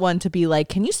I'm not one to be like,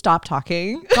 can you stop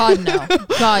talking? God, no.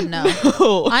 God, no.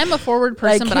 No. I'm a forward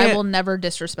person, but I will never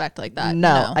disrespect like that.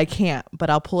 No, I can't.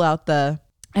 But I'll pull out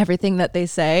everything that they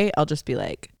say. I'll just be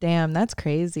like, damn, that's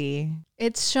crazy.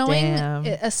 It's showing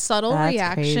a subtle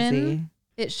reaction. Crazy.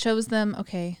 It shows them,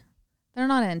 okay, they're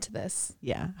not into this.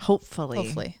 Yeah.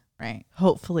 Hopefully. Right.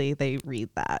 Hopefully they read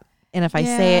that. And if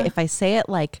I say it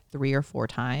like 3 or 4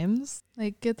 times,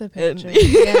 like get the picture.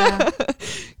 Yeah.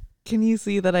 Can you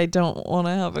see that I don't want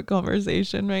to have a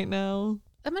conversation right now?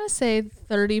 I'm going to say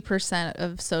 30%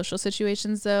 of social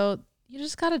situations though, you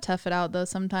just gotta tough it out though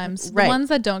sometimes. Right. The ones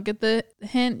that don't get the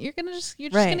hint, you're just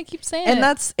gonna keep saying it. And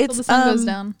it's the sun goes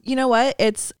down. You know what?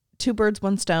 It's 2 birds,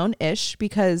 1 stone-ish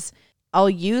because I'll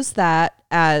use that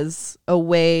as a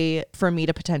way for me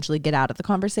to potentially get out of the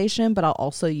conversation, but I'll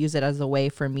also use it as a way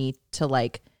for me to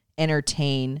like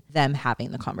entertain them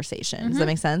having the conversation. Does that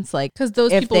make sense? Like, because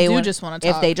those people do just want to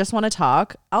talk. If they just want to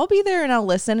talk, I'll be there and I'll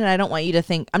listen, and I don't want you to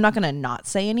think I'm not going to not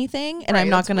say anything, and I'm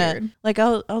not going to like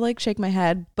I'll like shake my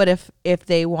head. But if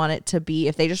they want it to be,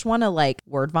 if they just want to like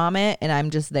word vomit and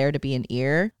I'm just there to be an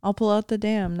ear, I'll pull out the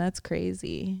damn, that's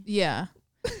crazy. Yeah.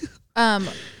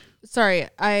 Sorry,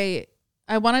 I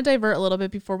want to divert a little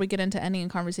bit before we get into ending a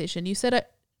conversation. You said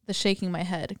the shaking my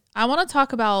head. I want to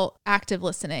talk about active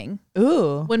listening.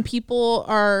 Ooh. When people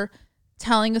are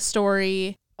telling a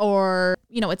story or,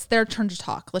 it's their turn to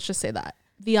talk. Let's just say that.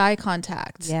 The eye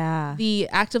contact. Yeah. The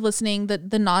active listening,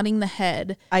 the nodding the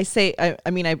head. I say,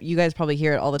 you guys probably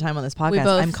hear it all the time on this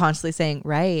podcast. I'm constantly saying,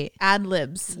 right. Ad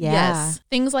libs. Yeah. Yes.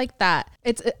 Things like that.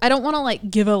 I don't want to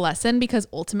like give a lesson because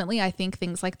ultimately I think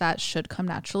things like that should come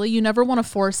naturally. You never want to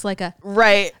force like a.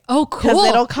 Right. Oh, cool. Because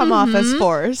it'll come off as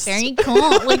forced. Very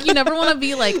cool. Like you never want to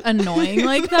be like annoying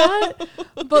like that.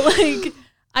 But like,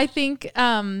 I think,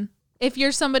 if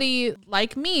you're somebody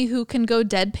like me who can go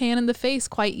deadpan in the face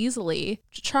quite easily,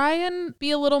 try and be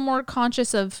a little more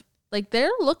conscious of like they're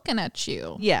looking at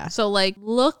you. Yeah. So like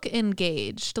look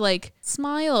engaged, like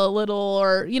smile a little,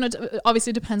 or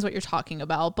obviously depends what you're talking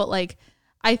about, but like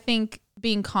I think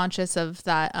being conscious of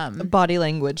that body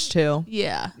language too.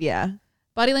 Yeah. Yeah.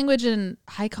 Body language and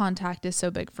eye contact is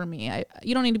so big for me.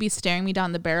 You don't need to be staring me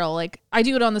down the barrel. Like I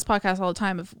do it on this podcast all the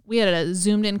time. If we had a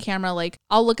zoomed in camera, like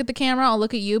I'll look at the camera, I'll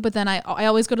look at you, but then I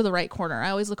always go to the right corner.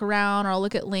 I always look around, or I'll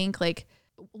look at Link. Like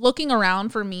looking around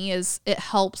for me it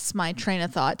helps my train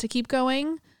of thought to keep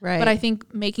going. Right. But I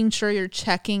think making sure you're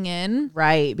checking in.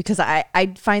 Right. Because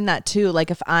I find that too.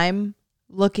 Like if I'm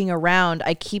looking around,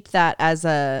 I keep that as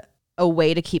a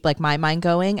way to keep like my mind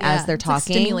going as they're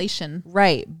talking. Like stimulation.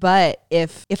 Right. But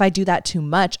if I do that too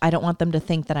much, I don't want them to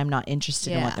think that I'm not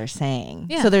interested in what they're saying.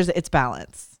 Yeah. So it's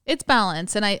balance. It's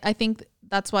balance. And I think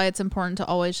that's why it's important to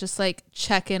always just like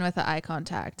check in with the eye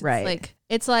contact.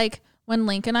 It's like when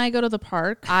Link and I go to the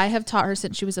park, I have taught her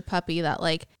since she was a puppy that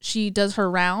like she does her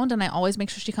round and I always make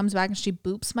sure she comes back and she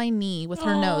boops my knee with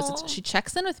her nose. She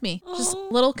checks in with me. Just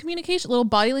little communication, little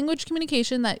body language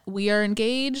communication that we are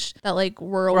engaged, that like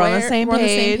we're aware, on the same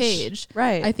page.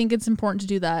 Right. I think it's important to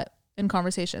do that in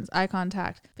conversations, eye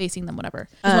contact, facing them, whatever.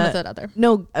 Just want to throw that out there.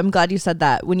 No, I'm glad you said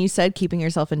that. When you said keeping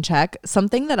yourself in check,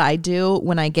 something that I do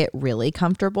when I get really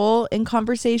comfortable in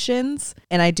conversations,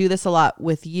 and I do this a lot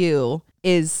with you,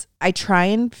 is I try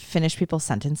and finish people's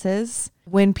sentences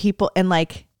when people, and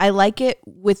like, I like it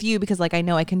with you because like, I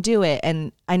know I can do it.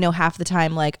 And I know half the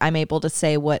time, like I'm able to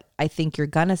say what I think you're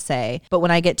gonna say. But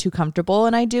when I get too comfortable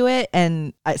and I do it,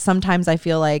 and sometimes I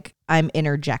feel like I'm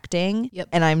interjecting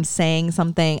and I'm saying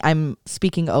something, I'm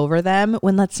speaking over them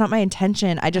when that's not my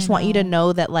intention. I just want you to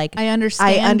know that like, I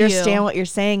understand what you're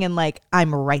saying. And like,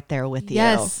 I'm right there with you.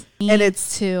 Yes. And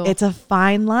it's a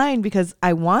fine line because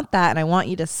I want that. And I want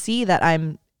you to see that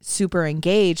I'm super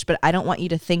engaged, but I don't want you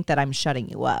to think that I'm shutting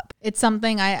you up. It's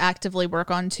something I actively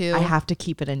work on too. I have to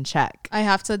keep it in check. I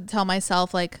have to tell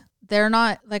myself like, they're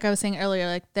not, like I was saying earlier,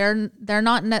 like don't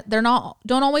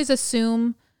always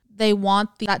assume they want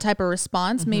that type of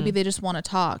response. Maybe they just want to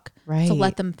talk. Right. So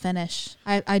let them finish.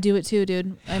 I do it too,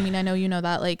 dude. I mean, I know you know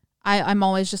that. Like I'm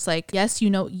always just like, yes,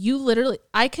 you literally,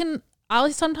 I'll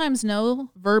sometimes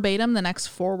know verbatim the next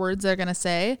 4 words they're going to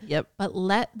say. Yep. But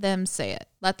let them say it.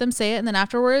 Let them say it. And then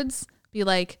afterwards be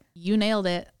like, you nailed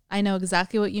it. I know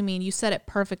exactly what you mean. You said it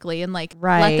perfectly. And like,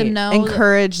 let them know.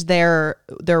 Encourage their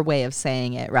way of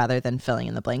saying it rather than filling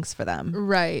in the blanks for them.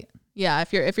 Right. Yeah,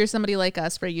 if you're somebody like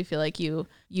us where you feel like you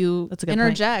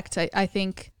interject, I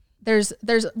think there's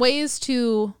ways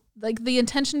to, like, the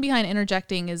intention behind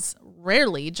interjecting is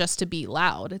rarely just to be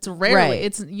loud. It's rarely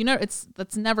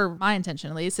that's never my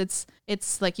intention. At least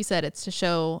it's like you said, it's to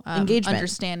show engagement,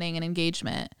 understanding, and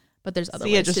engagement. But there's other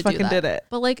ways I just to fucking do that. Did it.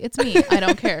 But like, it's me. I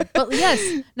don't care. But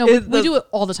yes, no, we do it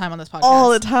all the time on this podcast. All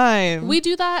the time. We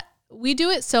do that. We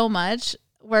do it so much.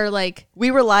 Where like we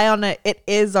rely on it. It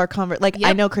is our like, yep.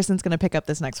 I know Kristen's gonna pick up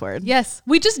this next word. Yes,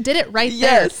 we just did it right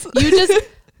there. You just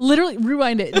literally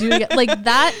rewind it, do it again. Like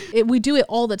that. We do it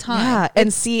all the time. Yeah,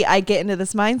 and see, I get into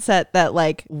this mindset that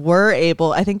like we're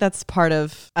able. I think that's part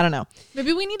of. I don't know.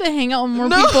 Maybe we need to hang out with more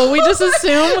people. We just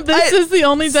assume this is the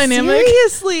only dynamic.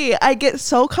 Seriously, I get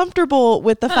so comfortable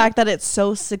with the fact that it's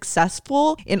so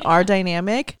successful in our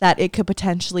dynamic that it could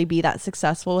potentially be that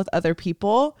successful with other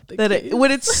people.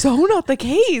 When it's so not the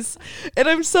case. And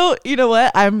I'm so, you know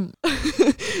what?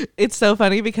 It's so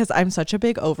funny because I'm such a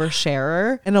big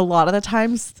oversharer, and a lot of the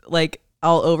times, like,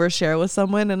 I'll overshare with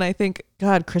someone and I think,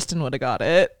 God, Kristen would have got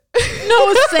it.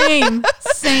 No, same.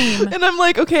 And I'm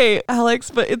like, okay,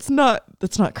 Alex, but it's not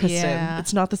Kristen. Yeah.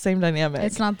 It's not the same dynamic.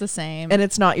 It's not the same. And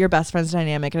it's not your best friend's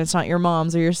dynamic, and it's not your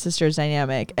mom's or your sister's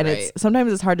dynamic. And right.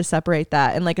 Sometimes it's hard to separate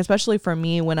that. And like, especially for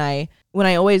me, when I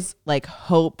always like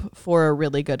hope for a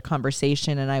really good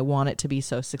conversation and I want it to be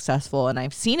so successful, and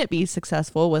I've seen it be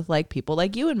successful with like people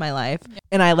like you in my life,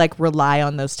 and I like rely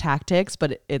on those tactics,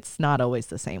 but it's not always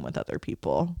the same with other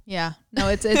people. Yeah. No,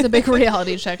 it's a big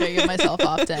reality check I give myself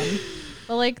often.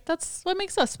 But like, that's what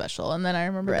makes us special. And then I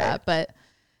remember that. But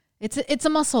it's a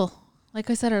muscle. Like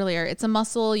I said earlier, it's a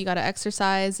muscle you got to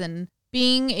exercise, and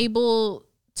being able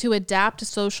to adapt to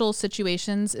social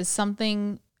situations is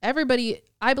something I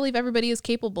believe everybody is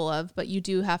capable of, but you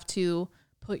do have to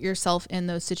put yourself in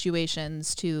those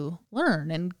situations to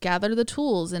learn and gather the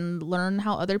tools and learn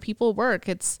how other people work.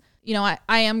 It's, I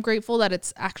am grateful that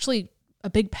it's actually a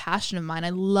big passion of mine.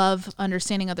 I love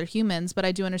understanding other humans, but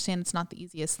I do understand it's not the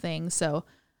easiest thing. So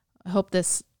I hope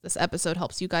this episode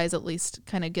helps you guys at least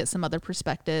kind of get some other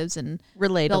perspectives and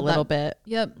relate a little bit.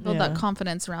 Yep. Build that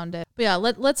confidence around it. But yeah,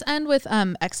 let's end with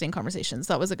exiting conversations.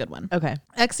 That was a good one. Okay.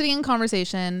 Exiting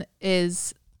conversation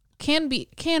can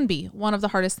be one of the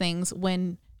hardest things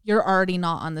when you're already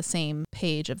not on the same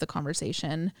page of the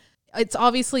conversation. It's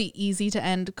obviously easy to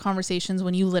end conversations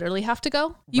when you literally have to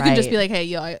go. You can just be like, "Hey,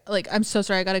 yo, I'm so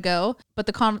sorry, I gotta go." But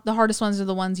the hardest ones are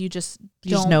the ones you just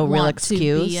don't no want real to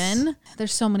excuse. be in.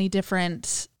 There's so many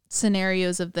different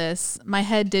scenarios of this. My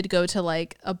head did go to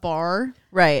like a bar.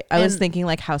 Right. I was thinking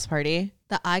like house party.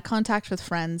 The eye contact with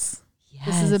friends. Yes.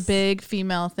 This is a big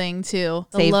female thing too.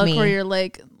 The Save look me. where you're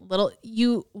like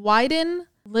you widen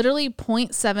literally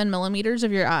 0.7 millimeters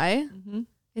of your eye. Mm-hmm.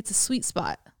 It's a sweet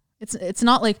spot. It's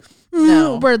not like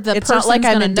where the it's person's not like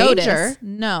I'm gonna in notice. danger.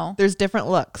 No, there's different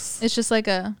looks. it's just like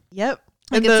a Yep.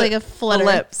 like and it's like a flutter.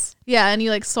 The lips. Yeah, and you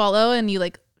like swallow and you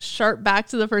like sharp back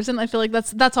to the person. I feel like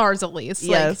that's ours at least.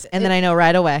 Yes, like, and then I know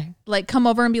right away. Like come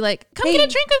over and be like, come get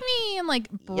a drink with me, and like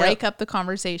break up the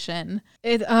conversation.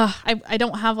 I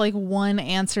don't have like one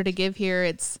answer to give here.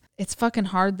 It's fucking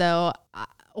hard though.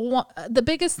 The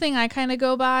biggest thing I kind of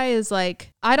go by is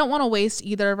like, I don't want to waste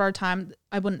either of our time.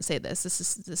 I wouldn't say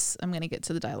this. I'm going to get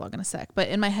to the dialogue in a sec. But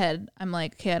in my head, I'm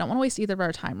like, okay, I don't want to waste either of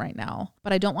our time right now.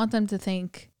 But I don't want them to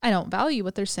think I don't value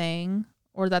what they're saying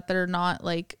or that they're not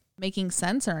like making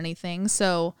sense or anything.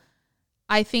 So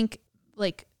I think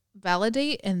like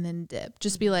validate and then dip.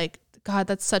 Just be like, God,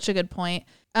 that's such a good point.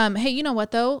 Hey, you know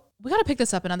what though? We got to pick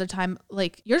this up another time.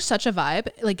 Like, you're such a vibe.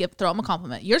 Like, throw them a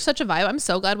compliment. You're such a vibe. I'm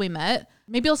so glad we met.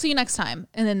 Maybe I'll see you next time.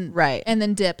 And then, and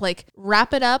then dip. Like,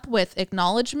 wrap it up with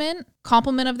acknowledgement,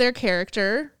 compliment of their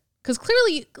character. Because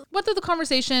clearly, whether the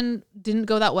conversation didn't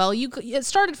go that well, it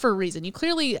started for a reason. You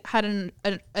clearly had an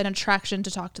attraction to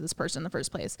talk to this person in the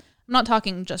first place. I'm not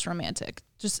talking just romantic,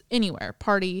 just anywhere,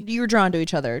 party. You're drawn to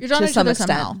each other. You're drawn to some each other extent.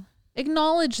 somehow.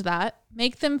 Acknowledge that.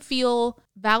 Make them feel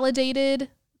validated.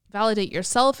 Validate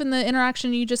yourself in the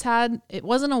interaction you just had. It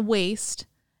wasn't a waste.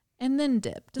 And then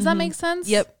dip. Does that make sense?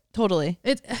 Yep. Totally.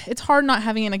 It's hard not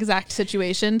having an exact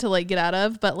situation to like get out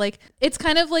of, but like it's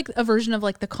kind of like a version of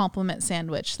like the compliment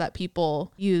sandwich that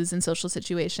people use in social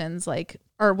situations, like,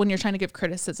 or when you're trying to give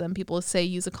criticism, people say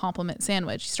use a compliment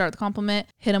sandwich. You start with the compliment,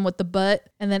 hit them with the but,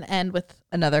 and then end with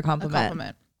another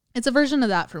compliment. It's a version of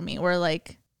that for me where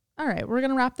like, all right, we're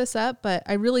going to wrap this up, but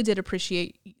I really did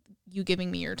appreciate you giving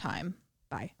me your time.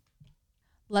 Bye.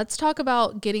 Let's talk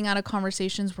about getting out of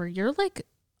conversations where you're like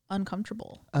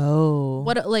uncomfortable. Oh.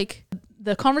 What, like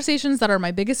the conversations that are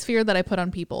my biggest fear that I put on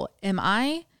people. Am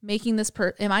I making this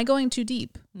am I going too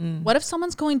deep? What if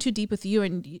someone's going too deep with you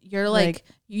and you're like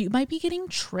you might be getting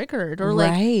triggered or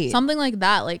like something like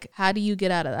that? Like, how do you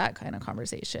get out of that kind of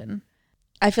conversation?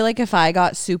 I feel like if I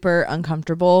got super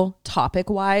uncomfortable topic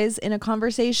wise in a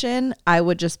conversation, I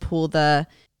would just pull the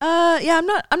I'm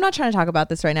not trying to talk about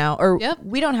this right now, or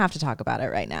we don't have to talk about it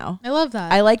right now. I love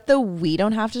that. I like we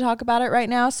don't have to talk about it right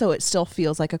now, so it still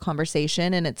feels like a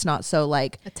conversation and it's not so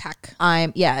like attack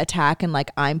and like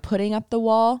I'm putting up the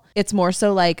wall. It's more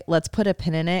so like let's put a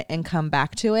pin in it and come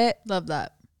back to it. Love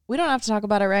that. We don't have to talk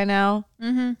about it right now.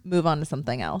 Move on to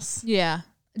something else. Yeah.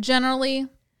 Generally,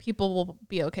 people will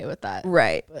be okay with that.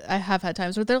 Right. But I have had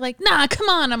times where they're like, nah, come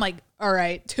on. I'm like, all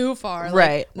right, too far. Like,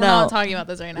 right. We're not talking about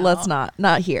this right now. Let's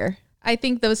not here. I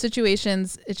think those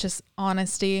situations, it's just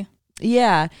honesty.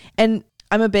 Yeah. And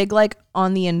I'm a big like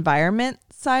on the environment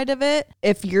side of it.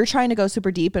 If you're trying to go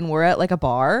super deep and we're at like a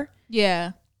bar.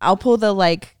 Yeah. I'll pull the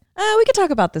like, we could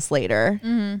talk about this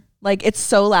later. Like it's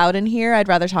so loud in here. I'd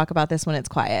rather talk about this when it's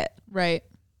quiet. Right.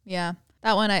 Yeah.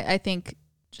 That one, I think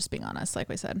just being honest, like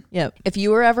we said. Yep. If you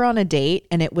were ever on a date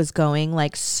and it was going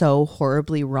like so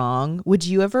horribly wrong, would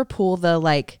you ever pull the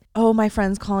like, oh, my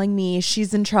friend's calling me,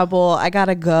 she's in trouble, I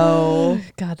gotta go?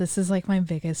 God, this is like my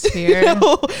biggest fear.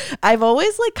 I've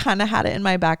always like kind of had it in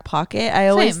my back pocket. I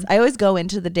always go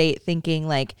into the date thinking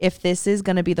like, if this is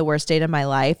gonna be the worst date of my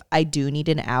life, I do need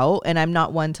an out. And I'm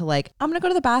not one to like, I'm gonna go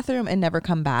to the bathroom and never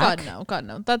come back. God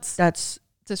no. That's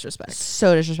disrespect.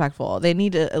 So disrespectful. They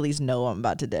need to at least know I'm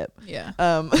about to dip. Yeah.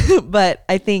 But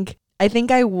I think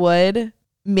I would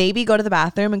maybe go to the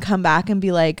bathroom and come back and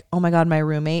be like, oh my God, my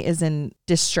roommate is in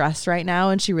distress right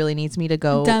now and she really needs me to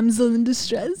go. Damsel in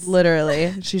distress.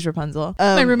 Literally. She's Rapunzel.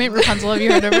 My roommate Rapunzel, have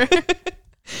you heard of her?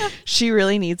 She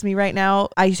really needs me right now.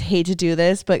 I hate to do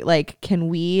this, but like, can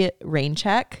we rain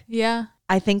check? Yeah.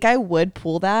 I think I would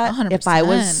pull that 100%. if I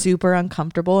was super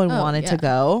uncomfortable and wanted to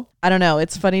go. I don't know.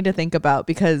 It's funny to think about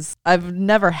because I've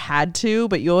never had to,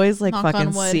 but you always like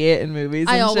fucking see it in movies.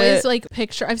 I and always shit. like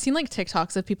picture. I've seen like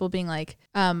TikToks of people being like,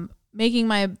 making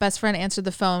my best friend answer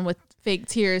the phone with fake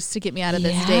tears to get me out of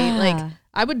this date. Like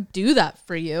I would do that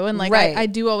for you. And like, I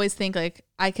do always think like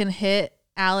I can hit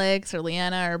Alex or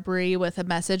Leanna or Brie with a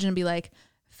message and be like,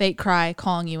 fake cry,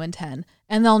 calling you in 10,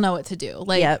 and they'll know what to do.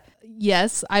 Like,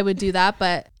 yes, I would do that.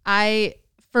 But I've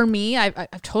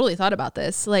totally thought about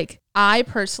this. Like I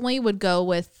personally would go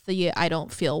with the, I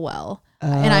don't feel well.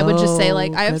 And I would just say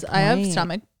like, I have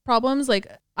stomach problems. Like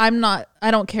I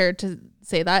don't care to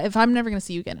say that if I'm never going to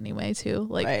see you again anyway too.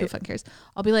 Like who fucking cares?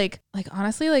 I'll be like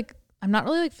honestly, like I'm not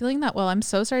really like feeling that well. I'm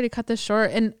so sorry to cut this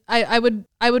short. And I would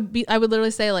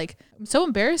literally say like, I'm so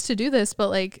embarrassed to do this, but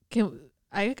like,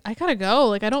 I gotta go.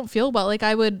 Like, I don't feel well. Like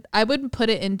I would put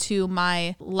it into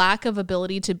my lack of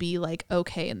ability to be like,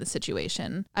 okay in the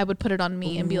situation. I would put it on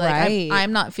me and be like,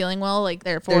 I'm not feeling well. Like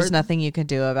therefore there's nothing you can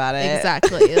do about it.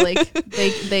 Exactly. Like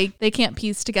they can't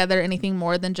piece together anything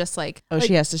more than just like,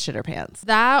 she has to shit her pants.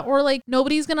 That, or like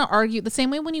nobody's going to argue the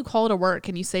same way when you call to work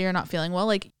and you say you're not feeling well.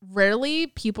 Like rarely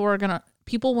people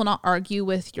will not argue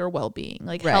with your well-being.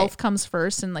 Like health comes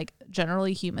first, and like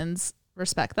generally humans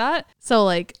respect that. So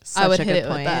like I would hit it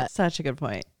with that. Such a good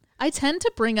point. I tend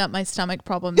to bring up my stomach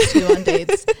problems too on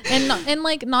dates, and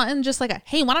not in just like a,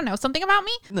 hey, want to know something about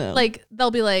me? No. Like they'll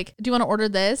be like, do you want to order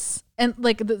this? And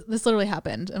like this literally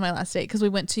happened in my last date because we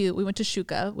went to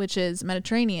Shuka, which is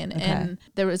Mediterranean, and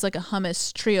there was like a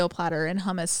hummus trio platter, and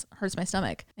hummus hurts my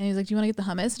stomach. And he's like, do you want to get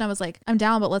the hummus? And I was like, I'm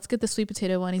down, but let's get the sweet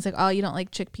potato one. He's like, oh, you don't like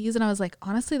chickpeas? And I was like,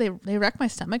 honestly, they wreck my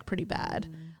stomach pretty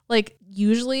bad. Like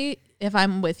usually if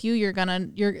I'm with you, you're gonna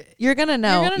know. You're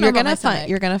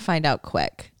gonna find out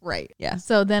quick. Right. Yeah.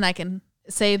 So then I can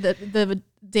say that the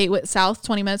date with South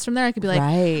 20 minutes from there, I could be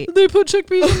like, they put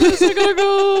chickpeas in this, I gotta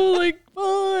go, like,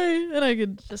 bye. And I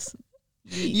could just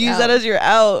use that as your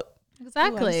out.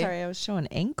 Exactly. Ooh, I'm sorry, I was showing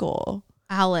ankle.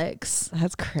 Alex.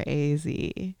 That's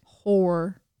crazy.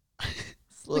 Whore.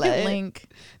 Look at Link.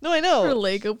 No, I know. Her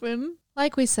leg open.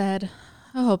 Like we said,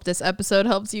 I hope this episode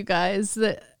helps you guys.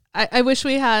 That I wish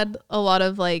we had a lot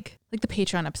of like the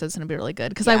Patreon episode's gonna be really good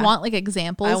because I want like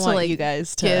examples to like you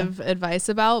guys to give advice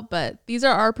about, but these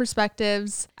are our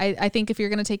perspectives. I think if you're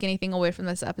gonna take anything away from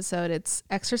this episode, it's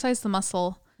exercise the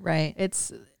muscle. Right.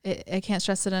 I can't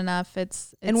stress it enough.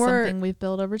 It's something we've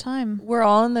built over time. We're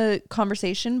all in the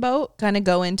conversation boat, kind of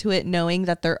go into it knowing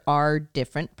that there are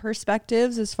different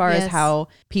perspectives as far as how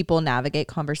people navigate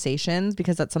conversations,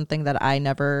 because that's something that I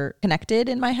never connected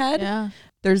in my head. Yeah.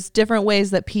 There's different ways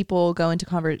that people go into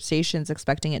conversations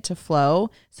expecting it to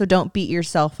flow. So don't beat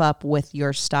yourself up with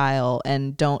your style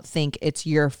and don't think it's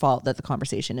your fault that the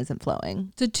conversation isn't flowing.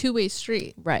 It's a two-way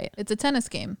street. Right. It's a tennis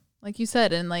game, like you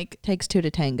said. And like takes two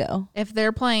to tango. If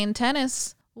they're playing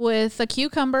tennis with a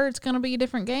cucumber, it's going to be a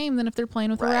different game than if they're playing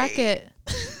with a racket.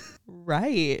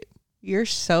 Right. You're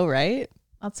so right.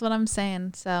 That's what I'm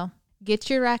saying. So get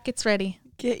your rackets ready.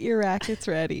 Get your rackets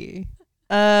ready.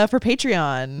 For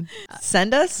Patreon,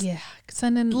 send us. Yeah.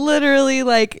 Send in. Literally,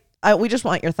 like, we just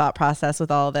want your thought process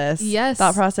with all this. Yes.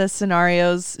 Thought process,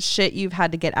 scenarios, shit you've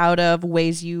had to get out of,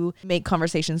 ways you make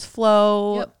conversations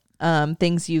flow. Yep.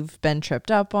 Things you've been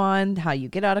tripped up on, how you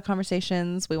get out of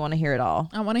conversations. We want to hear it all.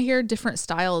 I want to hear different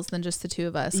styles than just the two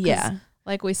of us. Yeah.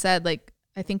 Like we said, like,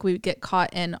 I think we get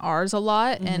caught in ours a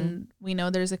lot, and we know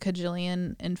there's a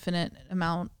cajillion infinite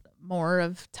amount more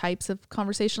of types of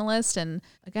conversationalists, and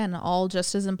again, all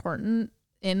just as important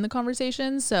in the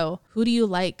conversation. So who do you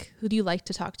like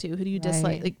to talk to? Who do you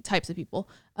dislike? Like types of people.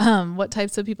 What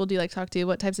types of people do you like to talk to?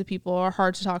 What types of people are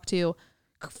hard to talk to?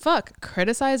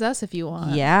 Criticize us if you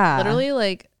want. Yeah, literally,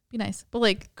 like, be nice, but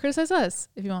like criticize us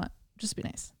if you want. Just be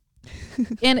nice.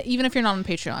 And even if you're not on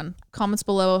Patreon, comments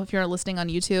below. If you're listening on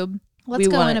YouTube, let's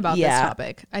go in about this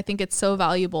topic. I think it's so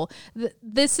valuable.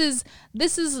 This is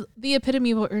the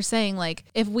epitome of what we're saying. Like,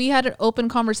 if we had an open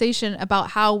conversation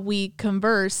about how we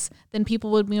converse, then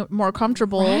people would be more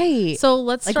comfortable. Right. So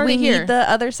let's start we here. need the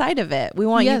other side of it. We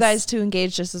want you guys to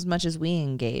engage just as much as we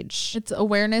engage. It's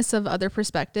awareness of other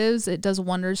perspectives. It does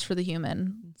wonders for the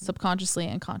human, subconsciously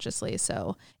and consciously.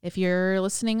 So if you're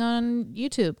listening on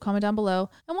YouTube, comment down below.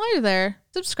 And while you're there,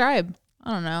 subscribe.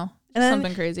 I don't know. And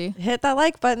something crazy. Hit that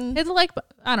like button. Hit the like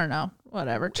button. I don't know.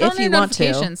 Whatever. Turn on your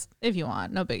notifications if you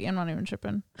want. No biggie. I'm not even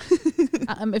tripping.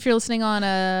 If you're listening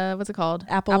on what's it called?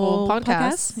 Apple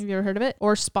Podcasts. Have you ever heard of it?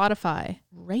 Or Spotify.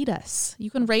 Rate us. You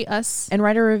can rate us and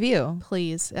write a review,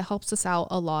 please. It helps us out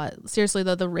a lot. Seriously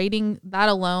though, the rating, that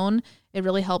alone, it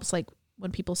really helps. Like,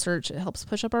 when people search, it helps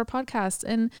push up our podcast,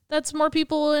 and that's more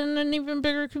people in an even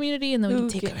bigger community, and then we can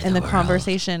take it. And the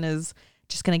conversation is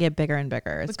just going to get bigger and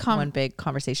bigger. It's one big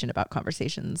conversation about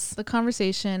conversations. The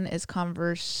conversation is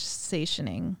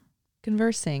conversationing.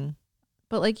 Conversing.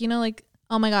 But like, like,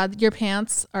 oh my God, your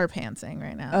pants are pantsing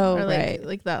right now. Oh, or like, right.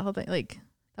 Like that whole thing. Like,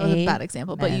 that was a bad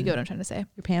example, but you get what I'm trying to say.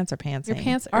 Your pants are pantsing. Your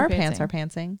pants are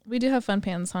pantsing. We do have fun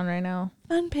pants on right now.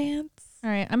 Fun pants. All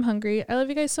right. I'm hungry. I love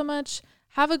you guys so much.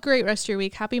 Have a great rest of your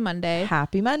week. Happy Monday.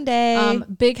 Happy Monday.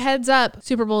 Big heads up.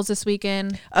 Super Bowl's this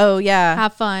weekend. Oh, yeah.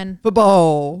 Have fun.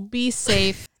 Football. Be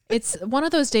safe. It's one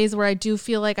of those days where I do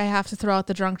feel like I have to throw out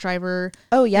the drunk driver.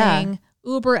 Oh, yeah. thing.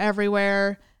 Uber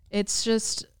everywhere. It's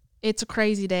a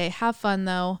crazy day. Have fun,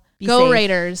 though. Be Go safe.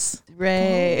 Raiders.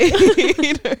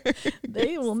 Raiders.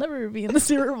 They will never be in the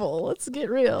Super Bowl. Let's get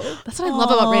real. That's what I love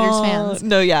about Raiders fans.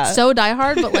 No, yeah. So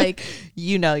diehard, but like,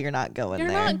 you're not going you're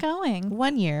there. not going.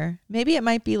 1 year. Maybe it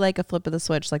might be like a flip of the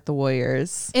switch, like the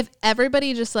Warriors. If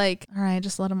everybody just like, all right,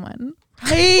 just let them win.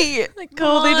 Hey, like,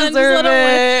 cool, they deserve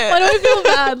it. Why do I feel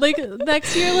bad? Like,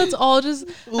 next year, let's all just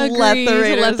agree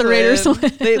let the Raiders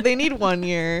win. They need 1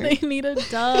 year. They need a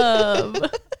dub.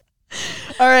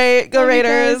 All right, go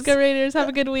Raiders. Go Raiders. Have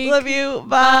a good week. Love you.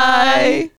 Bye.